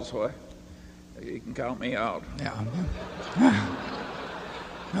Rawls, well, you can count me out. Yeah.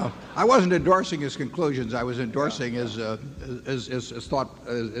 No, I wasn't endorsing his conclusions. I was endorsing his thought,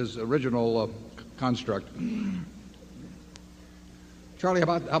 his original construct. Charlie,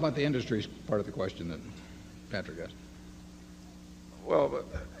 how about the industries part of the question that Patrick asked? Well,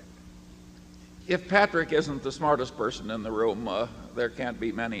 if Patrick isn't the smartest person in the room, there can't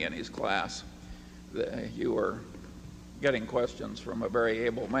be many in his class. You are getting questions from a very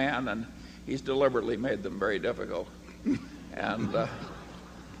able man, and he's deliberately made them very difficult. And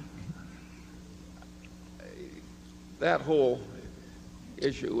that whole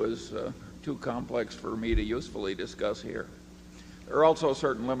issue is too complex for me to usefully discuss here. There are also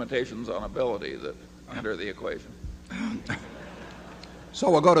certain limitations on ability that enter the equation. So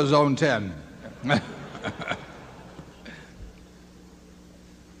we'll go to Zone 10.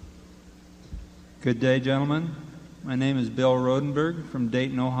 Good day, gentlemen. My name is Bill Rodenberg from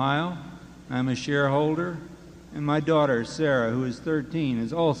Dayton, Ohio. I'm a shareholder, and my daughter, Sarah, who is 13,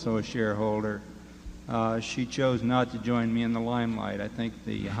 is also a shareholder. She chose not to join me in the limelight. I think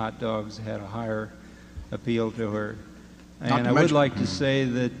the hot dogs had a higher appeal to her. And I would like to say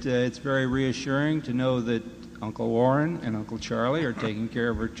that it's very reassuring to know that Uncle Warren and Uncle Charlie are taking care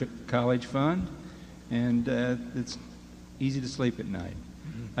of her college fund, and it's easy to sleep at night.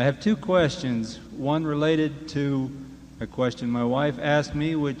 I have two questions, one related to a question my wife asked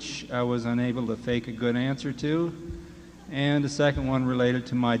me, which I was unable to fake a good answer to, and the second one related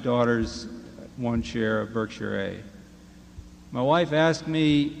to my daughter's one share of Berkshire A. My wife asked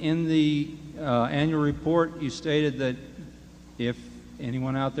me, in the annual report, you stated that if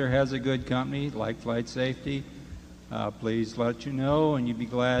anyone out there has a good company like Flight Safety, please let you know, and you'd be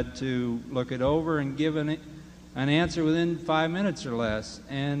glad to look it over and give an answer within 5 minutes or less.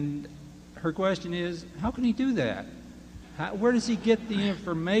 And her question is, how can he do that? Where does he get the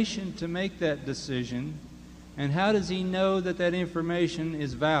information to make that decision? And how does he know that that information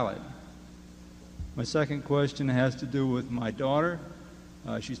is valid? My second question has to do with my daughter.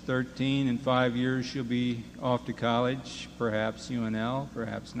 She's 13. In 5 years, she'll be off to college, perhaps UNL,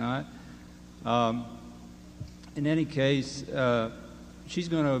 perhaps not. In any case, she's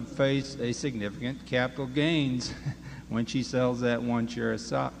going to face a significant capital gains when she sells that one share of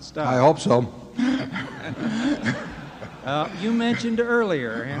stock. I hope so. You mentioned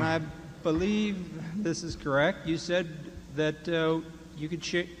earlier, and I believe this is correct, you said that you could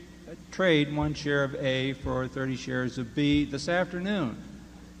trade one share of A for 30 shares of B this afternoon.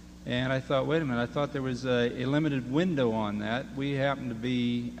 And I thought, wait a minute, I thought there was a limited window on that. We happened to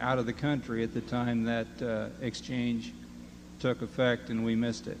be out of the country at the time that exchange took effect, and we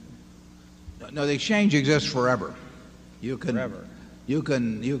missed it. No, the exchange exists forever. You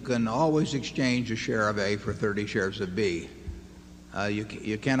can always exchange a share of A for 30 shares of B.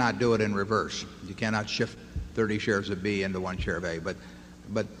 You cannot do it in reverse. You cannot shift 30 shares of B into one share of A.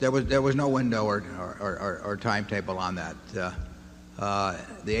 But there was no window or timetable on that.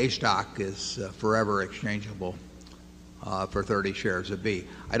 The A stock is forever exchangeable for 30 shares of B.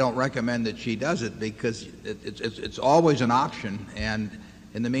 I don't recommend that she does it because it's always an option, and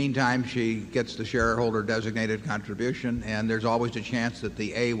in the meantime she gets the shareholder designated contribution, and there's always a chance that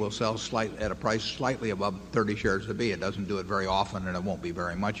the A will sell at a price slightly above 30 shares of B. It doesn't do it very often, and it won't be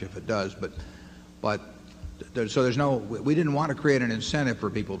very much if it does, so there's no, we didn't want to create an incentive for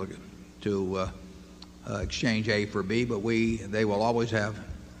people to exchange A for B, but they will always have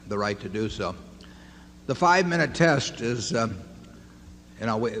the right to do so. The 5-minute test is,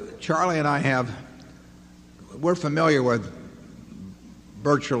 Charlie and I we're familiar with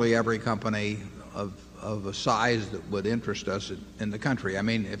virtually every company of a size that would interest us in the country. I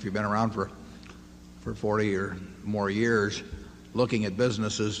mean, if you've been around for 40 or more years looking at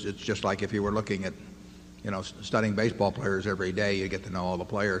businesses, it's just like if you were looking at, studying baseball players every day, you get to know all the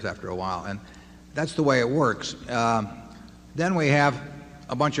players after a while. And that's the way it works. Then we have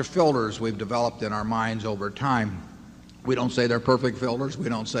a bunch of filters we've developed in our minds over time. We don't say they're perfect filters. We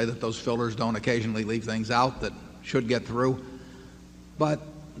don't say that those filters don't occasionally leave things out that should get through. But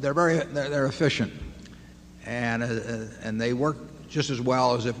they're efficient, and they work just as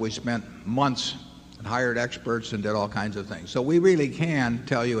well as if we spent months and hired experts and did all kinds of things. So we really can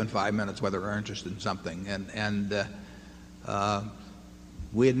tell you in 5 minutes whether we're interested in something.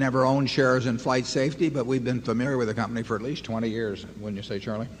 We had never owned shares in Flight Safety, but we've been familiar with the company for at least 20 years. Wouldn't you say,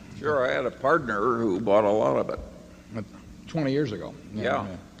 Charlie? Sure. I had a partner who bought a lot of it. 20 years ago. Yeah.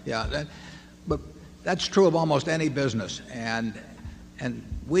 But that's true of almost any business. And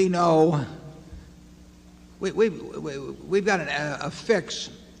we know we've got a fix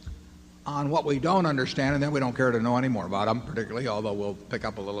on what we don't understand, and then we don't care to know any more about them, particularly, although we'll pick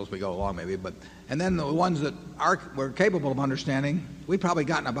up a little as we go along maybe. And then the ones that we're capable of understanding, we've probably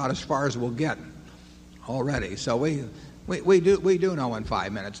gotten about as far as we'll get already. So we do know in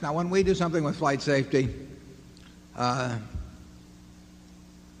 5 minutes. Now, when we do something with Flight Safety,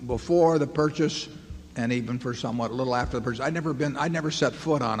 before the purchase and even for somewhat a little after the purchase, I'd never set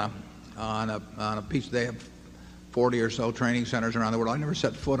foot on a piece. They have 40 or so training centers around the world. I never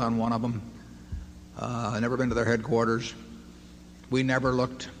set foot on one of them. I've never been to their headquarters. We never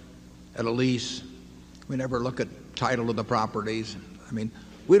looked at a lease. We never look at title of the properties. I mean,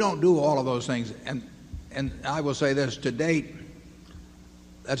 we don't do all of those things. And I will say this, to date,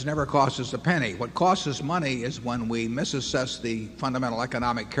 that's never cost us a penny. What costs us money is when we misassess the fundamental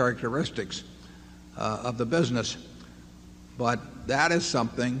economic characteristics of the business. But that is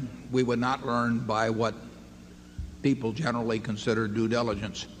something we would not learn by what people generally consider due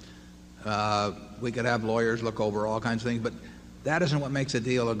diligence. We could have lawyers look over all kinds of things, but that isn't what makes a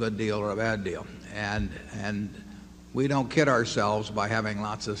deal a good deal or a bad deal. And we don't kid ourselves by having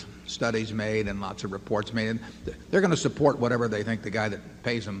lots of studies made and lots of reports made. And they're going to support whatever they think the guy that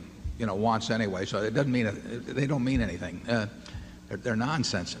pays them, wants anyway. So it doesn't mean they don't mean anything. They're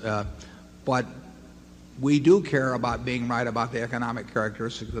nonsense. But we do care about being right about the economic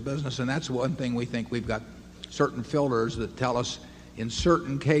characteristics of the business, and that's one thing we think we've got certain filters that tell us in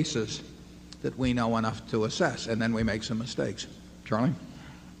certain cases that we know enough to assess, and then we make some mistakes. Charlie?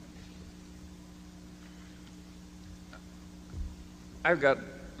 I've got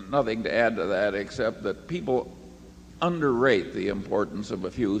nothing to add to that except that people underrate the importance of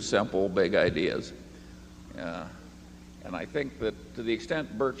a few simple, big ideas. And I think that to the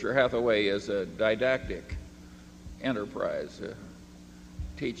extent Berkshire Hathaway is a didactic enterprise,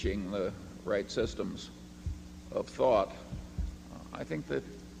 teaching the right systems of thought, I think that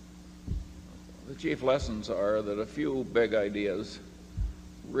the chief lessons are that a few big ideas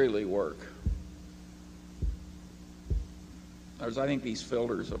really work. I think these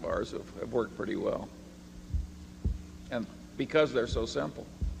filters of ours have worked pretty well. And because they're so simple.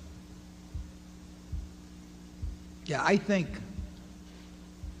 Yeah, I think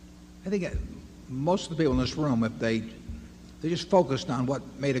most of the people in this room, if they just focused on what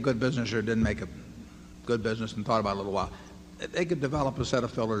made a good business or didn't make a good business and thought about it a little while, they could develop a set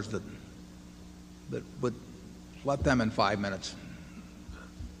of filters that would let them in 5 minutes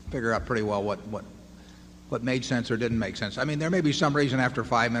figure out pretty well what made sense or didn't make sense. I mean, there may be some reason after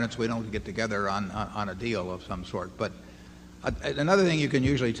 5 minutes we don't get together on a deal of some sort. But another thing you can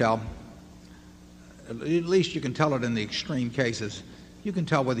usually tell, at least you can tell it in the extreme cases, you can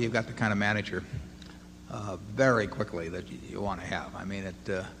tell whether you've got the kind of manager very quickly that you want to have. I mean,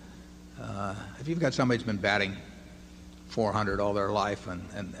 if you've got somebody that's been batting .400 all their life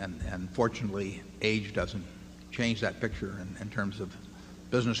and fortunately age doesn't change that picture in terms of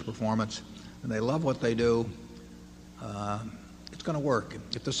business performance, and they love what they do, it's going to work.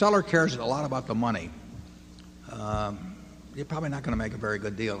 If the seller cares a lot about the money, you're probably not going to make a very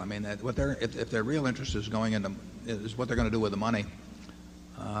good deal. I mean, if their real interest is what they're going to do with the money,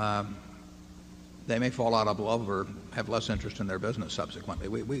 they may fall out of love or have less interest in their business subsequently.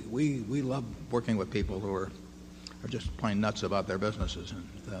 We love working with people who are just plain nuts about their businesses, and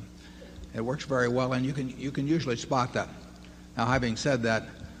it works very well. And you can usually spot that. Now, having said that,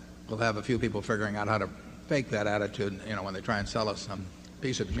 we'll have a few people figuring out how to fake that attitude, when they try and sell us some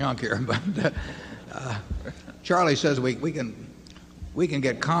piece of junk here. But Charlie says we can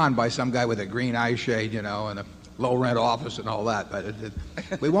get conned by some guy with a green eye shade, and a low rent office and all that. But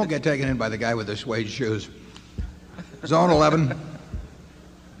we won't get taken in by the guy with the suede shoes. Zone 11.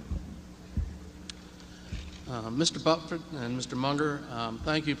 Mr. Buffett and Mr. Munger,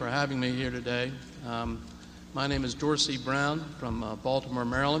 thank you for having me here today. My name is Dorsey Brown from Baltimore,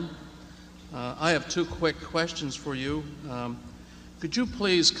 Maryland. I have two quick questions for you. Could you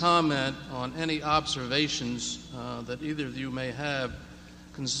please comment on any observations that either of you may have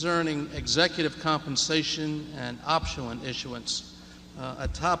concerning executive compensation and option issuance, a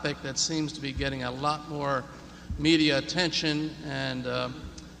topic that seems to be getting a lot more media attention, and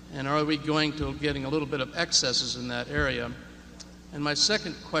are we going to getting a little bit of excesses in that area? And my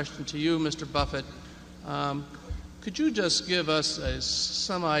second question to you, Mr. Buffett, could you just give us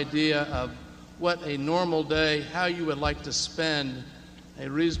some idea of what a normal day, how you would like to spend a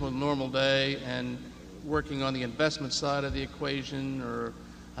reasonable normal day, and working on the investment side of the equation, or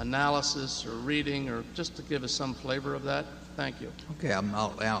analysis, or reading, or just to give us some flavor of that? Thank you. Okay,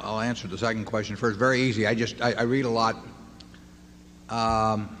 I'll answer the second question first. Very easy. I read a lot,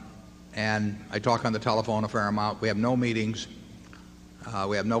 and I talk on the telephone a fair amount. We have no meetings.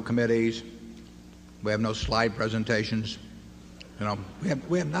 We have no committees. We have no slide presentations.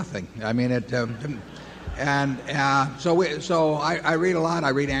 We have nothing. I mean, so I read a lot. I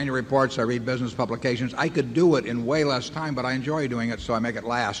read annual reports. I read business publications. I could do it in way less time, but I enjoy doing it, so I make it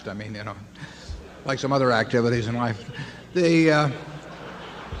last. I mean, like some other activities in life.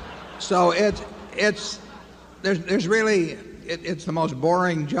 So there's really, it's the most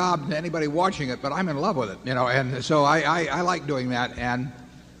boring job to anybody watching it, but I'm in love with it, and so I like doing that, and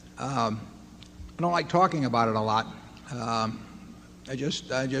I don't like talking about it a lot. I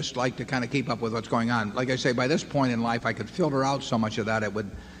just like to kind of keep up with what's going on. Like I say, by this point in life, I could filter out so much of that.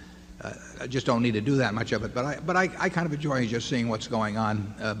 I just don't need to do that much of it. But I kind of enjoy just seeing what's going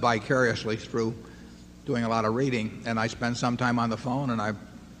on vicariously through doing a lot of reading. And I spend some time on the phone, and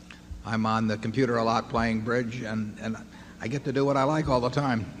I'm on the computer a lot playing bridge, and I get to do what I like all the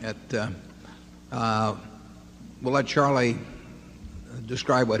time. We'll let Charlie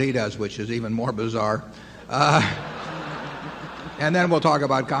describe what he does, which is even more bizarre. And then we'll talk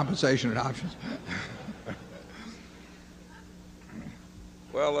about compensation and options.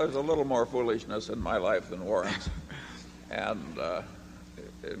 Well, there's a little more foolishness in my life than Warren's, and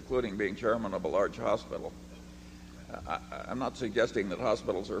including being chairman of a large hospital. I'm not suggesting that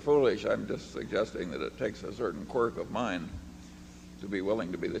hospitals are foolish. I'm just suggesting that it takes a certain quirk of mind to be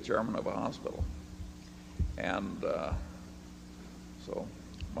willing to be the chairman of a hospital. And so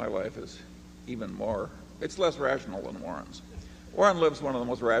my life is even more, it's less rational than Warren's. Warren lives one of the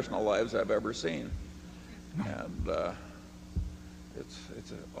most rational lives I've ever seen, and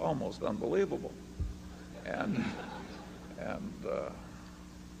it's almost unbelievable. And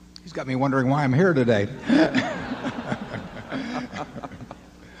he's got me wondering why I'm here today.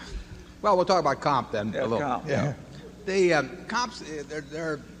 Well, we'll talk about comp then. Yeah, comp. Yeah. The comps,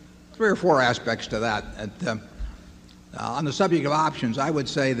 there are 3 or 4 aspects to that. On the subject of options, I would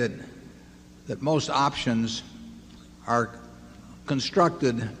say that that most options are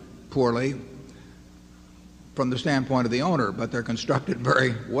constructed poorly from the standpoint of the owner, but they're constructed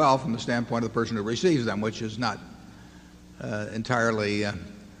very well from the standpoint of the person who receives them, which is not entirely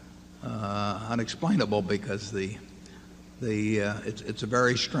unexplainable, because it's a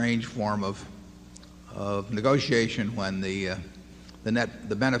very strange form of negotiation when the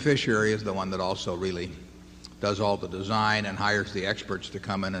beneficiary is the one that also really does all the design and hires the experts to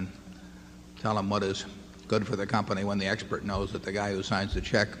come in and tell them what is good for the company, when the expert knows that the guy who signs the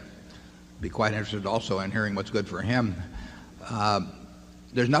check be quite interested also in hearing what's good for him.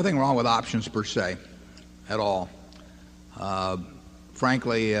 There's nothing wrong with options per se at all.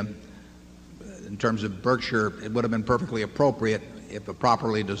 Frankly, in terms of Berkshire, it would have been perfectly appropriate if a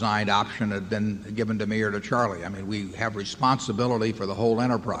properly designed option had been given to me or to Charlie. I mean, we have responsibility for the whole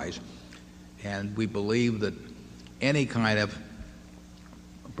enterprise, and we believe that any kind of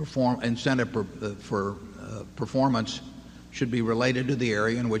incentive for performance should be related to the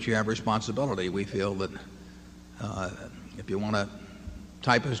area in which you have responsibility. We feel that if you want a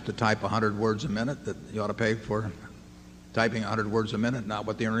typist to type 100 words a minute, that you ought to pay for typing 100 words a minute, not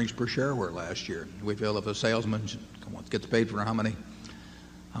what the earnings per share were last year. We feel if a salesman gets paid for how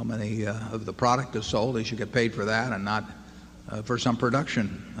many of the product is sold, he should get paid for that and not for some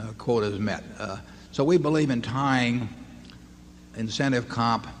production quotas met. So we believe in tying incentive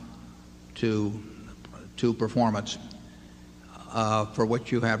comp to performance for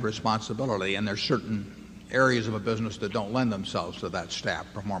which you have responsibility, and there's certain areas of a business that don't lend themselves to that staff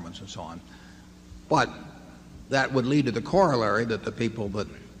performance and so on. But that would lead to the corollary that the people that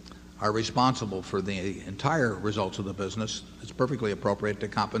are responsible for the entire results of the business, it's perfectly appropriate to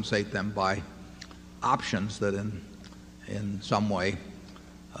compensate them by options that in some way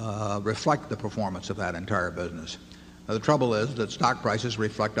reflect the performance of that entire business. Now, the trouble is that stock prices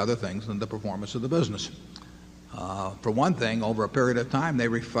reflect other things than the performance of the business. For one thing, over a period of time, they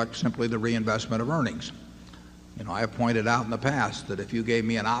reflect simply the reinvestment of earnings. You know, I have pointed out in the past that if you gave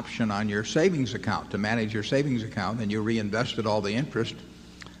me an option on your savings account to manage your savings account and you reinvested all the interest,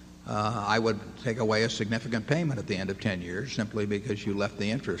 I would take away a significant payment at the end of 10 years simply because you left the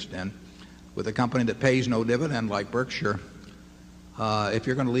interest. And with a company that pays no dividend like Berkshire, if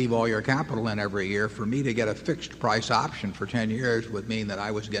you're going to leave all your capital in every year, for me to get a fixed price option for 10 years would mean that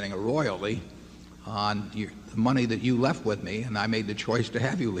I was getting a royalty on the money that you left with me, and I made the choice to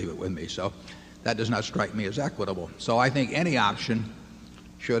have you leave it with me. So that does not strike me as equitable. So I think any option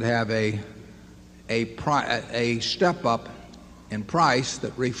should have a step up in price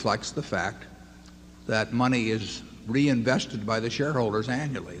that reflects the fact that money is reinvested by the shareholders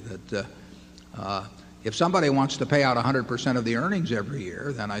annually. That if somebody wants to pay out 100% of the earnings every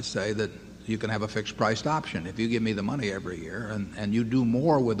year, then I say that you can have a fixed priced option. If you give me the money every year and you do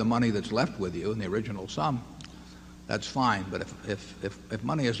more with the money that's left with you in the original sum, that's fine. But if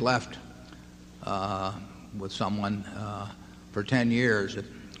money is left with someone for 10 years,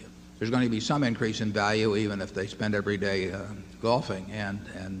 there's going to be some increase in value even if they spend every day golfing,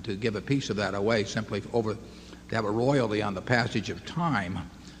 and to give a piece of that away simply to have a royalty on the passage of time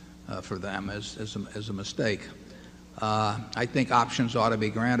for them is a mistake. I think options ought to be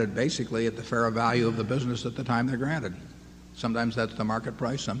granted basically at the fair value of the business at the time they're granted. Sometimes that's the market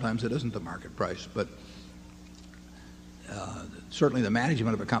price, sometimes it isn't the market price. But certainly the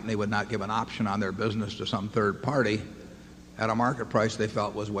management of a company would not give an option on their business to some third party at a market price they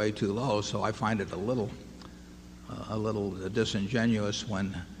felt was way too low. So I find it a little disingenuous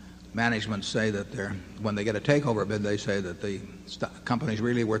when management say that when they get a takeover bid, they say that the company's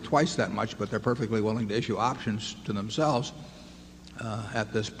really worth twice that much, but they're perfectly willing to issue options to themselves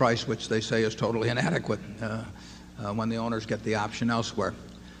at this price, which they say is totally inadequate when the owners get the option elsewhere.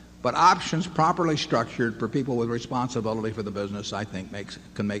 But options properly structured for people with responsibility for the business, I think,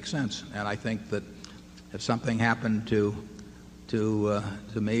 can make sense. And I think that if something happened to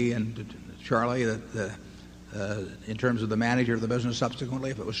me and to Charlie, that in terms of the manager of the business subsequently,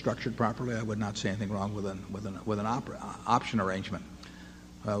 if it was structured properly, I would not see anything wrong with an option arrangement.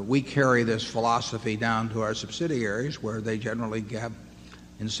 We carry this philosophy down to our subsidiaries, where they generally have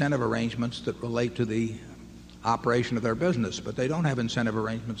incentive arrangements that relate to the operation of their business, but they don't have incentive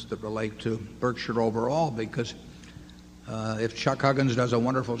arrangements that relate to Berkshire overall, because if Chuck Huggins does a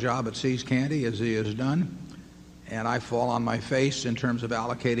wonderful job at See's Candy, as he has done, and I fall on my face in terms of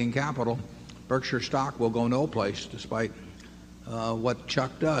allocating capital, Berkshire stock will go no place despite what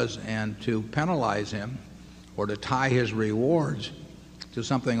Chuck does. And to penalize him or to tie his rewards to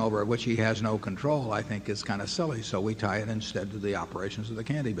something over which he has no control, I think is kind of silly. So we tie it instead to the operations of the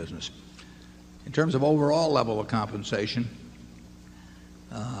candy business. In terms of overall level of compensation,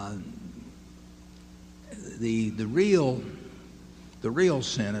 the real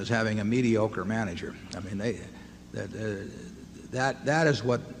sin is having a mediocre manager. I mean, that is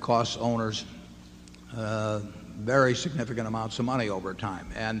what costs owners very significant amounts of money over time.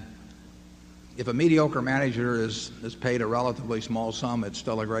 And if a mediocre manager is paid a relatively small sum, it's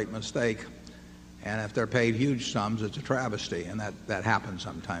still a great mistake. And if they're paid huge sums, it's a travesty, and that happens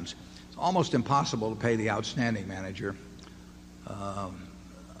sometimes. It's almost impossible to pay the outstanding manager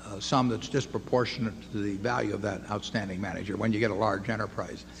a sum that's disproportionate to the value of that outstanding manager when you get a large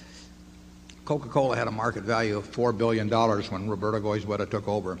enterprise. Coca-Cola had a market value of $4 billion when Roberto Goizueta took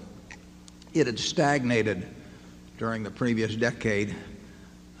over. It had stagnated during the previous decade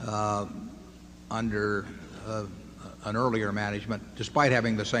under an earlier management, despite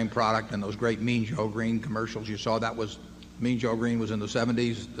having the same product and those great Mean Joe Green commercials you saw. That was Mean Joe Green was in the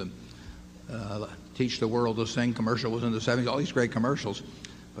 70s. The Teach the World to Sing commercial was in the 70s. All these great commercials,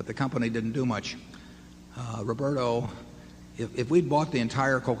 but the company didn't do much. Roberto, if we'd bought the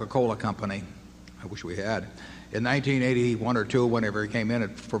entire Coca-Cola company, I wish we had, in 1981 or 2, whenever he came in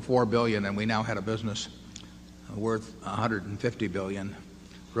for $4 billion, and we now had a business worth $150 billion,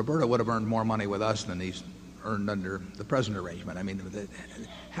 Roberto would have earned more money with us than he's earned under the present arrangement. I mean,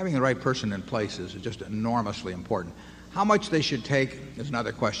 having the right person in place is just enormously important. How much they should take is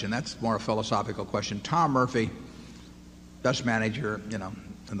another question. That's more a philosophical question. Tom Murphy, best manager,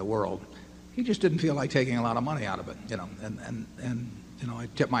 in the world, he just didn't feel like taking a lot of money out of it, and I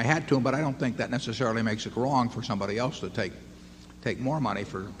tip my hat to him, but I don't think that necessarily makes it wrong for somebody else to take more money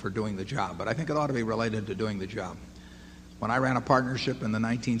for doing the job. But I think it ought to be related to doing the job. When I ran a partnership in the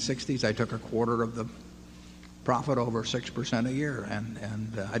 1960s, I took a quarter of the profit, over 6% a year,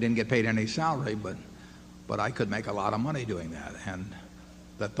 and I didn't get paid any salary, but I could make a lot of money doing that. And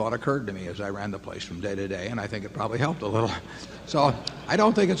that thought occurred to me as I ran the place from day to day, and I think it probably helped a little. So I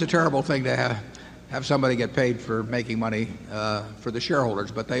don't think it's a terrible thing to have somebody get paid for making money for the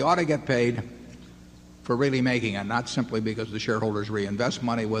shareholders, but they ought to get paid for really making it, not simply because the shareholders reinvest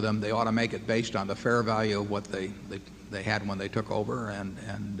money with them. They ought to make it based on the fair value of what they had when they took over, and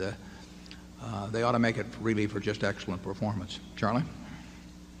they ought to make it really for just excellent performance. Charlie?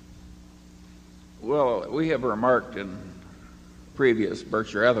 Well, we have remarked in previous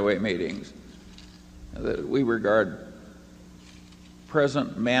Berkshire Hathaway meetings that we regard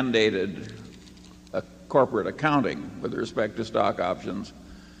present mandated corporate accounting with respect to stock options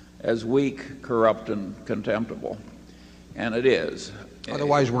as weak, corrupt, and contemptible. And it is.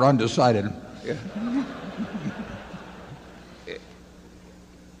 Otherwise, we're undecided.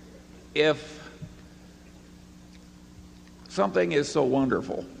 If something is so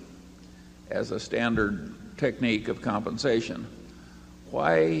wonderful as a standard technique of compensation,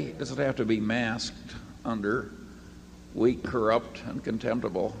 why does it have to be masked under weak, corrupt, and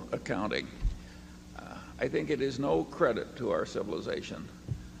contemptible accounting? I think it is no credit to our civilization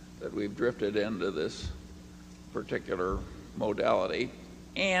that we've drifted into this particular modality.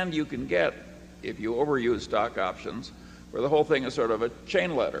 And you can get, if you overuse stock options, where the whole thing is sort of a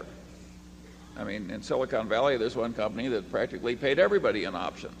chain letter. I mean, in Silicon Valley, there's one company that practically paid everybody in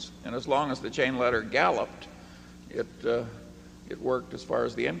options. And as long as the chain letter galloped, it worked as far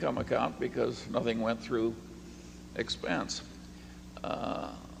as the income account because nothing went through expense.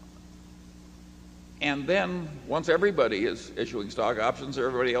 And then once everybody is issuing stock options,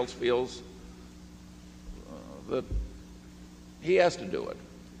 everybody else feels that he has to do it,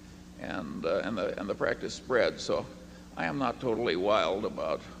 and the practice spreads. So I am not totally wild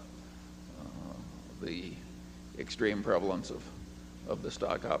about the extreme prevalence of the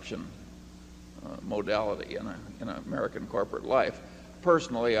stock option modality in American corporate life.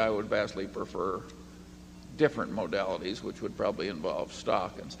 Personally, I would vastly prefer different modalities, which would probably involve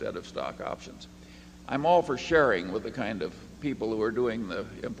stock instead of stock options. I'm all for sharing with the kind of people who are doing the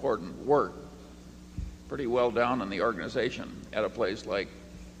important work pretty well down in the organization at a place like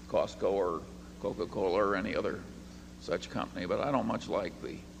Costco or Coca-Cola or any other such company, but I don't much like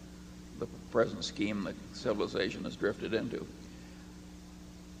the present scheme that civilization has drifted into.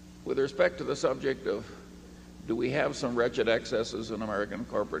 With respect to the subject of do we have some wretched excesses in American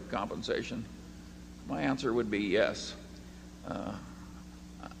corporate compensation, my answer would be yes.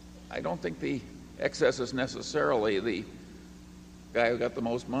 I don't think the excess is necessarily the guy who got the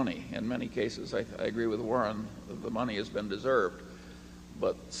most money. In many cases, I agree with Warren that the money has been deserved.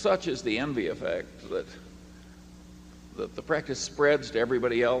 But such is the envy effect that the practice spreads to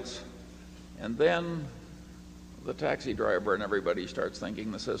everybody else, and then the taxi driver and everybody starts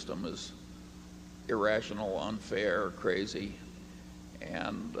thinking the system is irrational, unfair, crazy.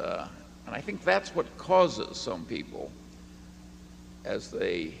 And I think that's what causes some people, as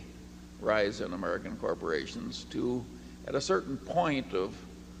they rise in American corporations to, at a certain point of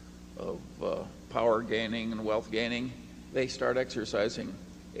power gaining and wealth gaining, they start exercising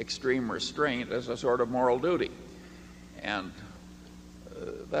extreme restraint as a sort of moral duty. And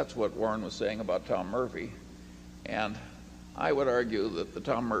that's what Warren was saying about Tom Murphy. And I would argue that the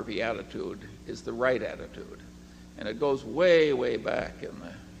Tom Murphy attitude is the right attitude. And it goes way, way back in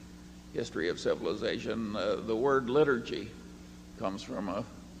the history of civilization. The word liturgy comes from a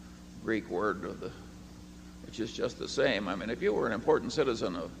Greek word which is just the same. I mean, if you were an important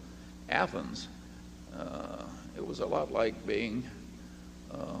citizen of Athens, it was a lot like being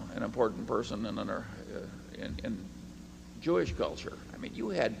an important person in Jewish culture. I mean, you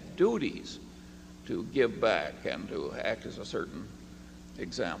had duties to give back and to act as a certain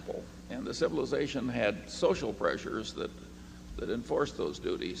example. And the civilization had social pressures that enforced those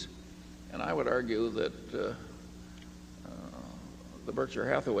duties. And I would argue that the Berkshire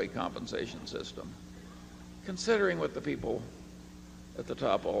Hathaway compensation system, considering what the people at the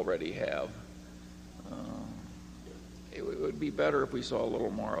top already have, it would be better if we saw a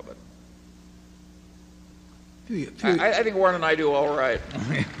little more of it. I think Warren and I do all right.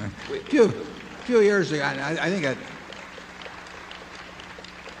 Few years ago, I think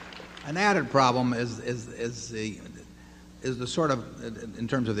an added problem is the sort of, in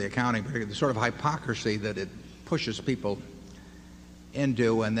terms of the accounting, particularly the sort of hypocrisy that it pushes people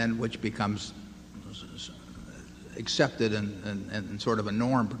into, and then which becomes accepted and sort of a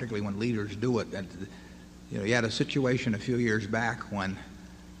norm, particularly when leaders do it. And, you had a situation a few years back when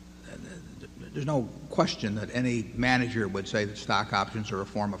there's no question that any manager would say that stock options are a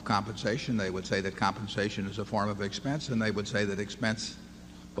form of compensation. They would say that compensation is a form of expense, and they would say that expense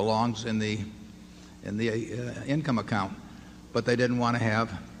belongs in the income account. But they didn't want to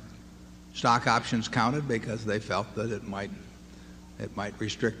have stock options counted because they felt that it might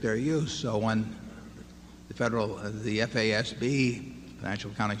restrict their use. So when the FASB,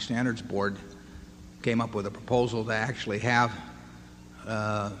 Financial Accounting Standards Board, came up with a proposal to actually have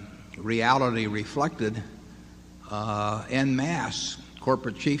reality reflected en masse,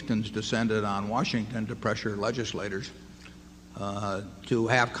 corporate chieftains descended on Washington to pressure legislators to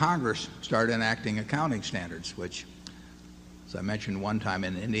have Congress start enacting accounting standards, which, as I mentioned one time,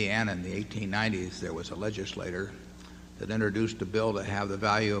 in Indiana in the 1890s, there was a legislator that introduced a bill to have the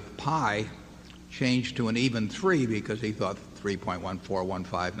value of pi changed to an even 3 because he thought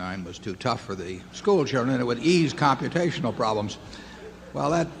 3.14159 was too tough for the school children and it would ease computational problems.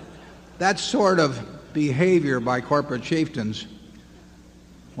 Well, that sort of behavior by corporate chieftains,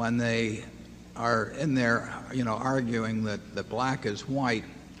 when they are in there, arguing that black is white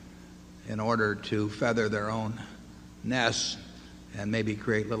in order to feather their own nests and maybe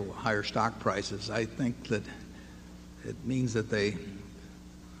create little higher stock prices, I think that it means that they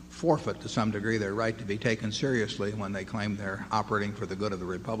forfeit to some degree their right to be taken seriously when they claim they're operating for the good of the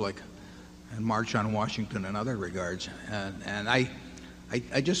Republic and march on Washington in other regards. And I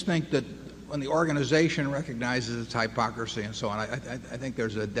just think that when the organization recognizes its hypocrisy and so on, I think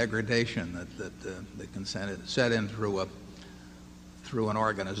there's a degradation that can set in through an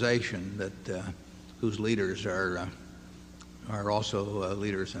organization that whose leaders are also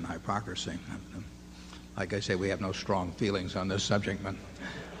leaders in hypocrisy. Like I say, we have no strong feelings on this subject, but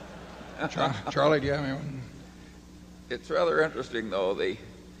Charlie, do you have anyone? It's rather interesting, though.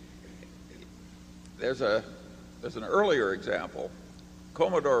 There's an earlier example.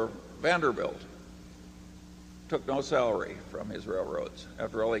 Commodore Vanderbilt took no salary from his railroads.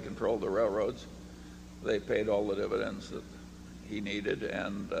 After all, he controlled the railroads. They paid all the dividends that he needed,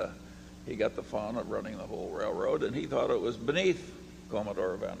 and he got the fun of running the whole railroad, and he thought it was beneath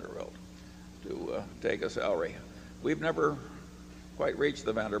Commodore Vanderbilt to take a salary. We've never quite reached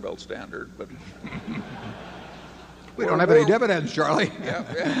the Vanderbilt standard, but we don't have any dividends, Charlie. Yeah.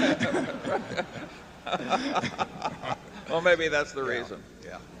 Well, maybe that's the reason.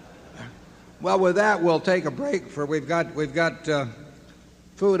 Yeah. Well, with that, we'll take a break. We've got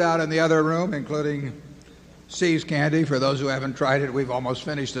food out in the other room, including See's candy. For those who haven't tried it, we've almost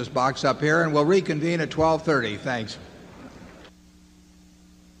finished this box up here, and we'll reconvene at 12:30. Thanks.